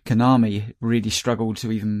Konami really struggled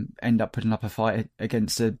to even end up putting up a fight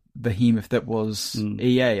against a behemoth that was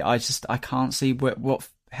EA. I can't see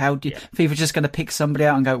FIFA just going to pick somebody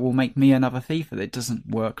out and go, well, make me another FIFA. It doesn't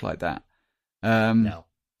work like that. No.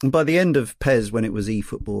 And by the end of PES, when it was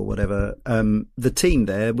eFootball or whatever, the team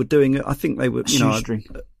there were doing it. I think they were,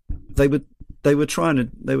 they were trying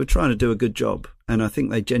to do a good job, and I think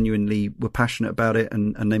they genuinely were passionate about it,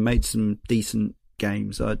 and they made some decent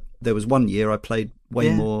games. There was one year I played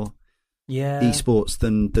way more esports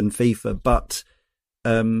than FIFA, but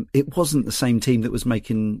it wasn't the same team that was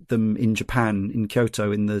making them in Japan, in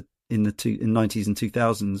Kyoto, in the 90s and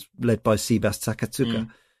 2000s, led by Seibas Takatsuka.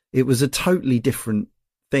 It was a totally different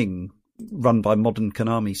thing run by modern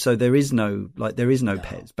Konami. So there is no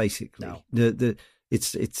PES basically. No.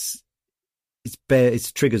 It's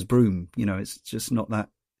Trigger's broom. It's just not that.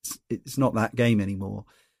 It's not that game anymore.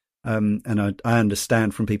 And I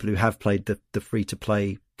understand from people who have played the free to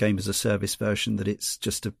play game as a service version that it's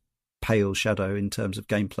just a pale shadow in terms of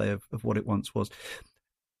gameplay of what it once was.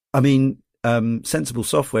 I mean, Sensible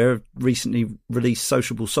Software recently released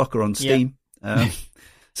Sociable Soccer on Steam. Yeah.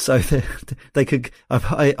 So they could.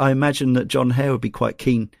 I imagine that John Hare would be quite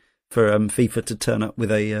keen for FIFA to turn up with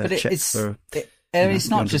a check for. It's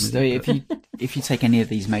not just if you take any of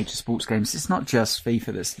these major sports games, it's not just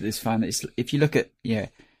FIFA that's fun. It's if you look at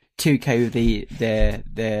 2K with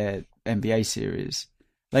their NBA series,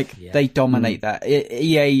 they dominate that.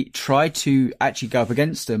 EA tried to actually go up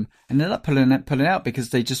against them and ended up pulling out because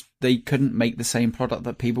they couldn't make the same product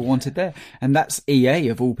that people wanted there, and that's EA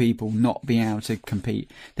of all people not being able to compete.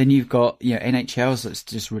 Then you've got NHLs that's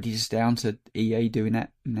just reduced down to EA doing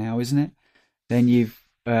that now, isn't it? Then you've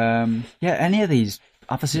any of these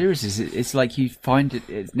other series, it's like you find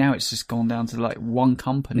it now. It's just gone down to like one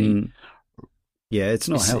company. Yeah, it's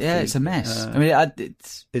not healthy. Yeah, it's a mess. I mean,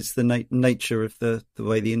 it's the nature of the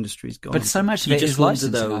way the industry's gone. But so much of it is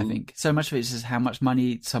licensing, I think. So much of it is how much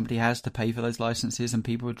money somebody has to pay for those licenses, and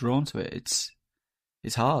people are drawn to it.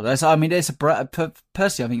 It's hard. Personally, I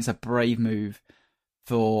think it's a brave move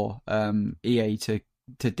for EA to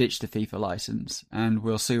ditch the FIFA license, and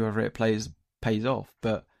we'll see whether it pays off.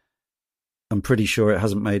 But I'm pretty sure it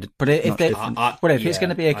hasn't made. But if it's going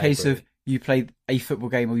to be a case of you play a football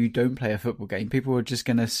game or you don't play a football game, people are just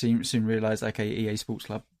going to soon realise, okay, EA Sports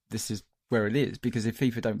Club, this is where it is. Because if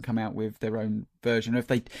FIFA don't come out with their own version, or if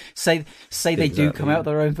they say they do come out with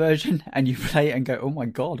their own version, and you play it and go, oh my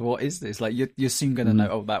god, what is this? Like you're soon going to know,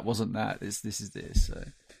 oh, that wasn't that. This is this. So.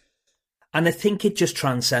 And I think it just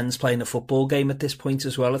transcends playing a football game at this point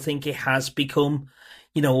as well. I think it has become,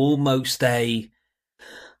 almost like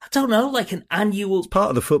an annual... It's part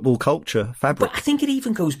of the football culture fabric. But I think it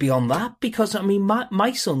even goes beyond that, because, I mean,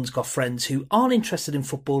 my son's got friends who aren't interested in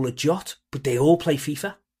football a jot, but they all play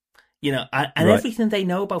FIFA. And everything they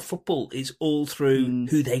know about football is all through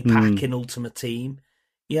who they pack in Ultimate Team.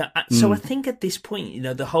 Yeah, so I think at this point,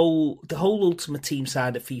 the whole Ultimate Team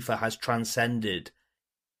side of FIFA has transcended,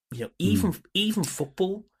 even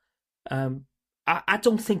football. I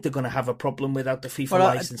don't think they're going to have a problem without the FIFA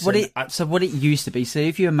licensing. What it used to be. So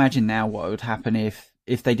if you imagine now what would happen if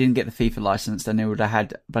they didn't get the FIFA license, then they would have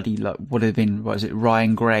had would have been, what is it,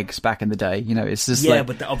 Ryan Greggs back in the day. It's just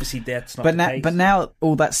but obviously that's not the case. But now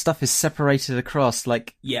all that stuff is separated across.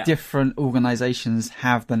 Different organisations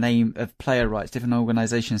have the name of player rights. Different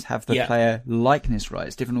organisations have the player likeness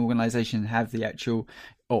rights. Different organisations have the actual,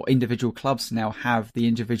 or individual clubs now have the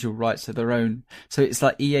individual rights to their own. So it's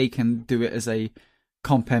like EA can do it as a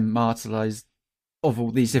compartmentalised of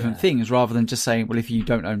all these different things, rather than just saying, well, if you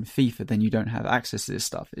don't own FIFA, then you don't have access to this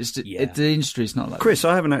stuff. It's just, the industry is not like Chris,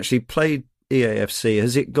 that. I haven't actually played EAFC.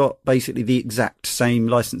 Has it got basically the exact same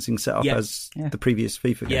licensing setup as the previous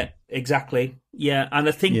FIFA game? Yeah, exactly. Yeah, and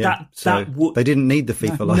I think they didn't need the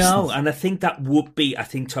FIFA license. No, and I think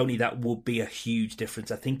Tony, that would be a huge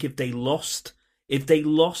difference. I think if they lost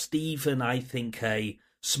even, I think, a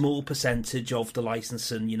small percentage of the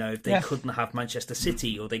licensing, if they couldn't have Manchester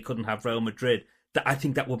City or they couldn't have Real Madrid, I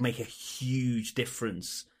think that would make a huge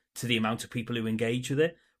difference to the amount of people who engage with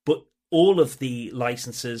it. But all of the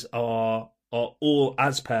licenses are all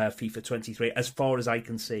as per FIFA 23, as far as I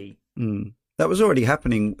can see. That was already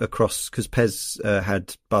happening across, because PES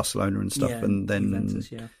had Barcelona and stuff, and then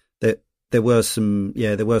Juventus, there were some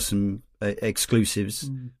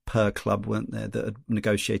exclusives per club, weren't there, that had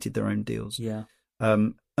negotiated their own deals. Yeah.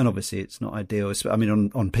 And obviously it's not ideal. I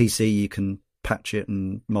mean, on PC you can patch it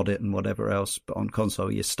and mod it and whatever else. But on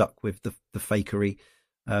console, you're stuck with the fakery.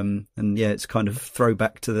 And yeah, it's kind of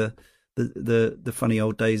throwback to the funny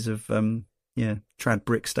old days of Trad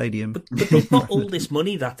Brick Stadium. But they've got all this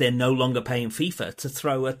money that they're no longer paying FIFA to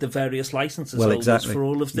throw at the various licenses holders for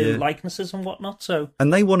all of the likenesses and whatnot.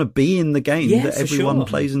 And they want to be in the game that everyone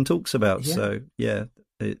plays and talks about. Yeah. So yeah,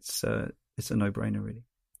 it's a no-brainer really.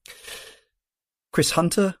 Chris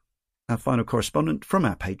Hunter, our final correspondent from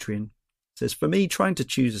our Patreon, says, for me, trying to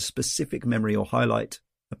choose a specific memory or highlight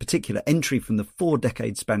a particular entry from the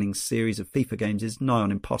 4-decade-spanning series of FIFA games is nigh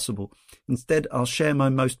on impossible. Instead, I'll share my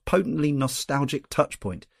most potently nostalgic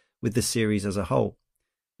touchpoint with the series as a whole.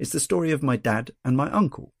 It's the story of my dad and my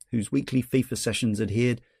uncle, whose weekly FIFA sessions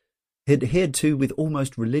adhered to with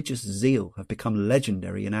almost religious zeal have become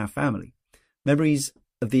legendary in our family. Memories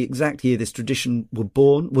of the exact year this tradition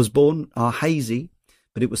was born are hazy,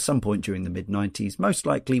 but it was some point during the mid-90s, most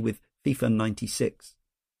likely with FIFA 96.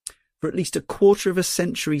 For at least a quarter of a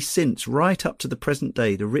century since, right up to the present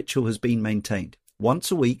day, the ritual has been maintained.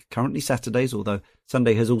 Once a week, currently Saturdays, although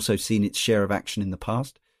Sunday has also seen its share of action in the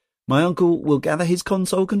past, my uncle will gather his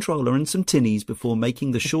console controller and some tinnies before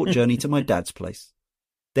making the short journey to my dad's place.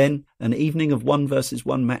 Then, an evening of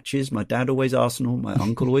 1-versus-1 matches, my dad always Arsenal, my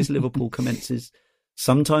uncle always Liverpool commences,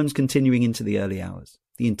 sometimes continuing into the early hours.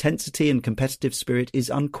 The intensity and competitive spirit is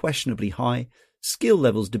unquestionably high, skill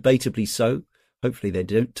levels debatably so. Hopefully they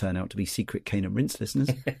don't turn out to be secret Cane and Rinse listeners.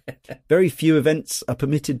 Very few events are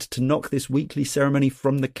permitted to knock this weekly ceremony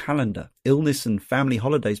from the calendar. Illness and family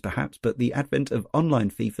holidays perhaps, but the advent of online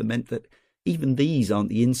FIFA meant that even these aren't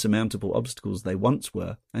the insurmountable obstacles they once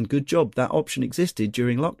were, and good job that option existed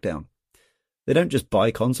during lockdown. They don't just buy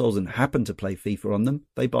consoles and happen to play FIFA on them,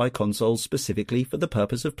 they buy consoles specifically for the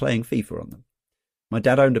purpose of playing FIFA on them. My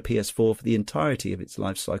dad owned a PS4 for the entirety of its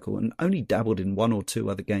life cycle and only dabbled in 1 or 2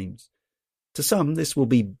 other games. To some, this will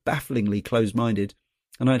be bafflingly close-minded,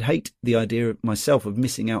 and I'd hate the idea myself of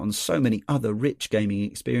missing out on so many other rich gaming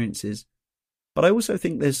experiences. But I also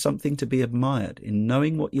think there's something to be admired in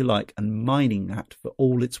knowing what you like and mining that for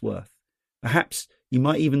all it's worth. Perhaps you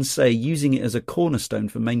might even say using it as a cornerstone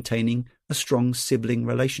for maintaining a strong sibling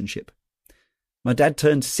relationship. My dad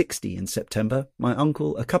turned 60 in September, my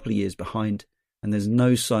uncle a couple of years behind, and there's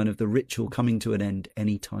no sign of the ritual coming to an end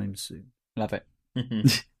anytime soon. Love it.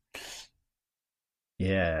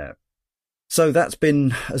 Yeah. So that's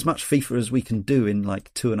been as much FIFA as we can do in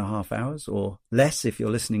like 2.5 hours or less if you're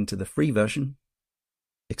listening to the free version,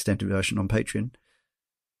 extended version on Patreon.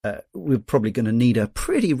 We're probably going to need a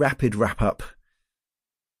pretty rapid wrap up,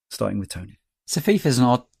 starting with Tony. So FIFA's an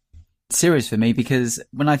odd series for me because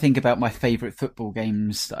when I think about my favourite football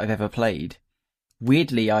games that I've ever played,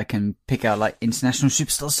 weirdly I can pick out like International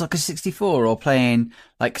Superstar Soccer 64 or playing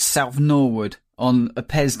like South Norwood on a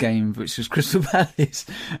PES game, which was Crystal Palace.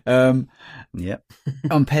 On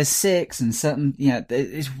PES 6 and certain,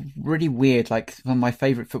 it's really weird. Like some of my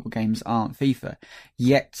favourite football games aren't FIFA.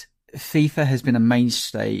 Yet FIFA has been a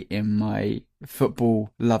mainstay in my football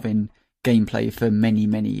loving gameplay for many,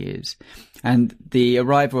 many years. And the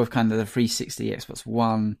arrival of kind of the 360 Xbox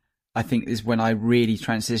One, I think, is when I really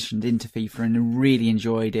transitioned into FIFA and really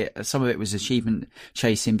enjoyed it. Some of it was achievement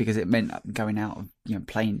chasing because it meant going out and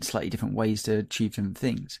playing slightly different ways to achieve different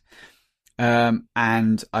things.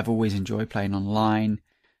 And I've always enjoyed playing online.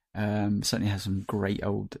 Certainly has some great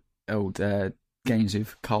old games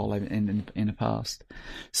with Carl in the past.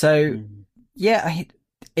 So yeah,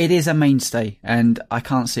 it is a mainstay, and I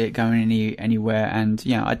can't see it going anywhere. And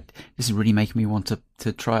this is really making me want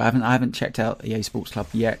to try. I haven't checked out EA Sports Club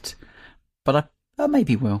yet, but I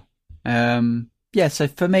maybe will. So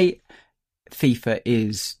for me, FIFA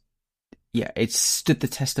is, it's stood the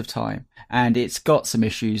test of time, and it's got some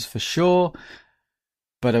issues for sure,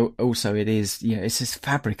 but also it is, it's this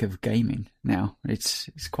fabric of gaming now. It's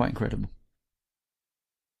quite incredible.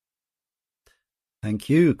 Thank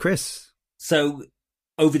you, Chris. So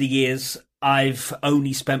over the years, I've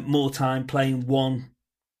only spent more time playing one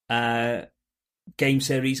game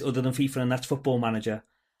series other than FIFA, and that's Football Manager.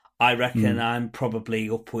 I reckon I'm probably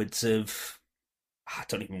upwards of, I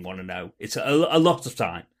don't even want to know. It's a lot of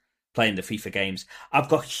time playing the FIFA games. I've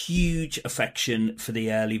got huge affection for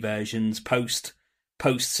the early versions, post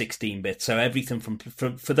 16-bit. So everything from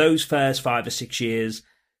for those first 5 or 6 years,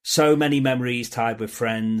 so many memories tied with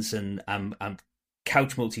friends and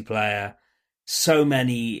couch multiplayer. So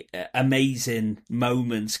many amazing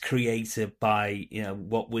moments created by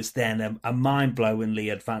what was then a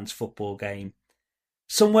mind-blowingly advanced football game.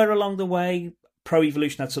 Somewhere along the way, Pro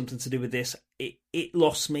Evolution had something to do with this. It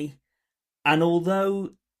lost me, and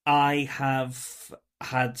although I have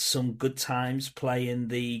had some good times playing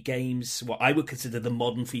the games, what I would consider the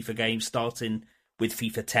modern FIFA games, starting with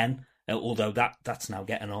FIFA 10, although that's now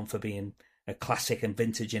getting on for being a classic and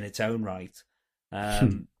vintage in its own right.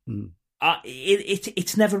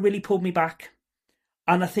 It's never really pulled me back.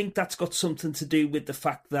 And I think that's got something to do with the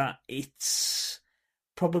fact that it's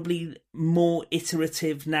probably more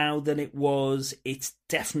iterative now than it was. It's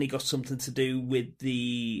definitely got something to do with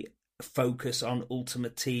the focus on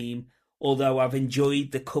Ultimate Team. Although I've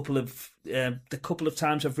enjoyed the couple of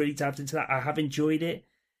times I've really dived into that, I have enjoyed it.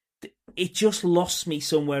 It just lost me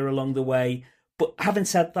somewhere along the way. But having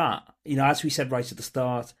said that, as we said right at the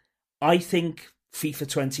start, I think FIFA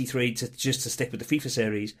 23, to stick with the FIFA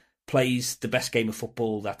series, plays the best game of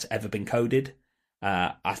football that's ever been coded.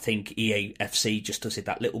 I think EA FC just does it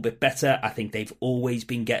that little bit better. I think they've always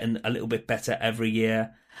been getting a little bit better every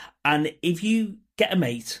year. And if you get a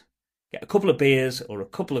mate, get a couple of beers or a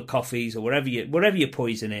couple of coffees or wherever your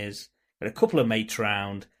poison is, get a couple of mates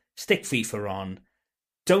round, stick FIFA on,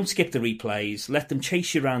 don't skip the replays, let them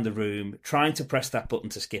chase you around the room, trying to press that button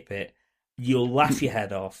to skip it. You'll laugh your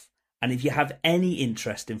head off. And if you have any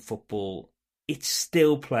interest in football, it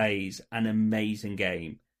still plays an amazing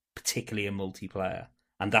game, particularly in multiplayer.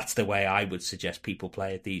 And that's the way I would suggest people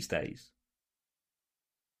play it these days.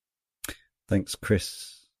 Thanks,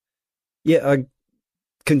 Chris. Yeah, I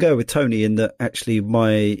can go with Tony in that actually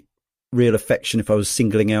my real affection, if I was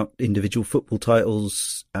singling out individual football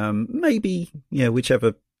titles, maybe,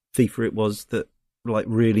 whichever FIFA it was that like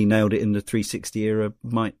really nailed it in the 360 era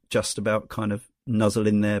might just about kind of nuzzle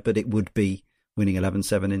in there, but it would be Winning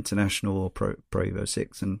 11-7 International or Pro Evo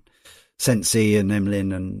 6 and Sensi and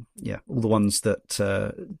Emlyn and all the ones that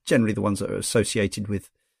generally the ones that are associated with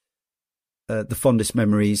the fondest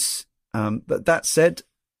memories. But that said,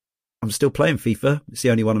 I'm still playing FIFA. It's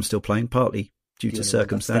the only one I'm still playing, partly due to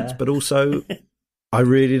circumstance, but also I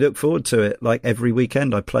really look forward to it. Like every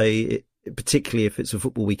weekend I play it, particularly if it's a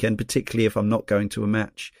football weekend, particularly if I'm not going to a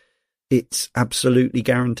match. It's absolutely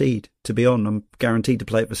guaranteed to be on. I'm guaranteed to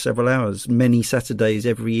play it for several hours. Many Saturdays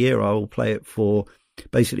every year I will play it for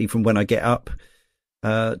basically from when I get up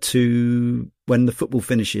to when the football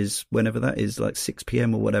finishes, whenever that is, like 6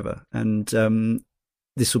 p.m. or whatever. And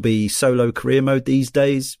this will be solo career mode these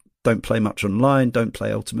days. Don't play much online. Don't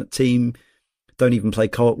play Ultimate Team. Don't even play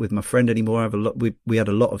co-op with my friend anymore. I have we had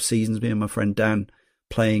a lot of seasons, me and my friend Dan,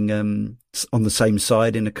 playing on the same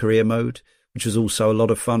side in a career mode, which was also a lot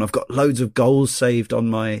of fun. I've got loads of goals saved on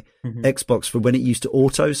my Xbox for when it used to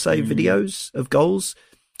auto save videos of goals.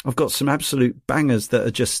 I've got some absolute bangers that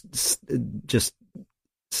are just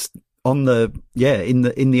on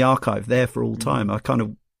in the archive there for all time.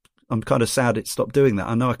 I'm kind of sad it stopped doing that.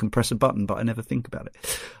 I know I can press a button, but I never think about it.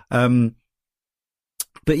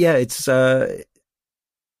 But yeah, it's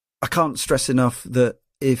I can't stress enough that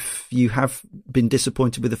if you have been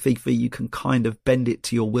disappointed with the FIFA, you can kind of bend it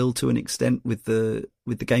to your will to an extent with the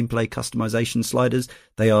gameplay customization sliders.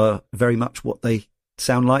 They are very much what they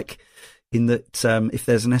sound like, in that if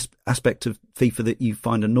there's an aspect of FIFA that you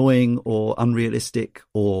find annoying or unrealistic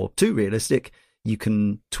or too realistic, you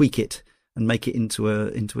can tweak it and make it into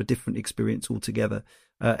a different experience altogether.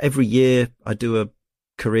 Every year I do a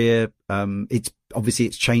career.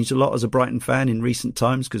 It's changed a lot as a Brighton fan in recent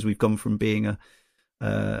times, because we've gone from being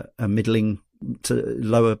a middling to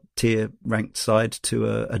lower tier ranked side to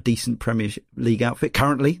a decent Premier League outfit.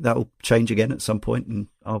 Currently, that will change again at some point, and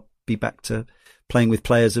I'll be back to playing with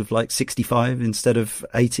players of like 65 instead of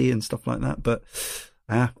 80 and stuff like that. But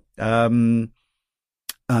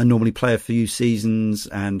I normally play a few seasons,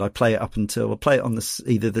 and I play it on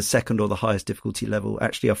either the second or the highest difficulty level.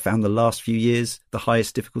 Actually, I've found the last few years the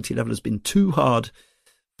highest difficulty level has been too hard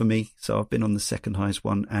for me, so I've been on the second highest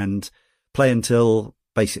one and play until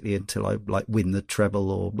I like win the treble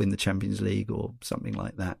or win the Champions League or something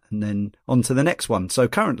like that, and then on to the next one. So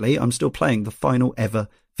currently I'm still playing the final ever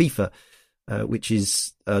FIFA, which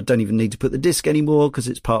is don't even need to put the disc anymore because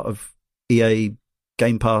it's part of EA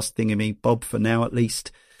Game Pass thingamy bob for now at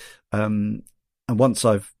least. And once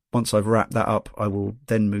I've wrapped that up, I will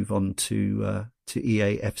then move on to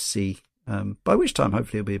EA FC, by which time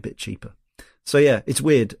hopefully it'll be a bit cheaper. So yeah, it's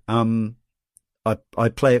weird. I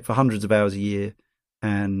play it for hundreds of hours a year,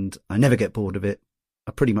 and I never get bored of it.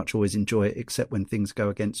 I pretty much always enjoy it, except when things go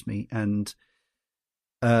against me. And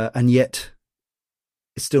yet,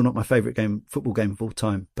 it's still not my favourite football game of all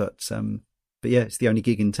time. But yeah, it's the only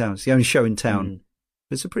gig in town. It's the only show in town.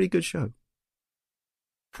 It's a pretty good show.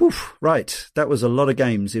 Whew, right, that was a lot of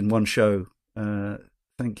games in one show.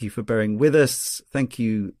 Thank you for bearing with us. Thank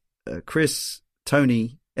you, Chris,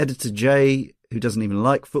 Tony, Editor Jay, who doesn't even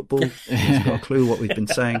like football. He's got a clue what we've been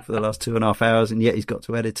saying for the last 2.5 hours, and yet he's got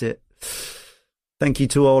to edit it. Thank you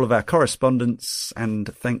to all of our correspondents, and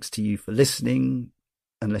thanks to you for listening.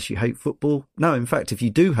 Unless you hate football. No, in fact, if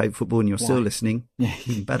you do hate football and you're still listening,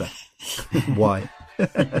 even better. Why?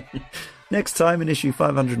 Next time in issue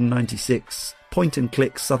 596, point and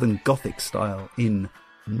click Southern Gothic style in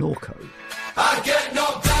Norco. I get no